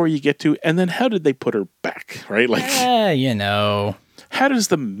even before you get to, and then how did they put her back, right? Like, how does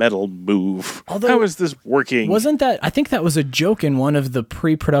the metal move? How is this working? I think that was a joke in one of the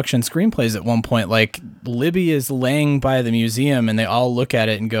pre-production screenplays at one point. Like, Libby is laying by the museum, and they all look at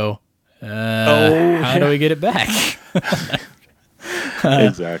it and go, how do we get it back?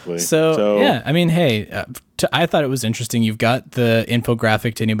 Exactly. So, yeah, I mean, hey, I thought it was interesting. You've got the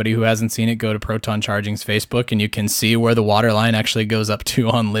infographic to anybody who hasn't seen it. Go to Proton Charging's Facebook, and you can see where the water line actually goes up to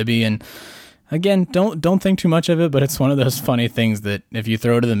on Libby. And again, don't think too much of it, but it's one of those funny things that if you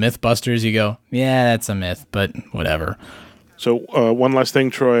throw to the Mythbusters, you go, yeah, that's a myth, but whatever. So one last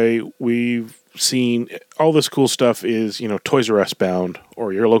thing, Troy, we've seen all this cool stuff is, Toys R Us bound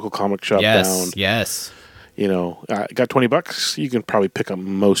or your local comic shop bound. Yes. Got $20. You can probably pick up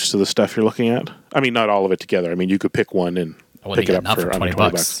most of the stuff you're looking at. I mean, not all of it together. I mean, you could pick one and pick it up for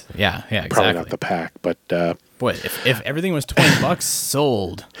 $20. Yeah, exactly. Probably not the pack, but boy, if everything was $20,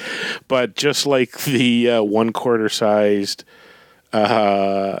 sold. But just like the 1/4 sized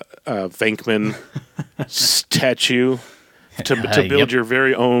Venkman statue to build your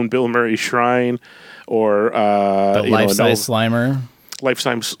very own Bill Murray shrine, or the life-size Slimer.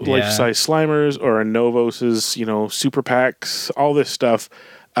 Life-size Slimers, or a Novos's, super packs, all this stuff.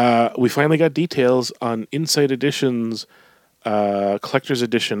 We finally got details on Inside Edition's collector's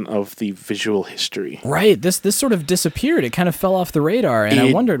edition of the Visual History. Right. This sort of disappeared. It kind of fell off the radar, and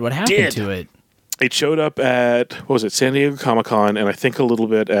I wondered what happened to it. It showed up at, San Diego Comic-Con, and I think a little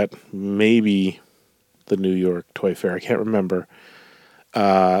bit at maybe the New York Toy Fair. I can't remember.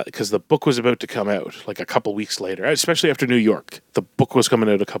 because the book was about to come out like a couple weeks later, especially after New York. The book was coming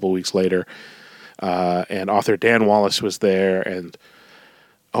out a couple weeks later, and author Dan Wallace was there, and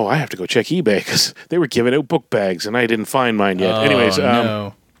I have to go check eBay because they were giving out book bags, and I didn't find mine yet. Anyways,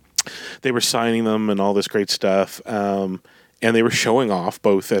 no. they were signing them and all this great stuff, and they were showing off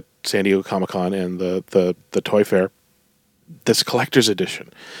both at San Diego Comic-Con and the Toy Fair this collector's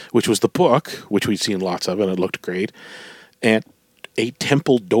edition, which was the book, which we'd seen lots of, and it looked great, and a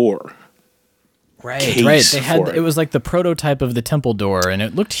temple door. Right. Case They had for it was like the prototype of the temple door, and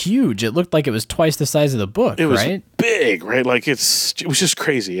it looked huge. It looked like it was twice the size of the book. It was right? big, right? Like it was just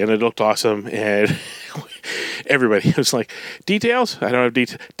crazy, and it looked awesome. And everybody was like, "Details? I don't have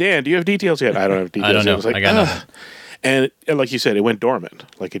details." Dan, do you have details yet? I don't have details. I don't know. was like, I got nothing. And like you said, it went dormant.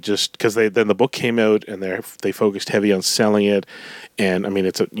 Like it just because then the book came out, and they focused heavy on selling it. And I mean,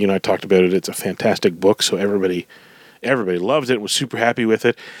 it's I talked about it. It's a fantastic book, so everybody loved it. Was super happy with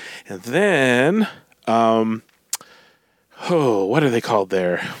it. And then, what are they called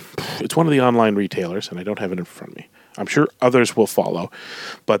there? It's one of the online retailers, and I don't have it in front of me. I'm sure others will follow,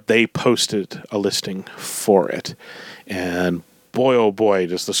 but they posted a listing for it, and boy, oh boy,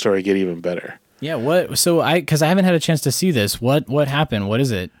 does the story get even better. Yeah. What? So because I haven't had a chance to see this. What happened? What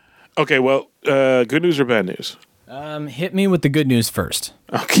is it? Okay. Well, good news or bad news? Hit me with the good news first.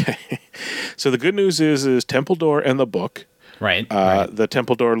 Okay. So the good news is Temple Door and the book. Right. The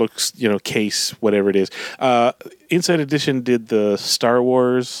Temple Door looks, case, whatever it is. Inside Edition did the Star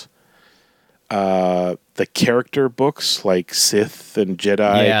Wars, the character books like Sith and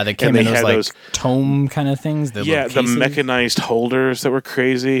Jedi. Yeah, they came in those tome kind of things. The mechanized holders that were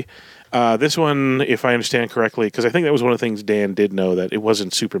crazy. This one, if I understand correctly, because I think that was one of the things Dan did know, that it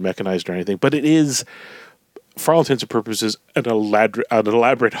wasn't super mechanized or anything, but it is, for all intents and purposes, an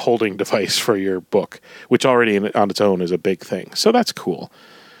elaborate holding device for your book, which already on its own is a big thing. So that's cool.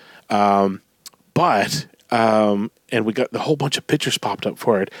 And we got a whole bunch of pictures popped up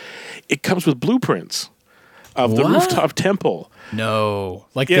for it. It comes with blueprints of the rooftop temple. No,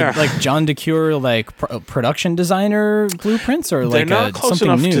 like John DeCure, production designer blueprints, or they're like not close something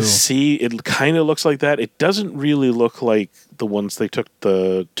enough new. to see. It kind of looks like that. It doesn't really look like the ones they took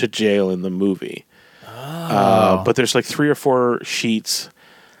to jail in the movie. But there's like 3 or 4 sheets.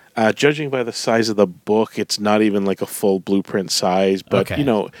 Judging by the size of the book, it's not even like a full blueprint size, but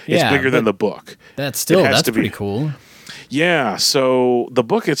it's bigger than the book. That's pretty cool. Yeah, so the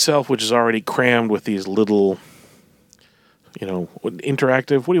book itself, which is already crammed with these little,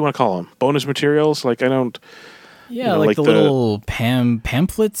 interactive, what do you want to call them? Bonus materials? Like, I don't... Yeah, like the little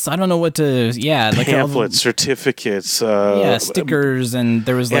pamphlets. I don't know what to... Yeah, like pamphlets, certificates. Stickers, and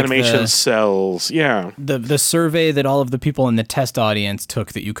there was like animation cells. Yeah, the survey that all of the people in the test audience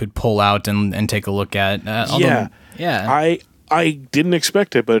took that you could pull out and take a look at. I didn't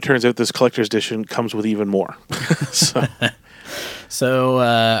expect it, but it turns out this collector's edition comes with even more. So,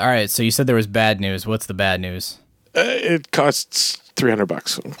 all right. So you said there was bad news. What's the bad news? It costs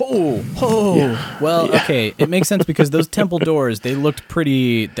 $300. Okay. It makes sense because those temple doors, they looked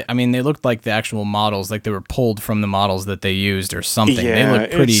pretty. I mean, they looked like the actual models, like they were pulled from the models that they used or something. Yeah,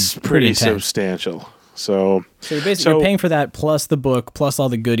 they looked pretty intense. Substantial. So you're basically you're paying for that plus the book plus all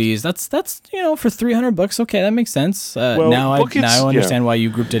the goodies. That's for $300. Okay, that makes sense. Now I understand why you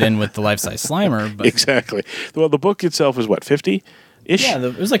grouped it in with the life-size Slimer. But. Exactly. Well, the book itself is what, 50-ish? Yeah,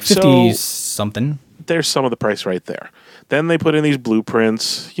 it was like 50 something. There's some of the price right there. Then they put in these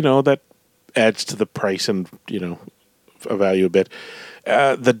blueprints. That adds to the price and a value a bit.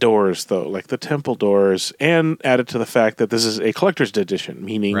 The doors, though, like the temple doors, and added to the fact that this is a collector's edition,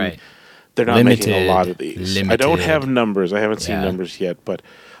 meaning. They're not making a lot of these. I don't have numbers. I haven't seen numbers yet, but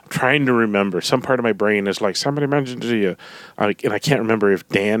I'm trying to remember. Some part of my brain is like, somebody mentioned it to you. And I can't remember if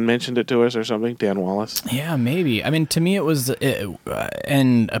Dan mentioned it to us or something, Dan Wallace. Yeah, maybe. I mean, to me it was,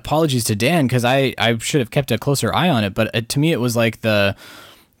 and apologies to Dan, because I should have kept a closer eye on it, but to me it was like the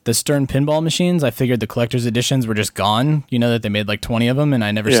Stern pinball machines. I figured the collector's editions were just gone. That they made like 20 of them, and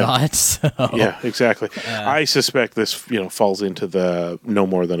I never saw it. So. Yeah, exactly. I suspect this, falls into the no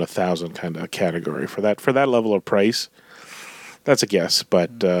more than 1,000 kind of category for that level of price. That's a guess,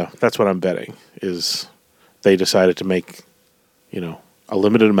 but that's what I'm betting is they decided to make, a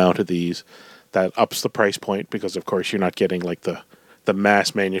limited amount of these. That ups the price point because, of course, you're not getting like the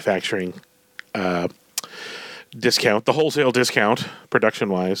mass manufacturing. Discount, the wholesale discount,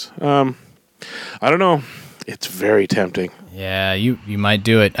 production-wise. I don't know. It's very tempting. Yeah, you might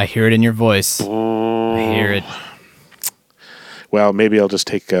do it. I hear it in your voice. I hear it. Well, maybe I'll just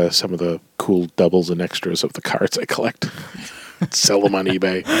take some of the cool doubles and extras of the cards I collect. Sell them on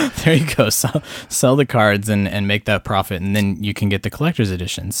eBay. There you go. Sell the cards and make that profit, and then you can get the collector's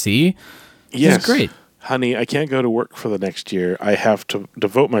edition. See? Yes. This is great. Honey, I can't go to work for the next year. I have to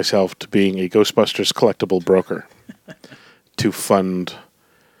devote myself to being a Ghostbusters collectible broker to fund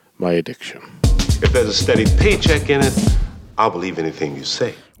my addiction. If there's a steady paycheck in it, I'll believe anything you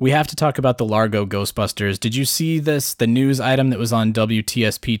say. We have to talk about the Largo Ghostbusters. Did you see the news item that was on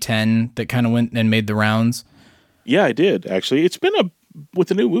WTSP 10 that kind of went and made the rounds? Yeah, I did, actually. It's been with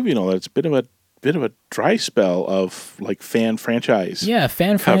the new movie and all that, it's been a bit of a dry spell of like fan franchise. Yeah,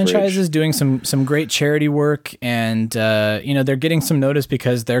 fan coverage. franchises doing some great charity work, and they're getting some notice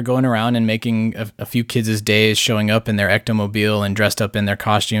because they're going around and making a few kids' days, showing up in their Ectomobile and dressed up in their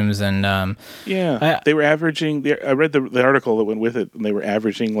costumes, and they were averaging. I read the article that went with it, and they were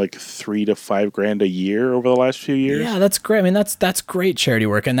averaging like $3,000 to $5,000 a year over the last few years. Yeah, that's great. I mean, that's great charity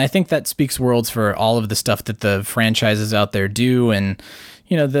work, and I think that speaks worlds for all of the stuff that the franchises out there do, and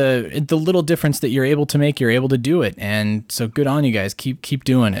the little difference that you're able to make, you're able to do it. And so good on you guys. Keep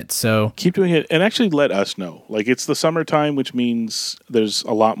doing it. So keep doing it, and actually let us know. Like, it's the summertime, which means there's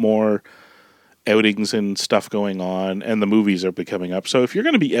a lot more outings and stuff going on, and the movies are coming up. So if you're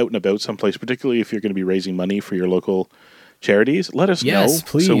going to be out and about someplace, particularly if you're going to be raising money for your local charities, let us know,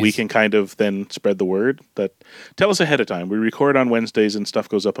 please. So we can kind of then spread the word. Tell us ahead of time. We record on Wednesdays and stuff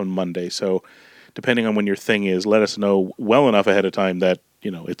goes up on Monday. So depending on when your thing is, let us know well enough ahead of time that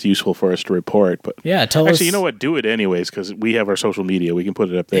it's useful for us to report. But yeah, tell us. Actually, you know what? Do it anyways, because we have our social media. We can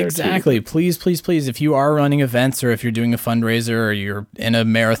put it up there. Exactly. Too. Please, please, please. If you are running events, or if you're doing a fundraiser, or you're in a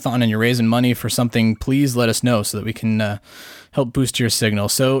marathon and you're raising money for something, please let us know so that we can help boost your signal.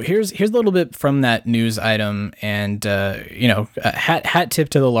 So here's a little bit from that news item, and hat tip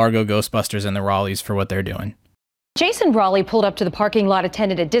to the Largo Ghostbusters and the Raleighs for what they're doing. Jason Raleigh pulled up to the parking lot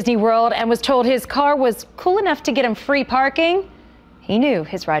attendant at Disney World and was told his car was cool enough to get him free parking. He knew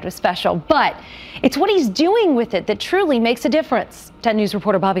his ride was special, but it's what he's doing with it that truly makes a difference. 10 News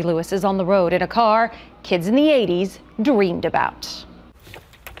reporter Bobby Lewis is on the road in a car kids in the 80s dreamed about.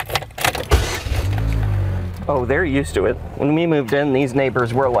 Oh, they're used to it. When we moved in, these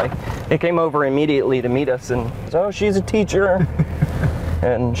neighbors were like, they came over immediately to meet us and, oh, she's a teacher.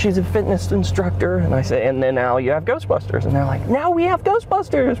 And she's a fitness instructor. And I say, and then now you have Ghostbusters. And they're like, now we have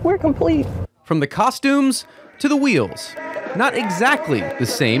Ghostbusters. We're complete. From the costumes to the wheels. Not exactly the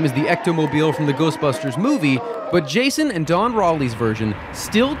same as the Ectomobile from the Ghostbusters movie, but Jason and Don Raleigh's version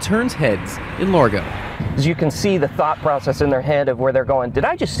still turns heads in Largo. As you can see the thought process in their head of where they're going, did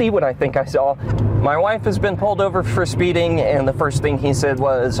I just see what I think I saw? My wife has been pulled over for speeding, and the first thing he said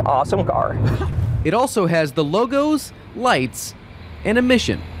was, awesome car. It also has the logos, lights, and a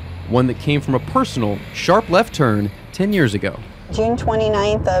mission, one that came from a personal, sharp left turn 10 years ago. June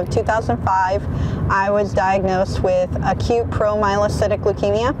 29th of 2005, I was diagnosed with acute promyelocytic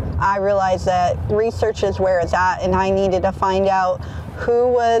leukemia. I realized that research is where it's at, and I needed to find out who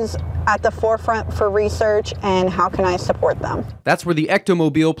was at the forefront for research and how can I support them. That's where the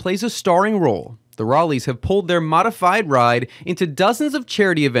Ectomobile plays a starring role. The Raleighs have pulled their modified ride into dozens of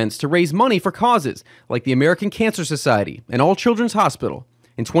charity events to raise money for causes like the American Cancer Society and All Children's Hospital.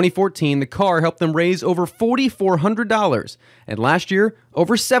 In 2014, the car helped them raise over $4,400, and last year,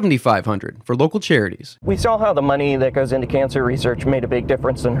 over $7,500 for local charities. We saw how the money that goes into cancer research made a big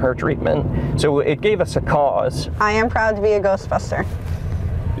difference in her treatment, so it gave us a cause. I am proud to be a Ghostbuster.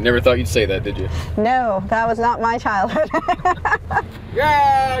 You never thought you'd say that, did you? No, that was not my childhood.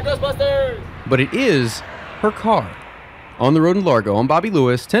 Yeah, Ghostbusters! But it is her car. On the road in Largo, I'm Bobby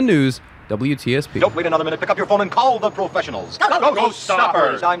Lewis, 10 News, WTSP. Don't wait another minute. Pick up your phone and call the professionals. Go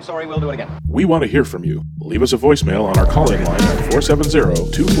Stoppers! I'm sorry, we'll do it again. We want to hear from you. Leave us a voicemail on our call-in line at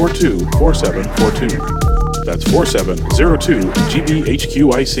 470-242-4742. That's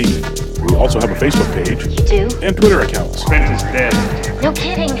 4702-GBHQIC. We also have a Facebook page. You do? And Twitter accounts. Spence is dead. No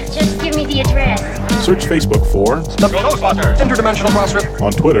kidding. Just give me the address. Search Facebook for The Ghostbusters Interdimensional Crossrip.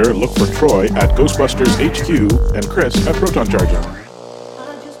 On Twitter, look for Troy at Ghostbusters HQ and Chris at Proton Charger.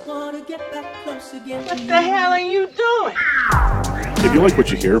 What the hell are you doing? If you like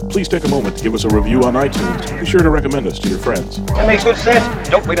what you hear, please take a moment to give us a review on iTunes. Be sure to recommend us to your friends. That makes good sense.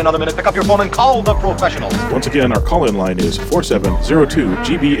 Don't wait another minute. Pick up your phone and call the professionals. Once again, our call-in line is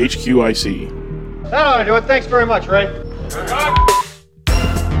 4702-GBHQIC. That ought to do it. Thanks very much, Ray.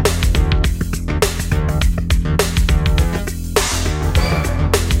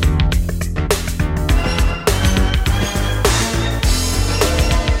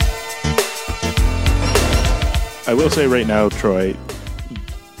 I will say right now, Troy,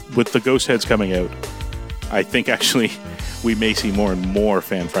 with the Ghost Heads coming out, I think actually we may see more and more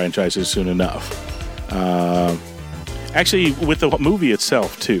fan franchises soon enough. Actually, with the movie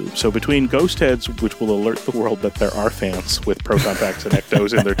itself, too. So between Ghost Heads, which will alert the world that there are fans with proton packs and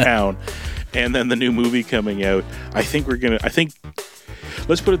ectos in their town, and then the new movie coming out, I think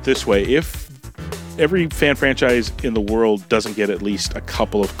let's put it this way. If every fan franchise in the world doesn't get at least a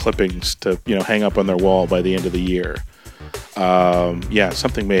couple of clippings to, hang up on their wall by the end of the year,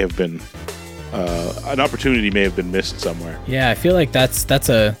 something may have been, an opportunity may have been missed somewhere. Yeah, I feel like it's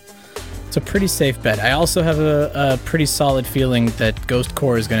a pretty safe bet. I also have a pretty solid feeling that Ghost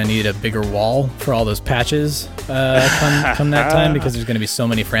Core is going to need a bigger wall for all those patches come that time, because there's going to be so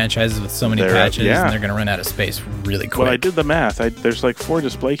many franchises with so many patches, and they're going to run out of space really quick. Well, I did the math. There's like 4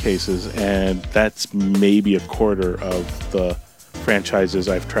 display cases, and that's maybe a quarter of the franchises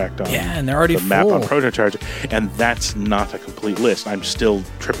I've tracked on. Yeah, and they're already the map full. on Proton Charger, and that's not a complete list. I'm still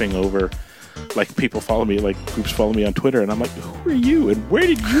tripping over. Like, people follow me, like groups follow me on Twitter, and I'm like, who are you and where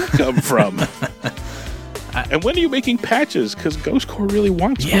did you come from? And when are you making patches? Because Ghost Core really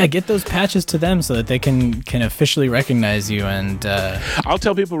wants one. Get those patches to them so that they can officially recognize you. And I'll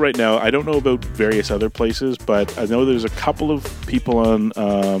tell people right now, I don't know about various other places, but I know there's a couple of people on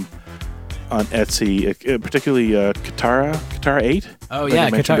Etsy, particularly Katara 8. Oh yeah,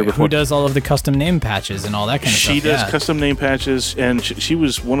 Katara, who does all of the custom name patches and all that kind of stuff. She does custom name patches, and she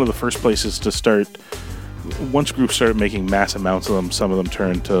was one of the first places to start. Once groups started making mass amounts of them, some of them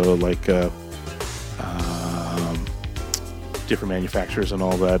turned to like different manufacturers and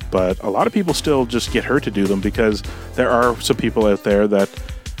all that. But a lot of people still just get her to do them, because there are some people out there that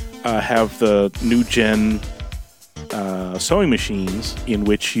have the new gen sewing machines in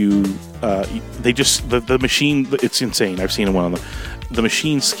which the machine, it's insane. I've seen one of them. The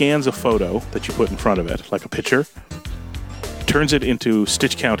machine scans a photo that you put in front of it, like a picture, turns it into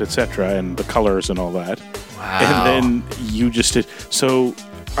stitch count, etc., and the colors and all that. Wow. And then you just did. So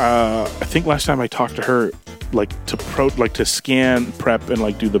I think last time I talked to her, to scan, prep, and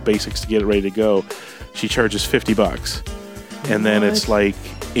like do the basics to get it ready to go, she charges $50, and then it's like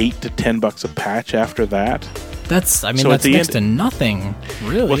 $8 to $10 a patch after that. That's next to nothing,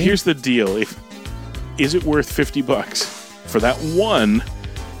 really. Well, here's the deal: is it worth $50 for that one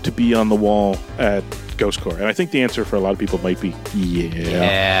to be on the wall at Ghost Core? And I think the answer for a lot of people might be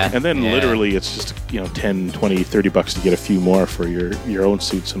yeah. And then literally, it's just $10, $20, $30 to get a few more for your own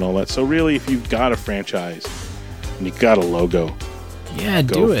suits and all that. So really, if you've got a franchise and you've got a logo,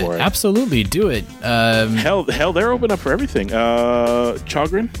 do it. Absolutely, do it. Hell, they're open up for everything.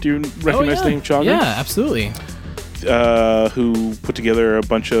 Chagrin, do you recognize the name Chagrin? Yeah, absolutely. Who put together a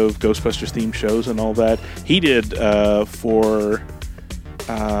bunch of Ghostbusters themed shows and all that. He did for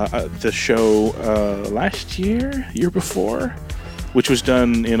the show last year before, which was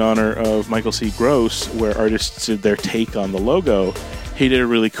done in honor of Michael C. Gross, where artists did their take on the logo. He did a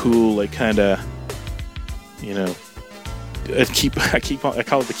really cool, like, kind of, I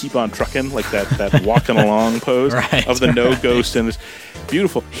call it the keep on trucking, like that walking along pose of the no ghost, and it's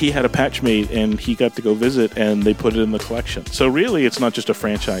beautiful. He had a patch made, and he got to go visit, and they put it in the collection. So really, it's not just a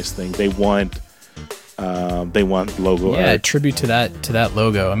franchise thing. They want logo art. Yeah, tribute to that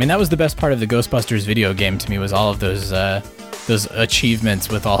logo. I mean, that was the best part of the Ghostbusters video game to me, was all of those achievements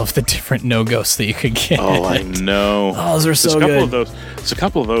with all of the different no ghosts that you could get. Oh, I know. Oh, those are so good. There's a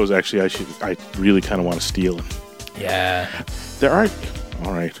couple of those actually. I really kind of want to steal. Yeah. There are.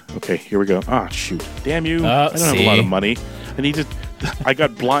 All right. Okay, here we go. Ah, shoot. Damn you. I don't have a lot of money. I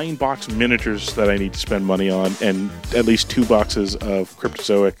got blind box miniatures that I need to spend money on, and at least 2 boxes of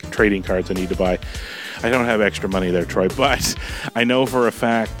Cryptozoic trading cards I need to buy. I don't have extra money there, Troy, but I know for a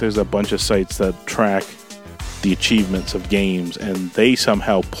fact there's a bunch of sites that track the achievements of games, and they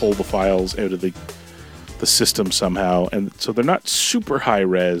somehow pull the files out of the system somehow, and so they're not super high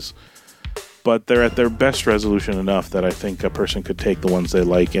res, but they're at their best resolution enough that I think a person could take the ones they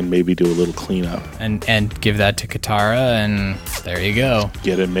like and maybe do a little cleanup. And give that to Katara, and there you go.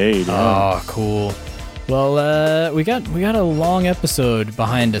 Get it made. Oh, cool. Well, we got a long episode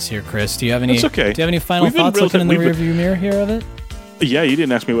behind us here, Chris. Do you have any? That's okay. Do you have any final thoughts looking in the rearview mirror here of it? Yeah, you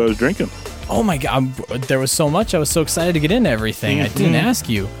didn't ask me what I was drinking. Oh my God, there was so much. I was so excited to get into everything. Mm-hmm. I didn't ask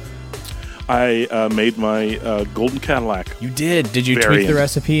you. I made my Golden Cadillac. You did. Did you tweak the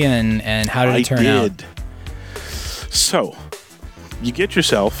recipe, and how did it turn out? I did. So, you get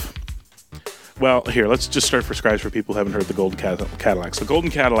yourself... Well, here, let's just start for scratch for people who haven't heard the Golden Cadillac. So, Golden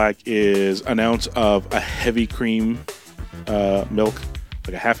Cadillac is an ounce of a heavy cream milk,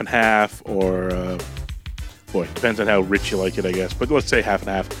 like a half and half, or... boy, depends on how rich you like it, I guess. But let's say half and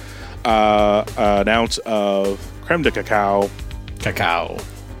half. An ounce of creme de cacao. Cacao.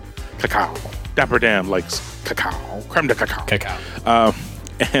 Dapper Dan likes cacao. Creme de cacao.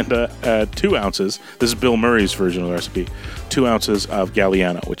 and 2 ounces. This is Bill Murray's version of the recipe. 2 ounces of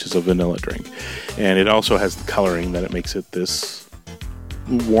Galliano, which is a vanilla drink, and it also has the coloring that it makes it this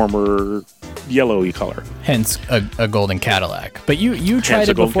warmer yellowy color. Hence a golden Cadillac. But you tried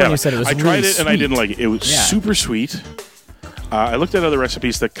it before and you said it was I tried really it and I sweet. didn't like it. It was super sweet. I looked at other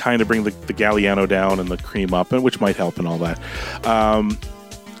recipes that kind of bring the Galliano down and the cream up, and which might help and all that.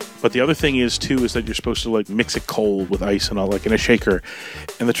 But the other thing is too is that you're supposed to like mix it cold with ice and all, like in a shaker.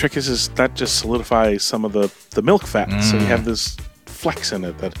 And the trick is that just solidifies some of the milk fat, so you have this flex in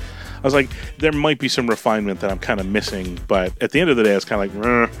it that I was like, there might be some refinement that I'm kind of missing, but at the end of the day, it's kind of like,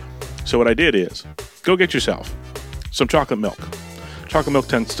 "Rrr." So what I did is go get yourself some chocolate milk. Chocolate milk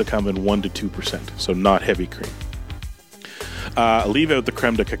tends to come in 1 to 2%, so not heavy cream. Leave out the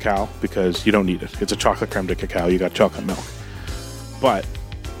creme de cacao because you don't need it. It's a chocolate creme de cacao. You got chocolate milk. But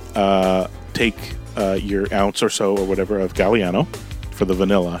take your ounce or so or whatever of Galliano for the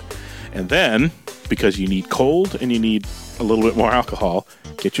vanilla. And then, because you need cold and you need a little bit more alcohol,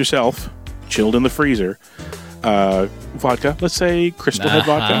 get yourself, chilled in the freezer, vodka. Let's say Crystal Head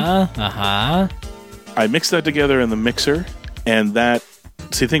vodka. I mix that together in the mixer, and that...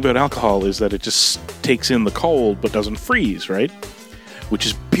 See, the thing about alcohol is that it just takes in the cold but doesn't freeze, right? Which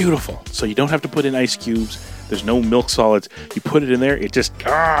is beautiful. So you don't have to put in ice cubes. There's no milk solids. You put it in there, it just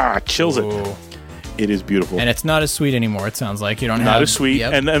chills it. It is beautiful. And it's not as sweet anymore, it sounds like. You don't have... Not as sweet.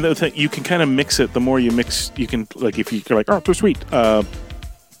 Yep. And the thing, you can kind of mix it. The more you mix, you can, like, if you're like, too sweet,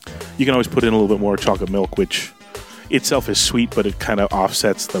 you can always put in a little bit more chocolate milk, which itself is sweet, but it kind of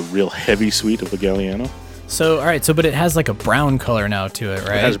offsets the real heavy sweet of the Galliano. So, all right, but it has like a brown color now to it,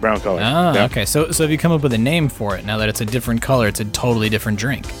 right? It has a brown color. Ah, okay. So have you come up with a name for it? Now that it's a different color, it's a totally different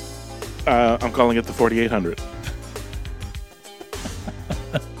drink. I'm calling it the 4800.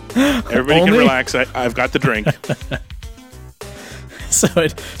 Everybody can relax. I've got the drink. So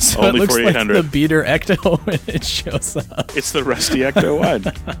it Only looks like 4800. the Beater Ecto when it shows up. It's the Rusty Ecto one.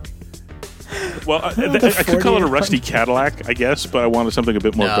 Well, I could call it a Rusty Cadillac, I guess, but I wanted something a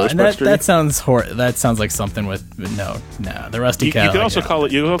bit more No, and Ghostbuster. that sounds like something with no, the Rusty Cadillac. You could also call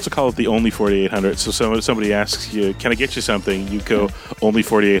it. You could also call it the Only 4800. So somebody asks you, "Can I get you something?" You go Only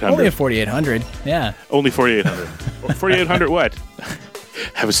 4800. Only a 4800. Yeah. Only 4800. 4800 what?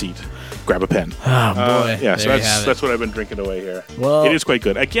 Have a seat. Grab a pen. Oh boy. Yeah. So There you have it. that's what I've been drinking away here. Well, it is quite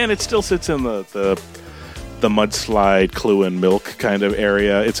good. Again, it still sits in the mudslide, clue and milk kind of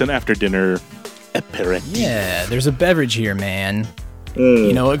area. It's an after dinner aperitif. Yeah, there's a beverage here, man.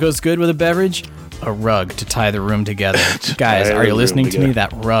 You know what goes good with a beverage? A rug to tie the room together. Guys, are you listening to me?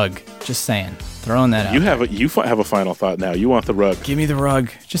 That rug. Just saying. Throwing that out. You have a final thought now. You want the rug. Give me the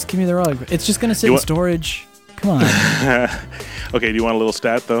rug. Just give me the rug. It's just going to sit in storage. Come on. Okay, do you want a little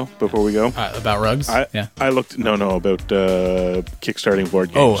stat, though, before we go? About rugs? Yeah. I looked... No, about kickstarting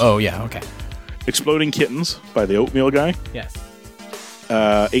board games. Oh, yeah, okay. Exploding Kittens by the Oatmeal Guy. Yes.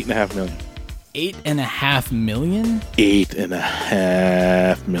 8.5 million. 8.5 million?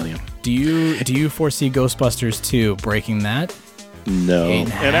 8.5 million. Do you foresee Ghostbusters 2 breaking that? No.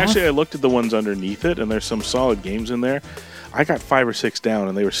 8.5? And actually, I looked at the ones underneath it, and there's some solid games in there. I got 5 or 6 down,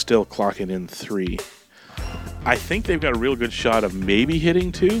 and they were still clocking in 3. I think they've got a real good shot of maybe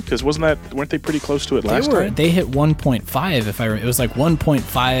hitting 2, because weren't they pretty close to it last time? They hit 1.5. It was like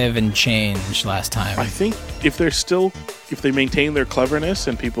 1.5 and change last time. I think if they maintain their cleverness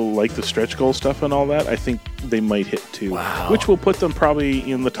and people like the stretch goal stuff and all that, I think they might hit 2, which will put them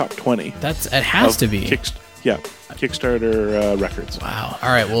probably in the top 20. It has to be. Kickstarter records. Wow. All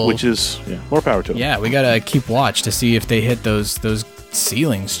right. Well, which is more power to them. Yeah, we gotta keep watch to see if they hit those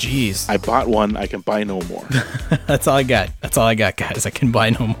ceilings. Jeez. I bought one. I can buy no more. That's all I got. Guys. I can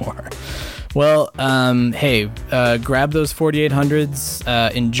buy no more. Well, hey, grab those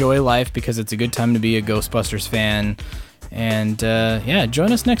 4800s. Enjoy life because it's a good time to be a Ghostbusters fan. And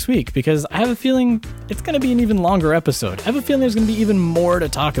join us next week because I have a feeling it's going to be an even longer episode. I have a feeling there's going to be even more to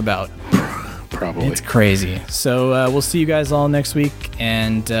talk about. Probably. It's crazy. So we'll see you guys all next week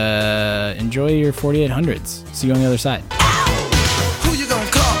and enjoy your 4800s. See you on the other side.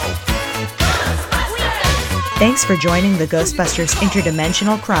 Thanks for joining the Ghostbusters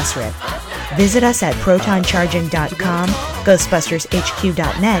Interdimensional Crossrip. Visit us at protoncharging.com,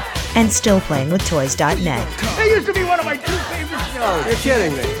 ghostbustershq.net, and stillplayingwithtoys.net. That used to be one of my 2 favorite shows. You're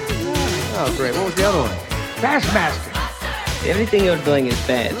kidding me. Oh, great. What was the other one? Bassmaster. Everything you're doing is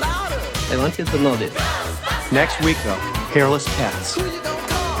bad. I want you to know this. Next week, though, hairless pets.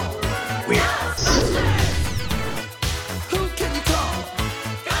 Weird.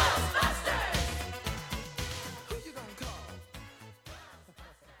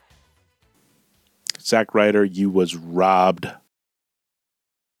 Zack Ryder, you was robbed.